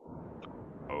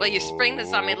 Well, you spring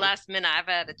this on me last minute. I've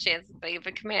had a chance to think of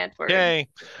a command word. Okay.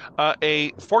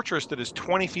 A fortress that is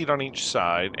 20 feet on each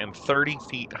side and 30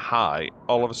 feet high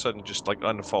all of a sudden just like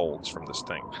unfolds from this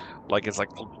thing. Like it's like,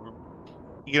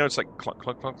 it's like clunk,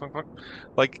 clunk, clunk, clunk, clunk.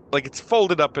 Like it's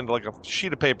folded up into like a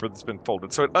sheet of paper that's been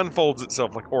folded. So it unfolds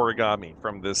itself like origami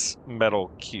from this metal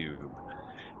cube.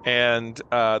 And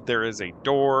there is a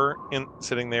door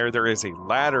sitting there. There is a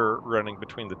ladder running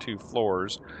between the two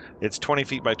floors. It's 20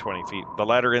 feet by 20 feet. The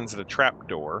ladder ends at a trap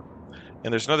door,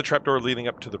 and there's another trap door leading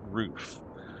up to the roof.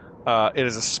 It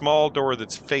is a small door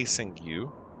that's facing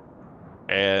you,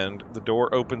 and the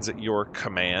door opens at your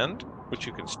command. which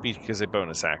you can speak as a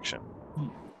bonus action.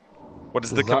 What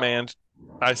is the Zar- command?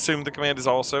 I assume the command is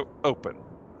also open.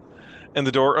 And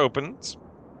the door opens,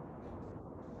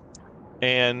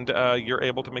 and you're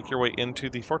able to make your way into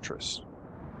the fortress.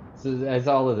 So as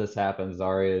all of this happens,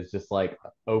 Zarya is just like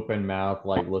open mouth,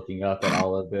 like looking up at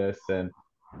all of this, and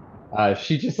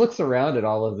she just looks around at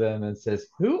all of them and says,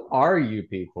 "Who are you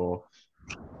people?"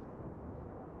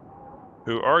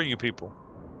 Who are you people?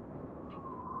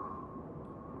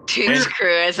 Toots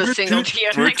crew as a We're single Toots-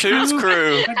 tier. We're next Toots up.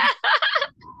 crew.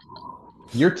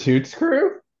 You're Toots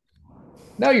crew?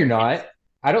 No, you're not.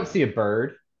 I don't see a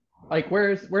bird. Like,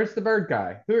 where's the bird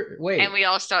guy? Wait. And we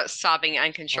all start sobbing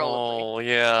uncontrollably. Oh,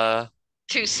 yeah.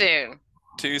 Too soon.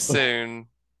 Too soon.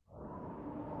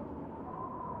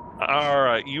 All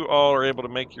right, you all are able to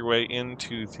make your way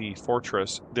into the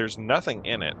fortress. There's nothing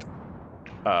in it.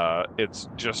 It's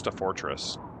just a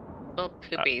fortress. Little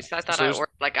poopies. I thought so I there's-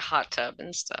 worked like a hot tub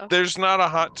and stuff. There's not a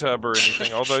hot tub or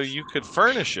anything, although you could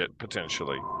furnish it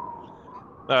potentially.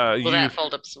 Will that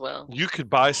fold up as well? You could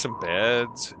buy some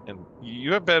beds, and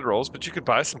you have bedrolls, but you could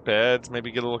buy some beds, maybe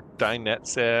get a little dinette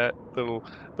set, little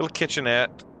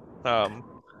kitchenette.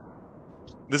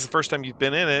 This is the first time you've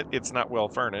been in it. It's not well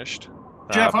furnished.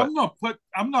 Jeff, but-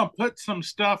 I'm gonna put some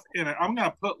stuff in it. I'm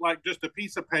gonna put like just a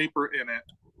piece of paper in it.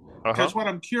 Because what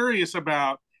I'm curious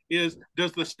about is,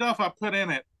 does the stuff I put in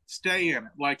it stay in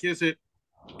it? Like, is it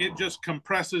just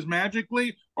compresses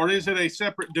magically, or is it a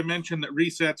separate dimension that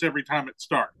resets every time it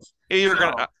starts?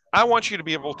 I want you to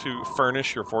be able to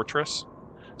furnish your fortress.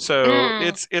 So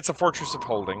it's a fortress of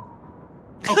holding.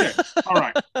 Okay, all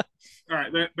right.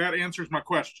 That answers my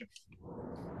question.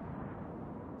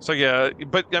 So yeah,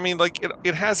 but I mean, like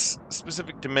it has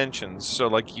specific dimensions. So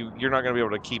like you're not going to be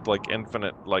able to keep like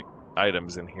infinite like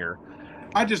items in here.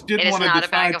 I just It didn't is want to not a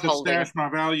bag decide of to holding. stash my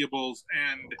valuables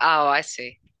and Oh, I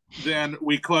see. then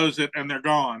we close it and they're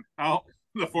gone.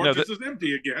 The fortress is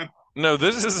empty again. No,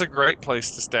 this is a great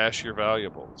place to stash your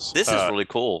valuables. This is really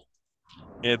cool.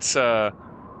 It's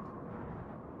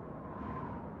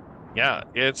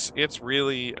it's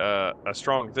really a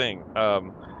strong thing.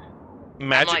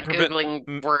 Magic I'm like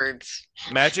Googling words.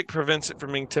 Magic prevents it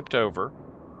from being tipped over.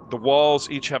 The walls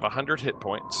each have 100 hit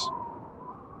points.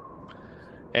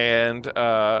 And it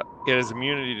has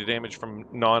immunity to damage from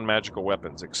non-magical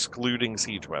weapons, excluding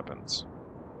siege weapons.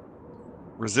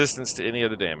 Resistance to any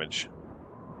other damage.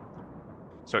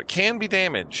 So it can be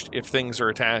damaged if things are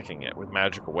attacking it with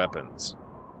magical weapons.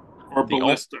 Or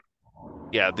ballista.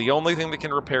 The only thing that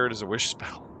can repair it is a wish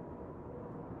spell.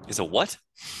 Is a what?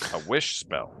 A wish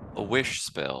spell. A wish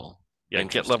spell. Yeah,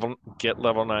 get level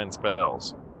 9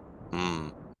 spells. Hmm.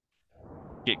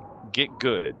 Get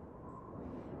good.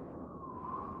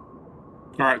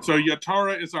 All right, so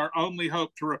Yatara is our only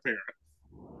hope to repair it.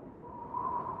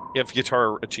 If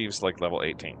Yatara achieves like level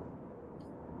 18.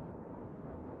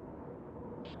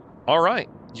 All right,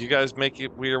 you guys make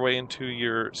your way into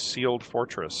your sealed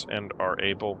fortress and are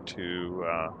able to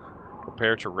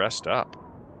prepare to rest up.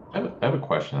 I have a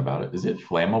question about it. Is it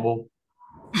flammable?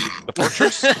 The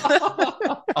fortress?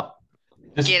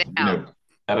 Just, Get out.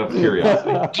 Out of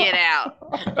curiosity. Get out.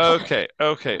 Okay.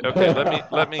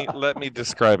 Let me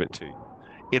describe it to you.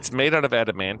 It's made out of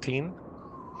adamantine,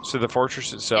 so the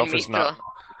fortress itself is not.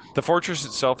 The fortress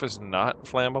itself is not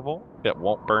flammable. It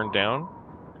won't burn down,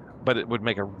 but it would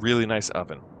make a really nice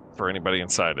oven for anybody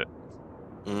inside it.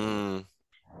 Mm.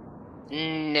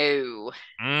 No.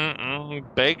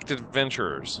 Baked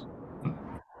adventurers.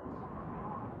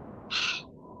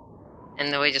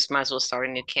 And then we just might as well start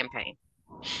a new campaign.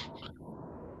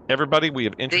 Everybody, we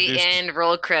have introduced. The end.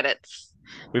 Roll credits.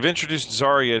 We've introduced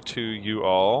Zarya to you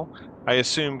all. I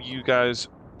assume you guys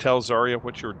tell Zarya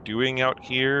what you're doing out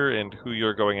here and who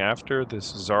you're going after.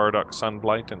 This is Zardoc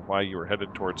Sunblight and why you were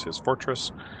headed towards his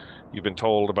fortress. You've been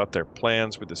told about their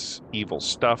plans with this evil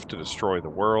stuff to destroy the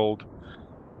world.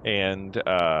 And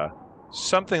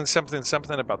something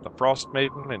about the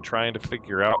Frostmaiden and trying to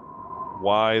figure out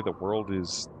why the world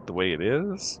is the way it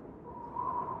is.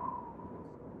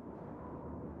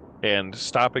 And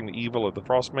stopping the evil of the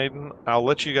Frostmaiden. I'll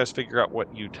let you guys figure out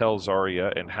what you tell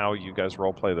Zarya and how you guys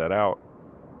roleplay that out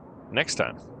next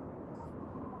time.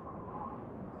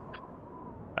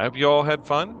 I hope you all had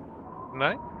fun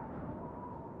tonight.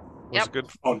 Was Yep. a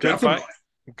good Definitely.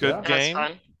 fight. Good That was game.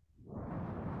 fun.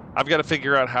 I've got to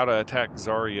figure out how to attack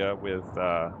Zarya with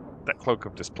that cloak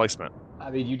of displacement. I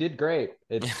mean, you did great.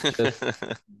 It's just,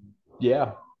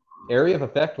 yeah. Area of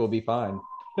effect will be fine.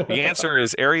 The answer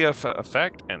is area of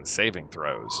effect and saving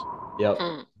throws. Yep.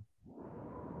 Hmm.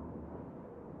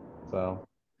 So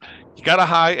You got a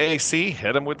high AC,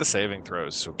 hit them with the saving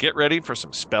throws. So get ready for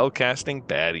some spell casting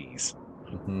baddies.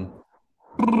 mhm.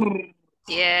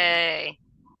 Yay.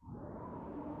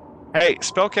 Hey,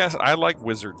 spellcast, I like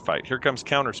wizard fight. Here comes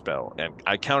counterspell, and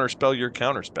I counterspell your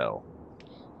counterspell.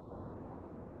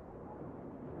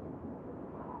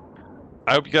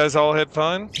 I hope you guys all had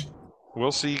fun.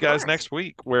 We'll see you guys next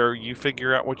week, where you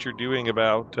figure out what you're doing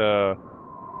about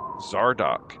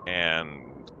Zardoc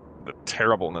and the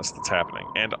terribleness that's happening.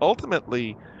 And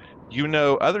ultimately, you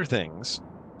know other things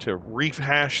to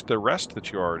rehash the rest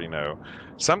that you already know.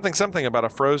 Something about a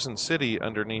frozen city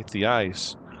underneath the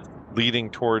ice,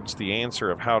 leading towards the answer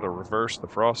of how to reverse the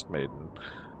Frostmaiden.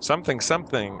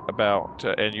 Something about,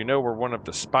 and you know where one of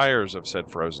the spires of said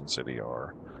frozen city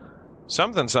are.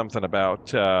 Something about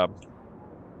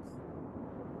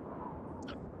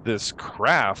this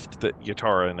craft that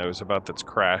Yatara knows about that's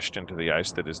crashed into the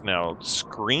ice that is now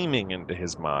screaming into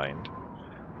his mind.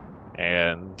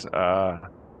 And,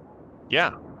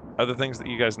 yeah, other things that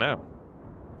you guys know.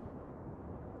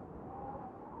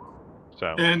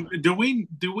 So. And do we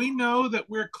know that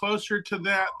we're closer to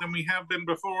that than we have been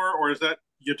before, or is that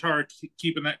Yatara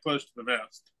keeping that close to the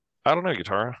vest? I don't know,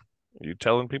 Yatara. Are you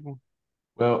telling people?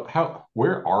 Well,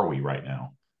 where are we right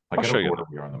now? Like, I'll show you. Where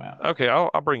we are on the map. Okay, I'll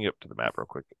bring you up to the map real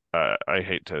quick. I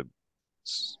hate to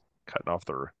cutting off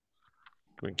the.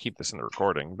 We can keep this in the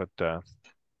recording, but here,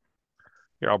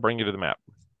 I'll bring you to the map.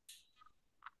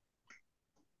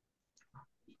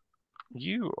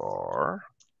 You are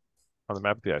on the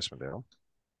map of the Icewind Dale.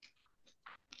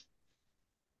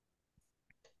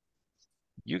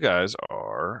 You guys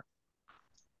are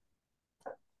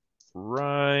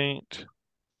right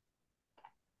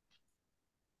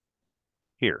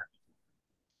here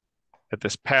at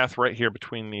this path right here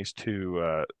between these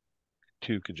two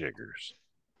kajiggers.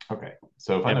 Okay,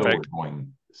 so if I know we're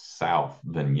going south,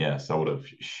 then yes, I would have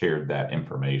shared that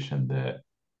information that,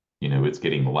 it's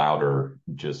getting louder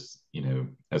just,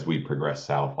 as we progress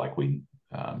south, like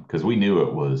because we knew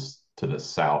it was to the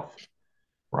south,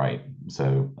 right?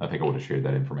 So I think I would have shared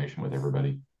that information with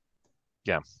everybody.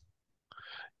 Yeah,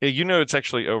 it's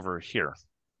actually over here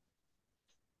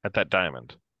at that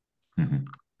diamond. Mm-hmm.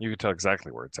 You can tell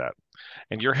exactly where it's at.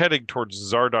 And you're heading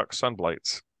towards Zardoc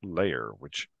Sunblight's lair,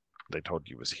 which they told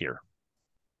you was here.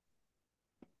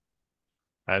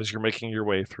 As you're making your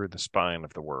way through the spine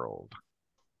of the world.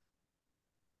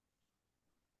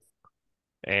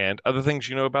 And other things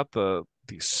you know about the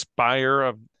spire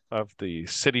of the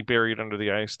city buried under the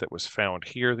ice that was found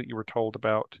here that you were told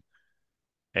about.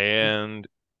 And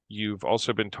you've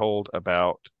also been told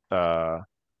about the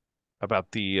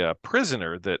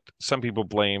prisoner that some people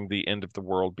blame the end of the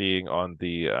world being on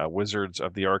the wizards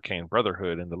of the Arcane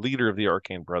Brotherhood, and the leader of the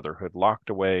Arcane Brotherhood locked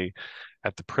away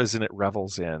at the prison at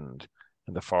Revel's End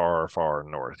in the far, far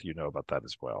north. You know about that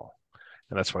as well.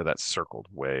 And that's why that's circled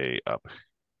way up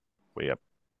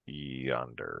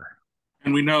yonder.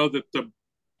 And we know that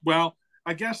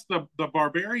I guess the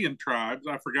barbarian tribes,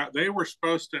 I forgot, they were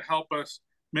supposed to help us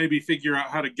maybe figure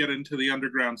out how to get into the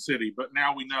underground city, but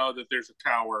now we know that there's a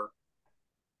tower.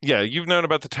 Yeah, you've known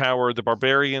about the tower. The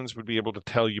barbarians would be able to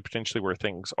tell you potentially where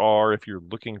things are if you're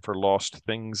looking for lost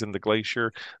things in the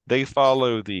glacier. They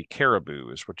follow the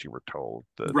caribou, is what you were told.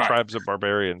 The tribes of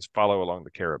barbarians follow along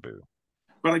the caribou.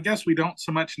 But I guess we don't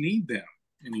so much need them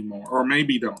anymore, or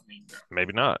maybe don't need them.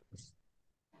 Maybe not.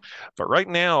 But right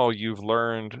now, you've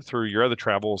learned through your other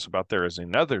travels about there is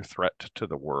another threat to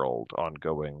the world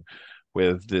ongoing,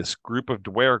 with this group of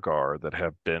Dwergar that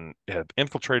have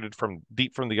infiltrated from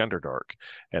deep from the Underdark,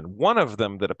 and one of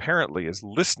them that apparently is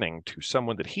listening to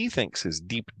someone that he thinks is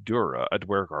Deep Dura, a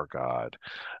Dwergar god,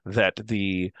 that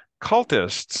the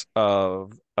cultists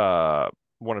of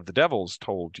one of the devils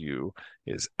told you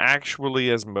is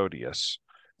actually Asmodeus,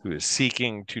 who is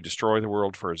seeking to destroy the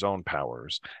world for his own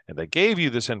powers. And they gave you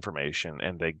this information,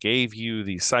 and they gave you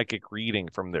the psychic reading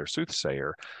from their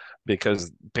soothsayer,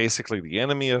 because basically the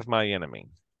enemy of my enemy.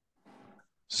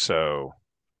 So,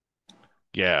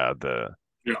 yeah, they're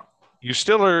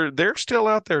still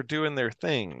out there doing their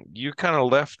thing. You kind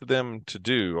of left them to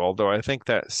do, although I think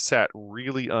that sat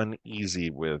really uneasy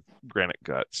with Granite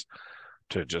Guts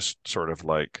to just sort of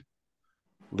like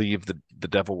leave the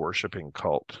devil worshipping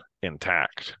cult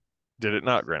intact. Did it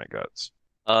not, Granite Guts?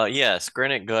 Yes,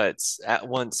 Granite Guts.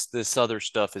 Once this other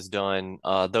stuff is done,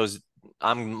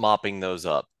 I'm mopping those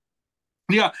up.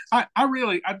 Yeah, I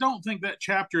don't think that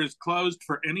chapter is closed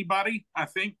for anybody. I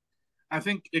think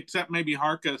except maybe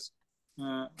Harkus,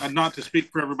 and not to speak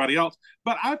for everybody else,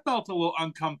 but I felt a little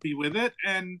uncomfy with it,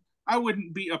 and I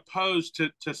wouldn't be opposed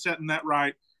to setting that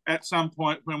right at some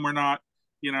point when we're not,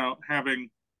 having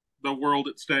the world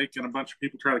at stake and a bunch of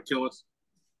people try to kill us.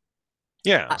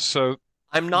 Yeah, so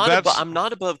I'm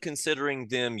not above considering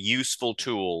them useful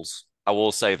tools. I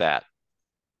will say that.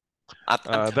 I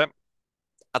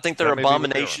think there are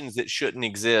abominations that shouldn't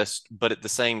exist, but at the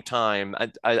same time,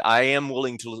 I am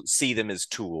willing to see them as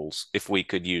tools if we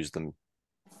could use them.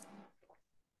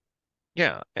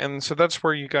 Yeah, and so that's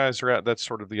where you guys are at. That's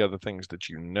sort of the other things that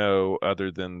you know, other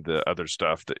than the other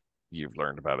stuff that you've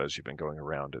learned about as you've been going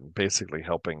around and basically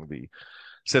helping the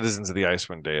citizens of the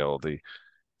Icewind Dale. The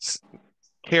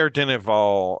Caer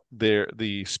Dineval,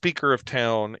 the speaker of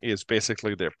town, is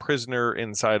basically their prisoner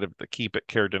inside of the keep at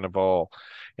Caer Dineval,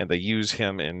 and they use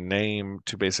him in name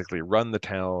to basically run the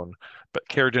town. But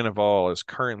Caer Dineval is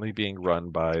currently being run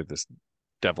by this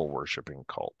devil worshipping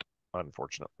cult,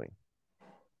 unfortunately.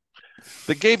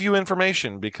 They gave you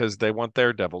information because they want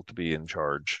their devil to be in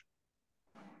charge.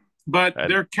 But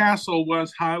their castle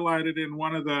was highlighted in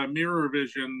one of the mirror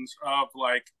visions of,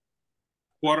 like,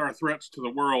 what are threats to the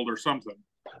world or something.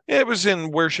 It was in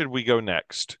Where Should We Go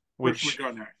Next? Where should we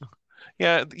go next?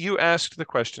 Yeah, you asked the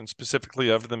question specifically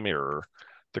of the mirror.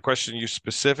 The question you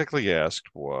specifically asked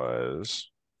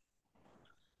was,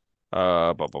 hang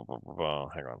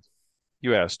on.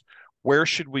 You asked, where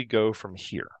should we go from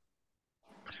here?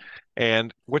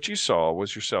 And what you saw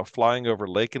was yourself flying over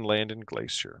lake and land and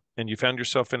glacier, and you found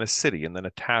yourself in a city and then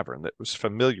a tavern that was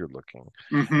familiar looking,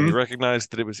 and you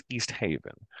recognized that it was East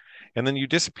Haven. And then you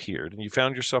disappeared, and you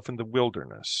found yourself in the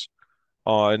wilderness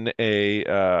on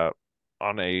a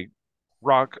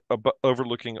rock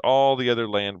overlooking all the other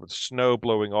land with snow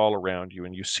blowing all around you,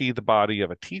 and you see the body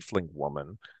of a tiefling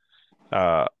woman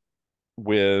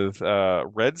with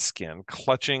red skin,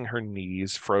 clutching her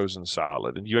knees frozen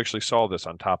solid. And you actually saw this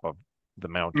on top of the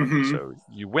mountain. So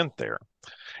you went there,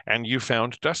 and you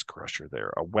found Dust Crusher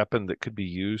there, a weapon that could be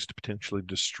used to potentially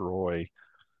destroy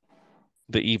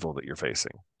the evil that you're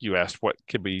facing. You asked what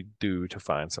could we do to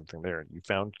find something there, and you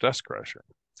found Dust Crusher.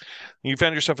 You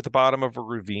found yourself at the bottom of a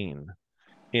ravine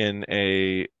in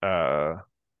a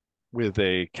with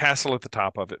a castle at the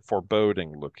top of it,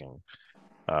 foreboding looking,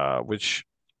 which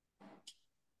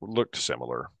looked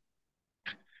similar.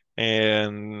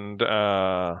 And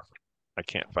I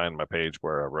can't find my page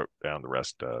where I wrote down the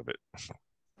rest of it.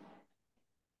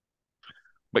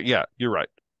 But yeah, you're right.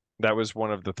 That was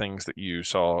one of the things that you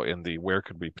saw in the where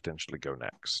could we potentially go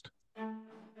next.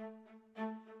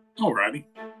 Alrighty.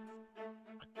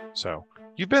 So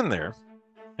you've been there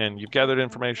and you've gathered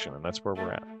information, and that's where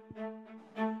we're at.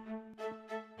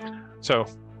 So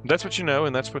that's what you know,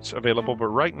 and that's what's available. But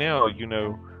right now, you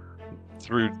know,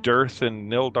 through Dearth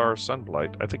and Nildar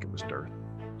Sunblight, I think it was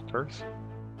Dearth,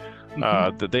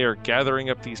 that they are gathering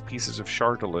up these pieces of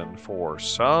Chartelin for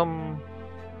some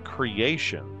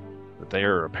creation that they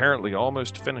are apparently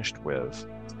almost finished with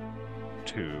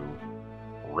to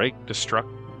bring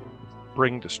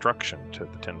destruction to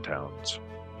the 10 towns.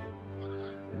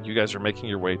 And you guys are making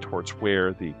your way towards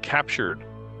where the captured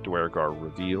Duergar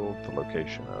revealed the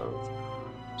location of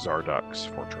Zardok's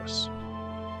fortress,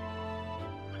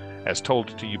 as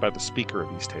told to you by the speaker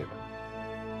of East Haven.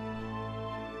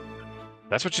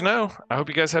 That's what you know. I hope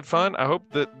you guys had fun. I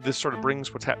hope that this sort of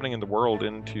brings what's happening in the world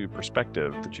into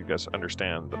perspective, that you guys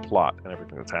understand the plot and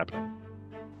everything that's happening.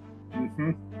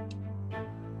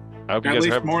 I hope you guys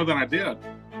are more than I did.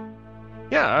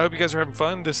 Yeah, I hope you guys are having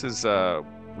fun. This is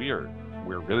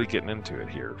we're really getting into it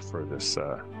here for this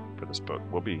book.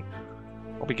 We'll be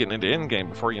getting into Endgame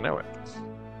before you know it.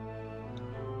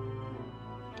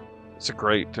 It's a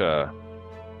great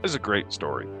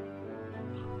story.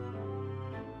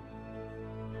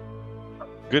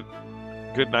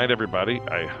 Good night, everybody.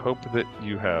 I hope that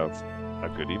you have a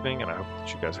good evening, and I hope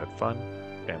that you guys had fun.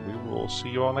 And we will see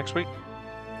you all next week. All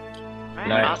right,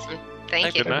 night. Awesome.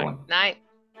 Thank you. Good night. Night.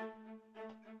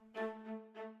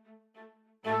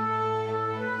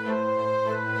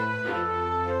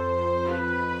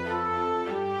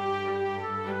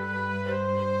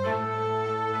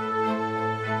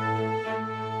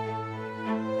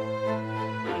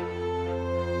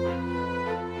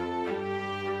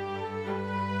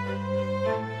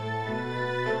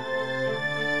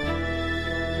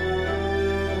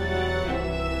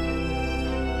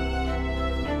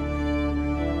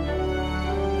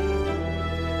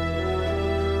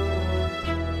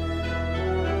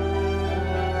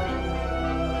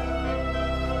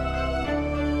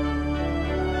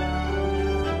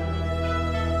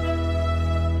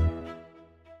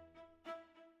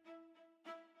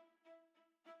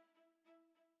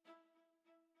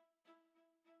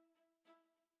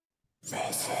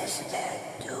 This is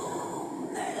the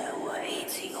doom that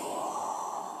awaits you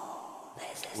all.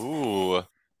 Ooh.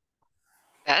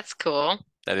 That's cool.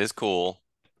 That is cool.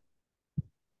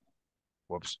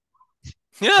 Whoops.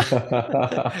 Yeah.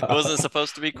 It wasn't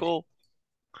supposed to be cool.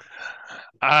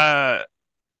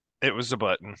 It was a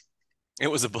button. It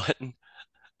was a button.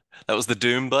 That was the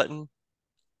doom button.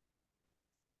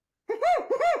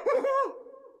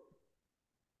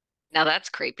 Now that's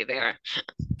creepy there.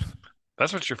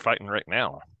 That's what you're fighting right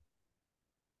now.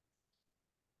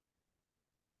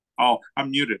 Oh,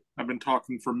 I'm muted. I've been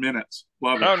talking for minutes.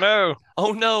 Love it. Oh no.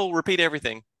 Oh no, repeat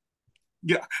everything.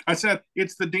 Yeah, I said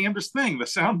it's the damnedest thing. The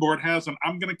soundboard has an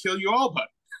 "I'm gonna kill you all" button.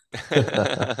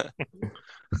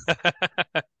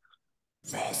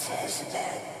 This is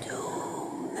the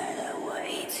doom that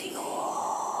awaits you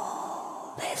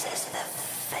all. This is the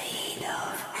fate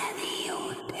of any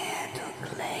who dare to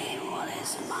claim what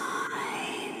is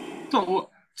mine.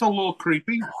 It's a little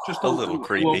creepy. Just A little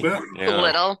creepy. little bit. Yeah. A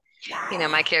little. You know,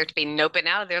 my character be noping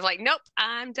out. They're like, nope,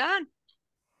 I'm done.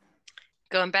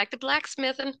 Going back to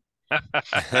blacksmithing.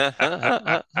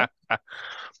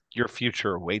 Your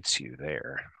future awaits you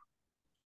there.